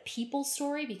makes it a people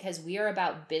story, because we are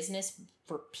about business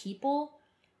for people,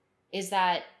 is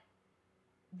that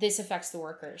this affects the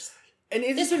workers. And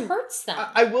this hurts them.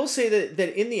 I will say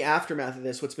that in the aftermath of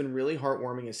this, what's been really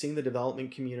heartwarming is seeing the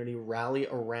development community rally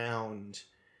around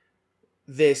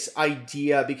this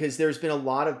idea, because there's been a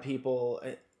lot of people.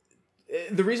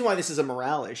 The reason why this is a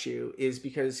morale issue is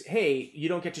because, hey, you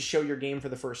don't get to show your game for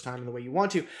the first time in the way you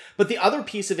want to. But the other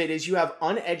piece of it is you have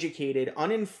uneducated,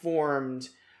 uninformed,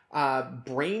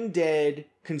 brain dead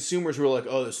consumers who are like,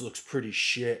 oh, this looks pretty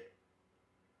shit.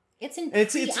 It's in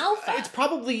pre-alpha. It's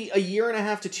probably a year and a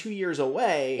half to 2 years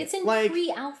away. It's in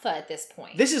pre-alpha at this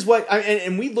point. This is what,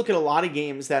 and we look at a lot of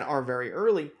games that are very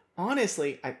early.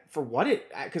 Honestly,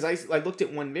 because I looked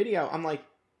at one video, I'm like,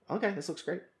 okay, this looks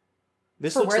great.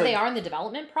 This for where they are in the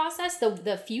development process,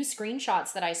 the few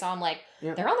screenshots that I saw, I'm like,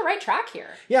 they're on the right track here.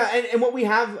 Yeah, and what we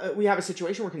have a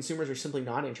situation where consumers are simply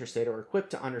not interested or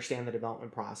equipped to understand the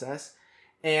development process.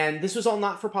 And this was all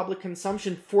not for public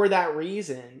consumption for that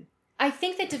reason. I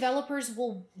think that developers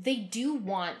they do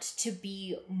want to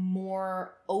be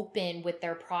more open with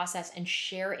their process and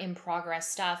share in progress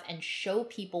stuff and show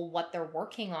people what they're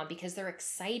working on because they're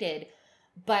excited.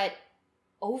 But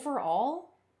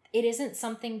overall, it isn't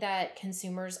something that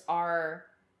consumers are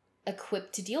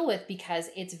equipped to deal with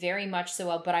because it's very much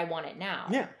so, but I want it now.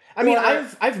 Yeah. I mean,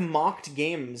 I've mocked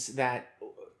games that,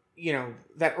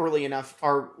 that early enough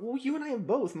you and I have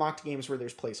both mocked games where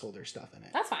there's placeholder stuff in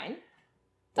it. That's fine.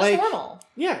 That's normal.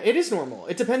 Yeah, it is normal.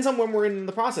 It depends on when we're in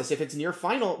the process. If it's near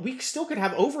final, we still could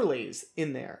have overlays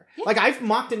in there. Yeah. Like I've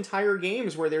mocked entire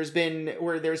games where there's been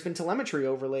telemetry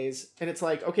overlays, and it's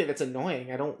like, okay, that's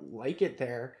annoying. I don't like it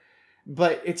there,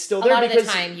 but it's still there. A lot of the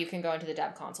time, you can go into the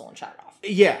dev console and shut it off.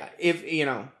 Yeah, if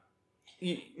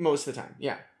most of the time,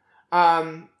 yeah.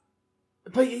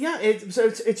 But yeah,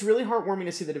 it's really heartwarming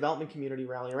to see the development community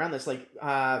rally around this. Like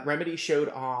Remedy showed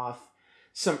off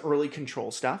some early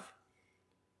Control stuff.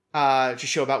 To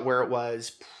show about where it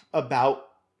was, about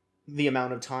the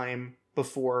amount of time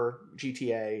before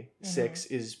GTA 6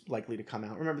 is likely to come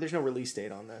out. Remember, there's no release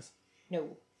date on this.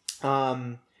 No.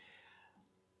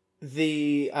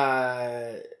 The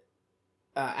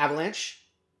Avalanche,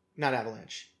 not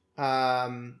Avalanche.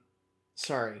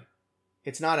 Sorry,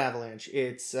 it's not Avalanche.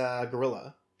 It's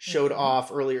Guerrilla. Showed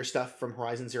off earlier stuff from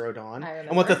Horizon Zero Dawn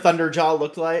and what the Thunderjaw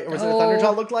looked like. Or was it a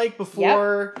Thunderjaw looked like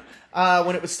before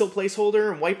when it was still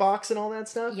placeholder and white box and all that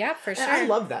stuff? Yeah, for sure. And I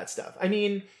love that stuff. I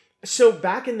mean, so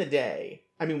back in the day,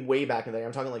 way back in the day,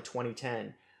 I'm talking like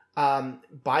 2010,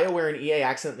 BioWare and EA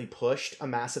accidentally pushed a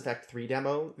Mass Effect 3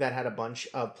 demo that had a bunch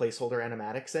of placeholder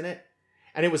animatics in it.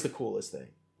 And it was the coolest thing.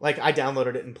 Like, I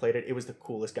downloaded it and played it. It was the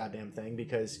coolest goddamn thing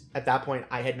because at that point,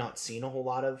 I had not seen a whole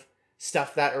lot of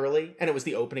stuff that early, and it was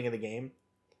the opening of the game.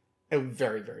 It was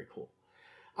very, very cool.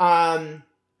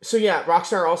 So yeah,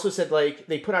 Rockstar also said, like,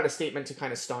 they put out a statement to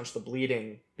kind of staunch the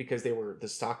bleeding because the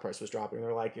stock price was dropping.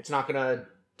 They're like, it's not gonna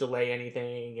delay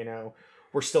anything,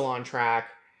 we're still on track.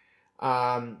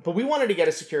 But we wanted to get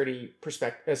a security The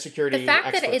fact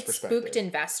that it spooked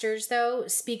investors, though,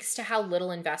 speaks to how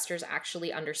little investors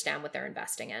actually understand what they're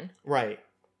investing in. Right.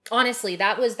 Honestly,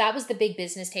 that was the big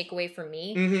business takeaway for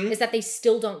me, is that they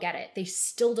still don't get it. They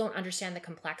still don't understand the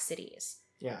complexities.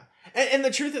 Yeah. And the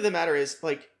truth of the matter is,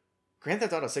 like, Grand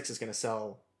Theft Auto 6 is going to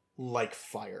sell like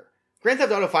fire. Grand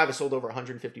Theft Auto 5 has sold over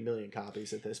 150 million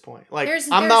copies at this point. Like,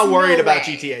 I'm not worried about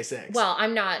GTA 6. Well,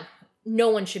 I'm not. No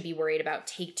one should be worried about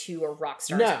Take-Two or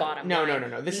Rockstar's bottom line.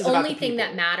 No. This is the about only the thing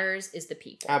that matters is the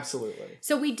people. Absolutely.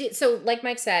 So like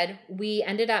Mike said, we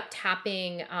ended up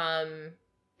tapping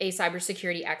a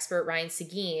cybersecurity expert, Ryan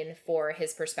Seguin, for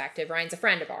his perspective. Ryan's a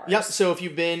friend of ours. Yep. So if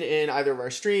you've been in either of our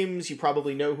streams, you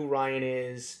probably know who Ryan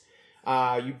is.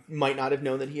 You might not have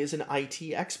known that he is an IT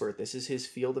expert. This is his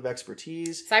field of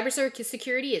expertise.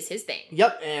 Cybersecurity is his thing.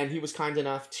 Yep. And he was kind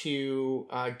enough to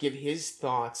give his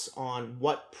thoughts on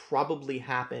what probably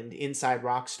happened inside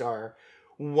Rockstar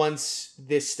once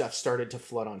this stuff started to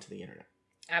flood onto the internet.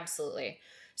 Absolutely.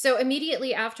 So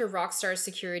immediately after Rockstar's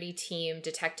security team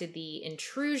detected the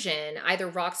intrusion,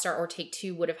 either Rockstar or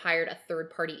Take-Two would have hired a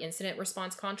third-party incident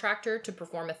response contractor to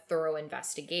perform a thorough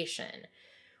investigation.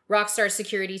 Rockstar's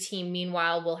security team,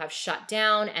 meanwhile, will have shut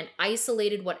down and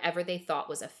isolated whatever they thought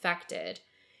was affected.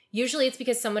 Usually it's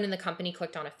because someone in the company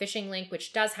clicked on a phishing link,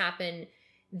 which does happen.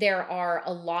 There are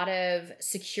a lot of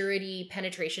security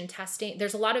penetration testing.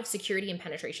 There's a lot of security and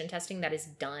penetration testing that is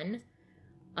done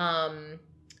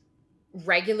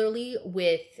regularly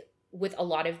with a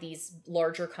lot of these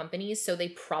larger companies. So they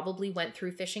probably went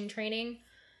through phishing training,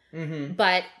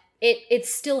 but it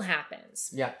still happens.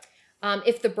 Yeah.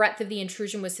 If the breadth of the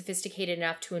intrusion was sophisticated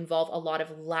enough to involve a lot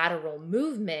of lateral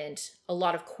movement, a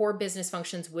lot of core business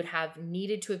functions would have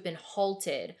needed to have been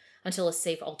halted until a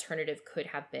safe alternative could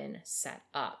have been set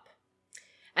up.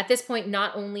 At this point,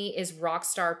 not only is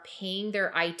Rockstar paying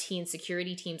their IT and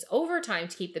security teams overtime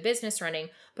to keep the business running,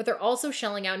 but they're also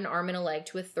shelling out an arm and a leg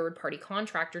to a third-party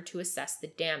contractor to assess the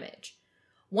damage.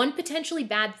 One potentially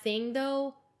bad thing,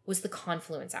 though, was the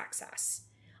Confluence access.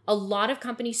 A lot of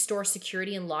companies store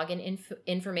security and login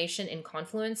information in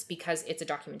Confluence because it's a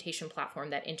documentation platform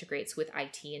that integrates with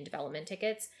IT and development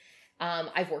tickets.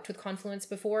 I've worked with Confluence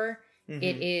before.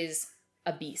 It is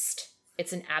a beast.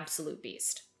 It's an absolute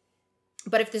beast.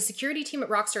 But if the security team at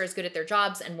Rockstar is good at their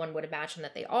jobs, and one would imagine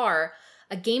that they are,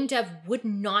 a game dev would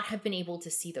not have been able to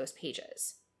see those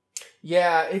pages.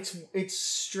 Yeah, it's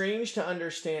strange to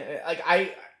understand. Like,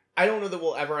 I don't know that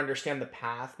we'll ever understand the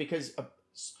path, because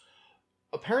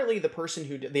apparently the person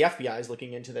who did, the FBI is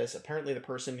looking into this. Apparently the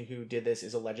person who did this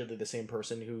is allegedly the same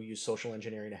person who used social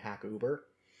engineering to hack Uber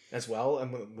as well.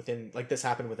 And this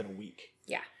happened within a week.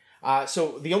 Yeah.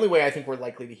 So the only way I think we're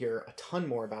likely to hear a ton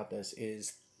more about this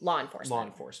is law enforcement. Law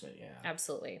enforcement, yeah.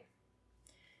 Absolutely.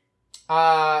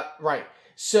 Right.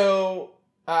 So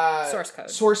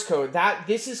Source code.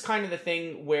 This is kind of the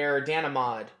thing where Dan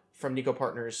Ahmad from Nico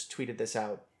Partners tweeted this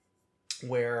out,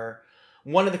 where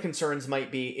one of the concerns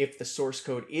might be if the source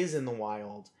code is in the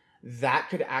wild, that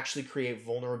could actually create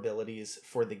vulnerabilities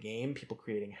for the game, people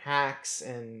creating hacks,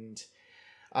 and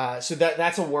so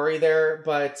that's a worry there.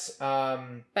 But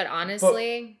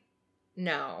honestly,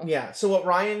 no. Yeah. So what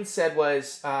Ryan said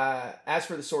was, as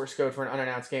for the source code for an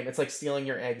unannounced game, it's like stealing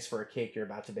your eggs for a cake you're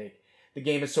about to bake. The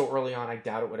game is so early on, I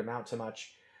doubt it would amount to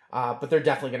much. But they're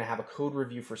definitely going to have a code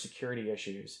review for security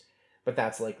issues. But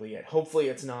that's likely it. Hopefully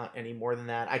it's not any more than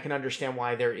that. I can understand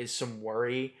why there is some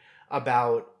worry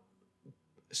about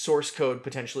source code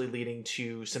potentially leading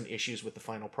to some issues with the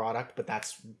final product, but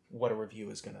that's what a review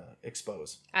is going to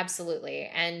expose. Absolutely.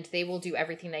 And they will do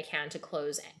everything they can to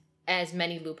close as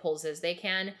many loopholes as they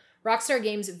can. Rockstar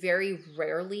games very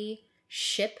rarely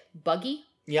ship buggy.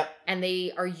 Yep. And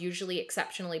they are usually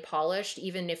exceptionally polished,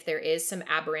 even if there is some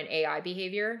aberrant AI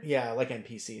behavior. Yeah, like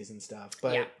NPCs and stuff.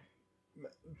 But yeah.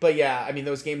 But yeah, I mean,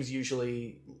 those games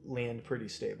usually land pretty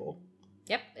stable.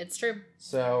 Yep, it's true.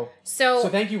 So So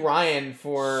thank you, Ryan,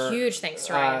 for huge thanks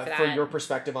to Ryan for that. For your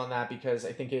perspective on that, because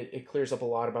I think it clears up a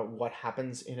lot about what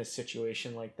happens in a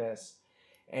situation like this.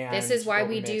 And this is why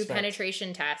we do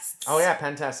penetration tests. Oh yeah,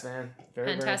 pen tests, man.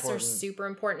 Pen tests are super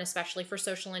important, especially for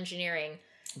social engineering.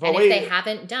 But and if they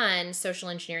haven't done social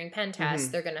engineering pen tests,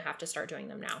 they're going to have to start doing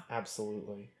them now.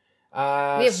 Absolutely. We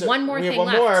have one more thing left. We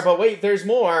have one more, but wait, there's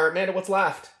more. Amanda, what's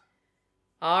left?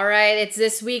 All right, it's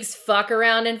this week's Fuck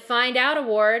Around and Find Out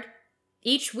Award.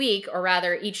 Each week, or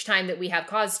rather each time that we have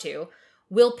cause to,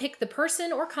 we'll pick the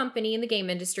person or company in the game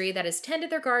industry that has tended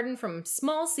their garden from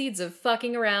small seeds of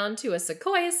fucking around to a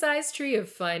sequoia-sized tree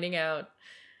of finding out.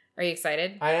 Are you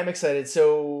excited? I am excited.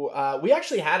 So we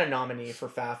actually had a nominee for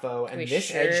FAFO, and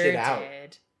this edged it out.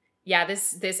 Yeah,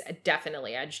 this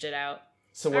definitely edged it out.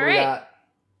 So what do we got?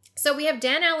 So we have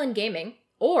Dan Allen Gaming,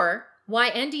 or why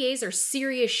NDAs are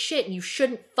serious shit and you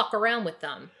shouldn't fuck around with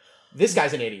them. This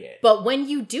guy's an idiot. But when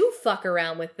you do fuck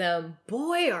around with them,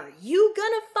 boy, are you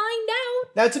gonna find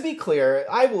out. Now, to be clear,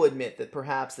 I will admit that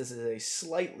perhaps this is a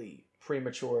slightly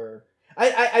premature.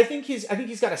 I think he's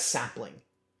got a sapling.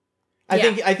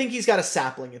 I think he's got a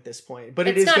sapling at this point, but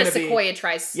it's not a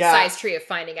sequoia-sized tree of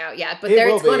finding out yet. But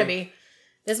it's going to be.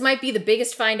 This might be the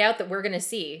biggest find out that we're going to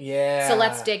see. Yeah. So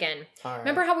let's dig in. All right.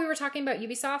 Remember how we were talking about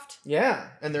Ubisoft? Yeah,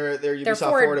 and their Ubisoft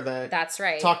Forward event. That's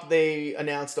right. They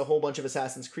announced a whole bunch of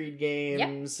Assassin's Creed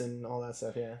games and all that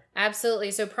stuff, yeah. Absolutely.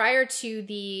 So prior to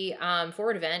the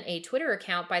Forward event, a Twitter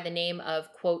account by the name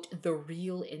of, quote, The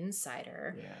Real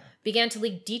Insider began to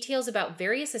leak details about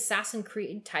various Assassin's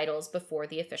Creed titles before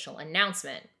the official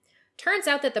announcement. Turns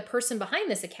out that the person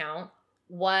behind this account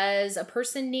was a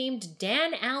person named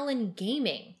Dan Allen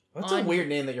Gaming. That's a weird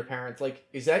name that your parents, like,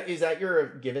 is that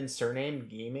your given surname,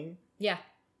 Gaming? Yeah.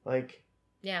 Like,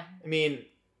 yeah. I mean,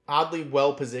 oddly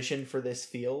well positioned for this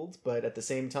field, but at the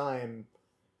same time,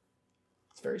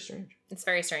 it's very strange. It's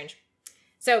very strange.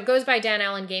 So it goes by Dan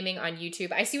Allen Gaming on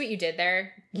YouTube. I see what you did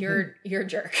there. You're a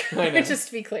jerk. I know. Just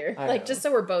to be clear. Just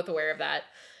so we're both aware of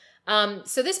that.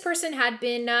 So this person had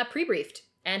been pre-briefed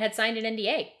and had signed an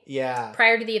NDA. Yeah.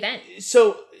 Prior to the event.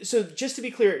 So just to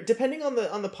be clear, depending on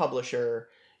the publisher,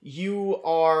 you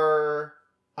are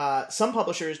some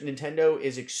publishers, Nintendo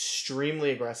is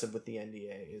extremely aggressive with the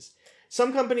NDAs.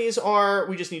 Some companies are,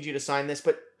 we just need you to sign this,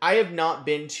 but I have not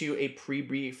been to a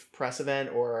pre-brief press event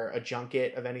or a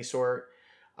junket of any sort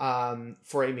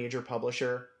for a major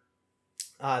publisher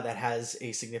that has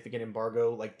a significant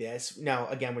embargo like this. Now,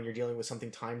 again, when you're dealing with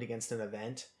something timed against an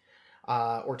event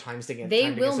or timed against...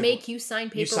 They will make you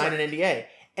sign paperwork. You sign an NDA.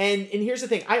 And here's the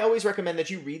thing. I always recommend that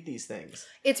you read these things.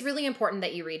 It's really important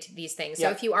that you read these things. So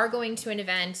if you are going to an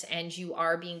event and you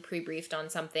are being pre-briefed on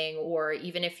something, or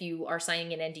even if you are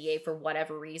signing an NDA for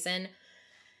whatever reason,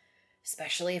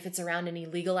 especially if it's around any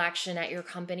legal action at your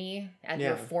company, at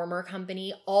your former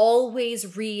company,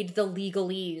 always read the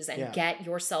legalese and get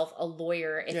yourself a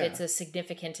lawyer if it's a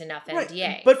significant enough NDA.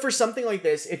 Right. But for something like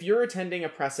this, if you're attending a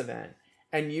press event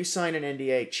and you sign an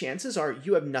NDA, chances are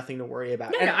you have nothing to worry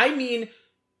about. No. I mean...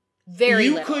 Very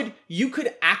little. You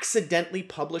could accidentally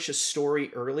publish a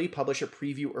story early, publish a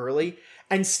preview early,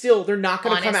 and still they're not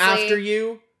going to come after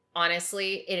you.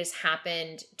 Honestly, it has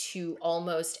happened to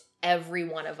almost every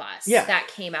one of us that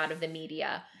came out of the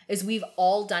media. Is we've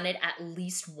all done it at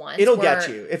least once. It'll get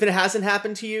you. If it hasn't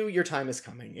happened to you, your time is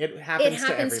coming. It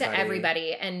happens to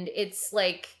everybody. And it's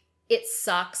like, it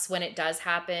sucks when it does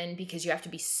happen because you have to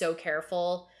be so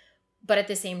careful. But at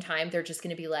the same time, they're just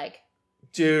going to be like,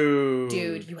 Dude,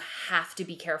 you have to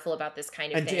be careful about this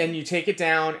kind of thing. And you take it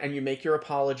down and you make your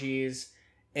apologies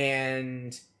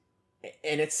and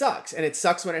it sucks. And it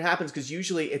sucks when it happens because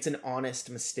usually it's an honest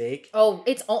mistake. Oh,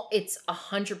 it's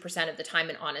 100% of the time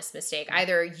an honest mistake.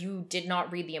 Either you did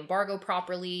not read the embargo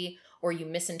properly or you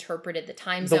misinterpreted the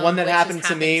time zone. The one that happened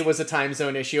to me was a time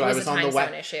zone issue. I was on the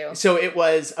web. So it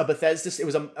was a Bethesda, it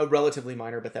was a relatively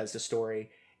minor Bethesda story.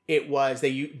 It was,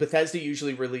 Bethesda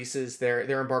usually releases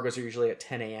their embargoes are usually at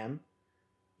 10 a.m.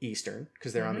 Eastern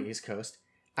because they're on the East Coast.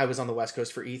 I was on the West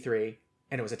Coast for E3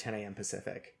 and it was a 10 a.m.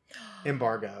 Pacific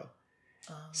embargo.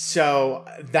 So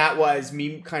that was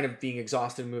me kind of being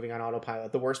exhausted and moving on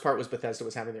autopilot. The worst part was Bethesda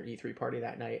was having their E3 party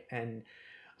that night and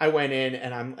I went in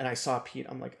and I saw Pete.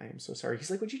 I'm like, I am so sorry.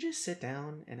 He's like, would you just sit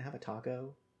down and have a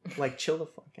taco? Like, chill the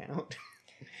fuck out.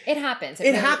 It happens.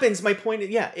 It happens. My point is,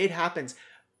 it happens.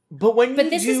 But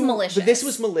this is malicious. But this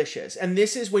was malicious. And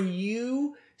this is when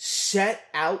you set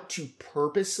out to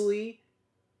purposely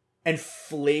and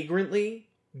flagrantly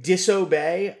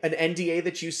disobey an NDA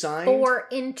that you signed. For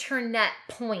internet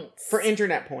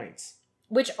points.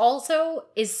 Which also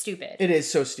is stupid. It is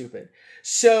so stupid.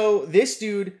 So this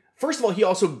dude, first of all, he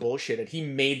also bullshitted. He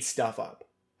made stuff up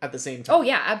at the same time. Oh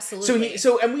yeah, absolutely.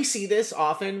 And we see this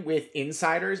often with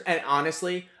insiders. And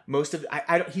honestly,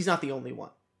 he's not the only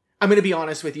one. I'm going to be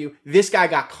honest with you. This guy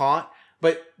got caught,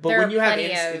 but when you have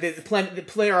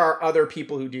there are other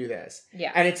people who do this.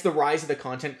 Yeah. And it's the rise of the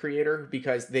content creator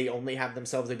because they only have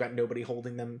themselves. They've got nobody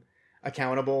holding them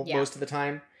accountable most of the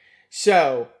time.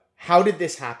 So how did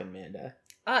this happen, Manda?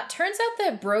 Turns out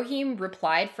that Brohim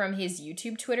replied from his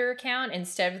YouTube Twitter account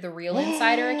instead of the real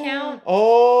insider account.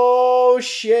 Oh,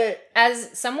 shit.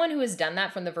 As someone who has done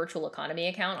that from the Virtual Economy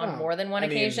account on more than one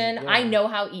occasion, I know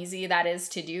how easy that is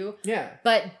to do. Yeah.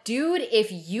 But dude,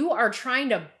 if you are trying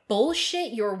to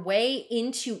bullshit your way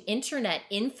into internet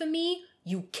infamy,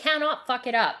 you cannot fuck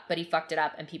it up. But he fucked it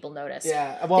up and people noticed.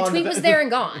 Yeah. Well, the tweet was there and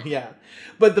gone. Yeah.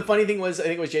 But the funny thing was, I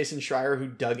think it was Jason Schreier who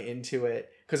dug into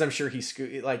it. Because I'm sure he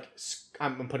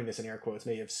I'm putting this in air quotes,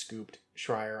 may have scooped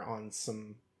Schreier on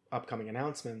some upcoming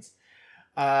announcements.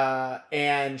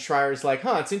 And Schreier's like,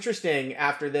 it's interesting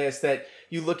after this that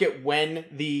you look at when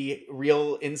the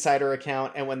real insider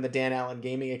account and when the Dan Allen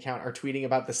gaming account are tweeting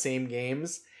about the same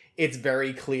games. It's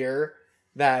very clear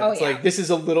that like, this is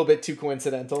a little bit too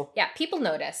coincidental. Yeah, people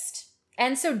noticed.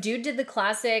 And so dude did the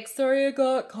classic, sorry I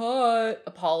got caught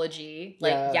apology,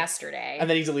 yesterday. And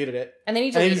then he deleted it. And then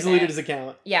he deleted his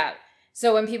account. Yeah.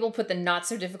 So when people put the not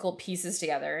so difficult pieces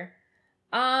together,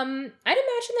 I'd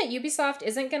imagine that Ubisoft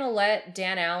isn't going to let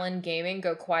Dan Allen Gaming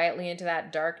go quietly into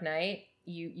that dark night.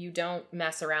 You don't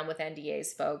mess around with NDAs,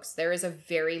 folks. There is a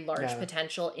very large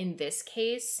potential in this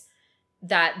case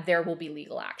that there will be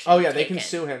legal action. Oh yeah, they can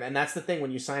sue him. And that's the thing.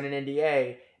 When you sign an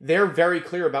NDA, they're very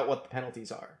clear about what the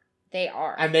penalties are. They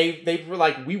are. And they were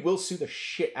like, we will sue the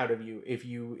shit out of you if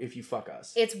you fuck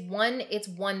us. It's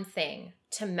one thing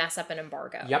to mess up an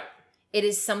embargo. Yep. It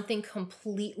is something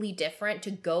completely different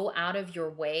to go out of your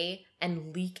way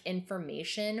and leak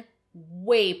information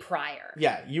way prior.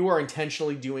 Yeah, you are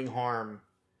intentionally doing harm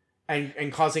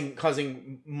and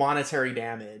causing monetary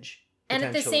damage. And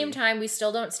at the same time, we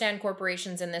still don't stand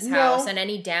corporations in this house, and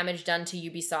any damage done to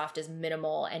Ubisoft is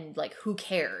minimal and like, who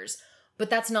cares? But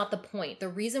that's not the point. The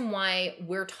reason why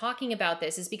we're talking about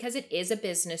this is because it is a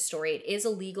business story. It is a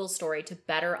legal story to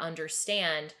better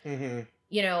understand,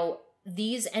 you know,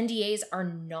 these NDAs are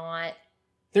not...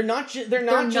 They're not just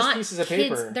pieces of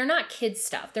paper. They're not kid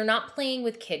stuff. They're not playing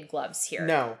with kid gloves here.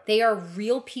 No. They are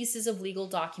real pieces of legal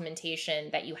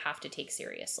documentation that you have to take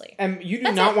seriously. And you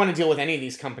do not want to deal with any of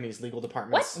these companies' legal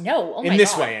departments. What? No. Oh my God. In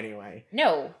this way, anyway.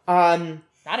 No. Not in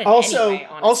any way, honestly.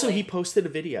 Also, he posted a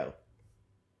video.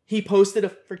 He posted a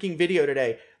freaking video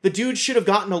today. The dude should have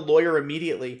gotten a lawyer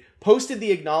immediately, posted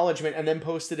the acknowledgement, and then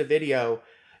posted a video.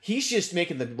 He's just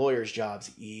making the lawyers'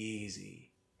 jobs easy.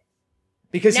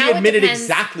 Because he admitted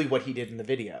exactly what he did in the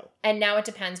video. And now it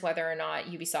depends whether or not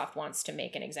Ubisoft wants to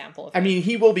make an example of it. I mean,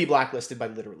 he will be blacklisted by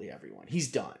literally everyone.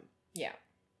 He's done. Yeah.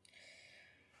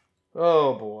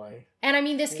 Oh, boy. And I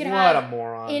mean, this could have... What a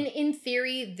moron. In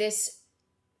theory, this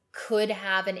could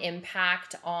have an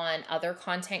impact on other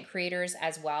content creators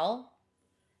as well.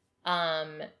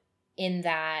 In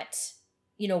that,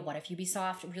 you know, what if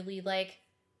Ubisoft really, like,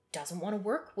 doesn't want to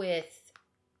work with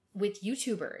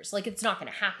YouTubers? Like, it's not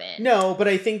going to happen. No, but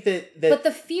I think that... But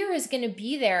the fear is going to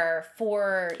be there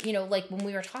for, you know, like when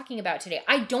we were talking about today.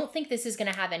 I don't think this is going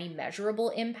to have any measurable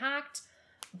impact,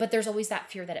 but there's always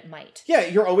that fear that it might. Yeah,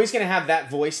 you're always going to have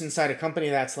that voice inside a company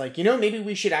that's like, you know, maybe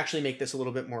we should actually make this a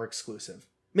little bit more exclusive.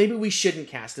 Maybe we shouldn't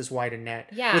cast as wide a net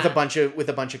with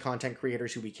a bunch of content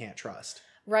creators who we can't trust.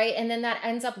 Right, and then that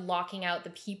ends up locking out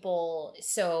the people,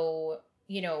 so,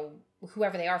 you know,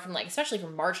 whoever they are from, like, especially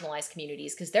from marginalized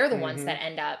communities, because they're the ones that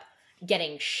end up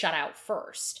getting shut out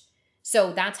first.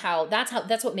 So that's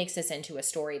what makes this into a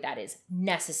story that is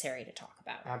necessary to talk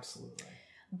about. Absolutely.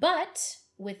 But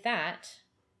with that,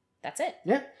 that's it.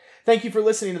 Yeah. Thank you for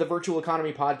listening to the Virtual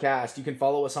Economy Podcast. You can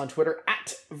follow us on Twitter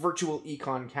at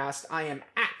VirtualEconCast. I am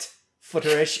at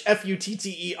Futterish,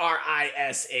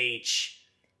 Futterish.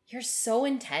 You're so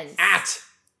intense. At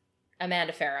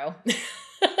Amanda Farrow.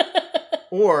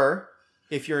 Or,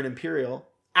 if you're an Imperial,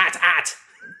 at.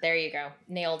 There you go.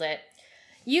 Nailed it.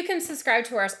 You can subscribe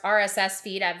to our RSS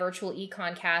feed at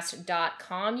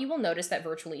virtualeconcast.com. You will notice that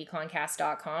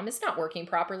virtualeconcast.com is not working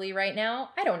properly right now.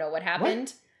 I don't know what happened.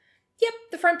 What? Yep,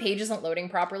 the front page isn't loading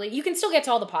properly. You can still get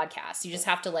to all the podcasts. You just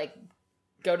have to, like,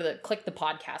 click the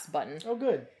podcast button. Oh,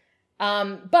 good.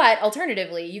 But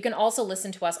alternatively, you can also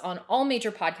listen to us on all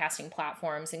major podcasting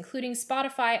platforms, including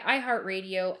Spotify,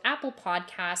 iHeartRadio, Apple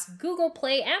Podcasts, Google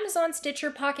Play, Amazon,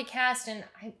 Stitcher, Pocket Cast, and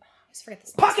I always forget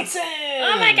this. Pocket Sand!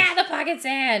 Oh my God, the Pocket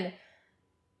Sand!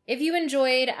 If you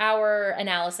enjoyed our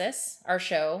analysis, our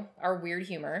show, our weird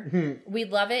humor,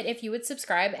 we'd love it if you would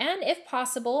subscribe and, if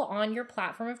possible, on your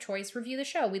platform of choice, review the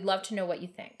show. We'd love to know what you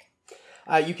think.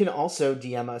 You can also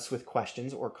DM us with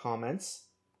questions or comments.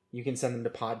 You can send them to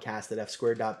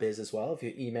podcast@fsquared.biz as well if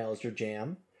your email is your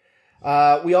jam.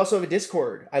 We also have a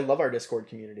Discord. I love our Discord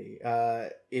community.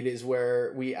 It is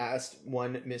where we asked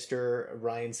one Mr.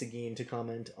 Ryan Seguin to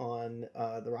comment on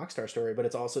the Rockstar story, but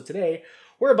it's also today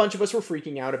where a bunch of us were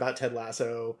freaking out about Ted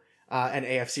Lasso and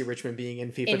AFC Richmond being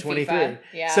in FIFA 23. FIFA,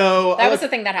 yeah. So that was the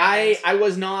thing that happened. I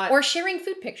was not... Or sharing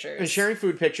food pictures. And sharing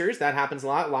food pictures. That happens a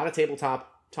lot. A lot of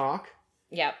tabletop talk.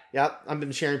 Yep. I've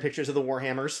been sharing pictures of the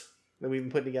Warhammers that we've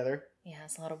been putting together. Yeah,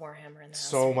 it's a lot of Warhammer in the house.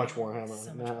 So much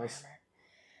Warhammer in the house.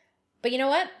 But you know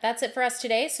what? That's it for us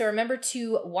today. So remember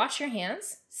to wash your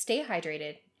hands, stay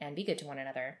hydrated, and be good to one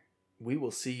another. We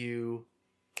will see you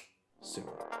soon.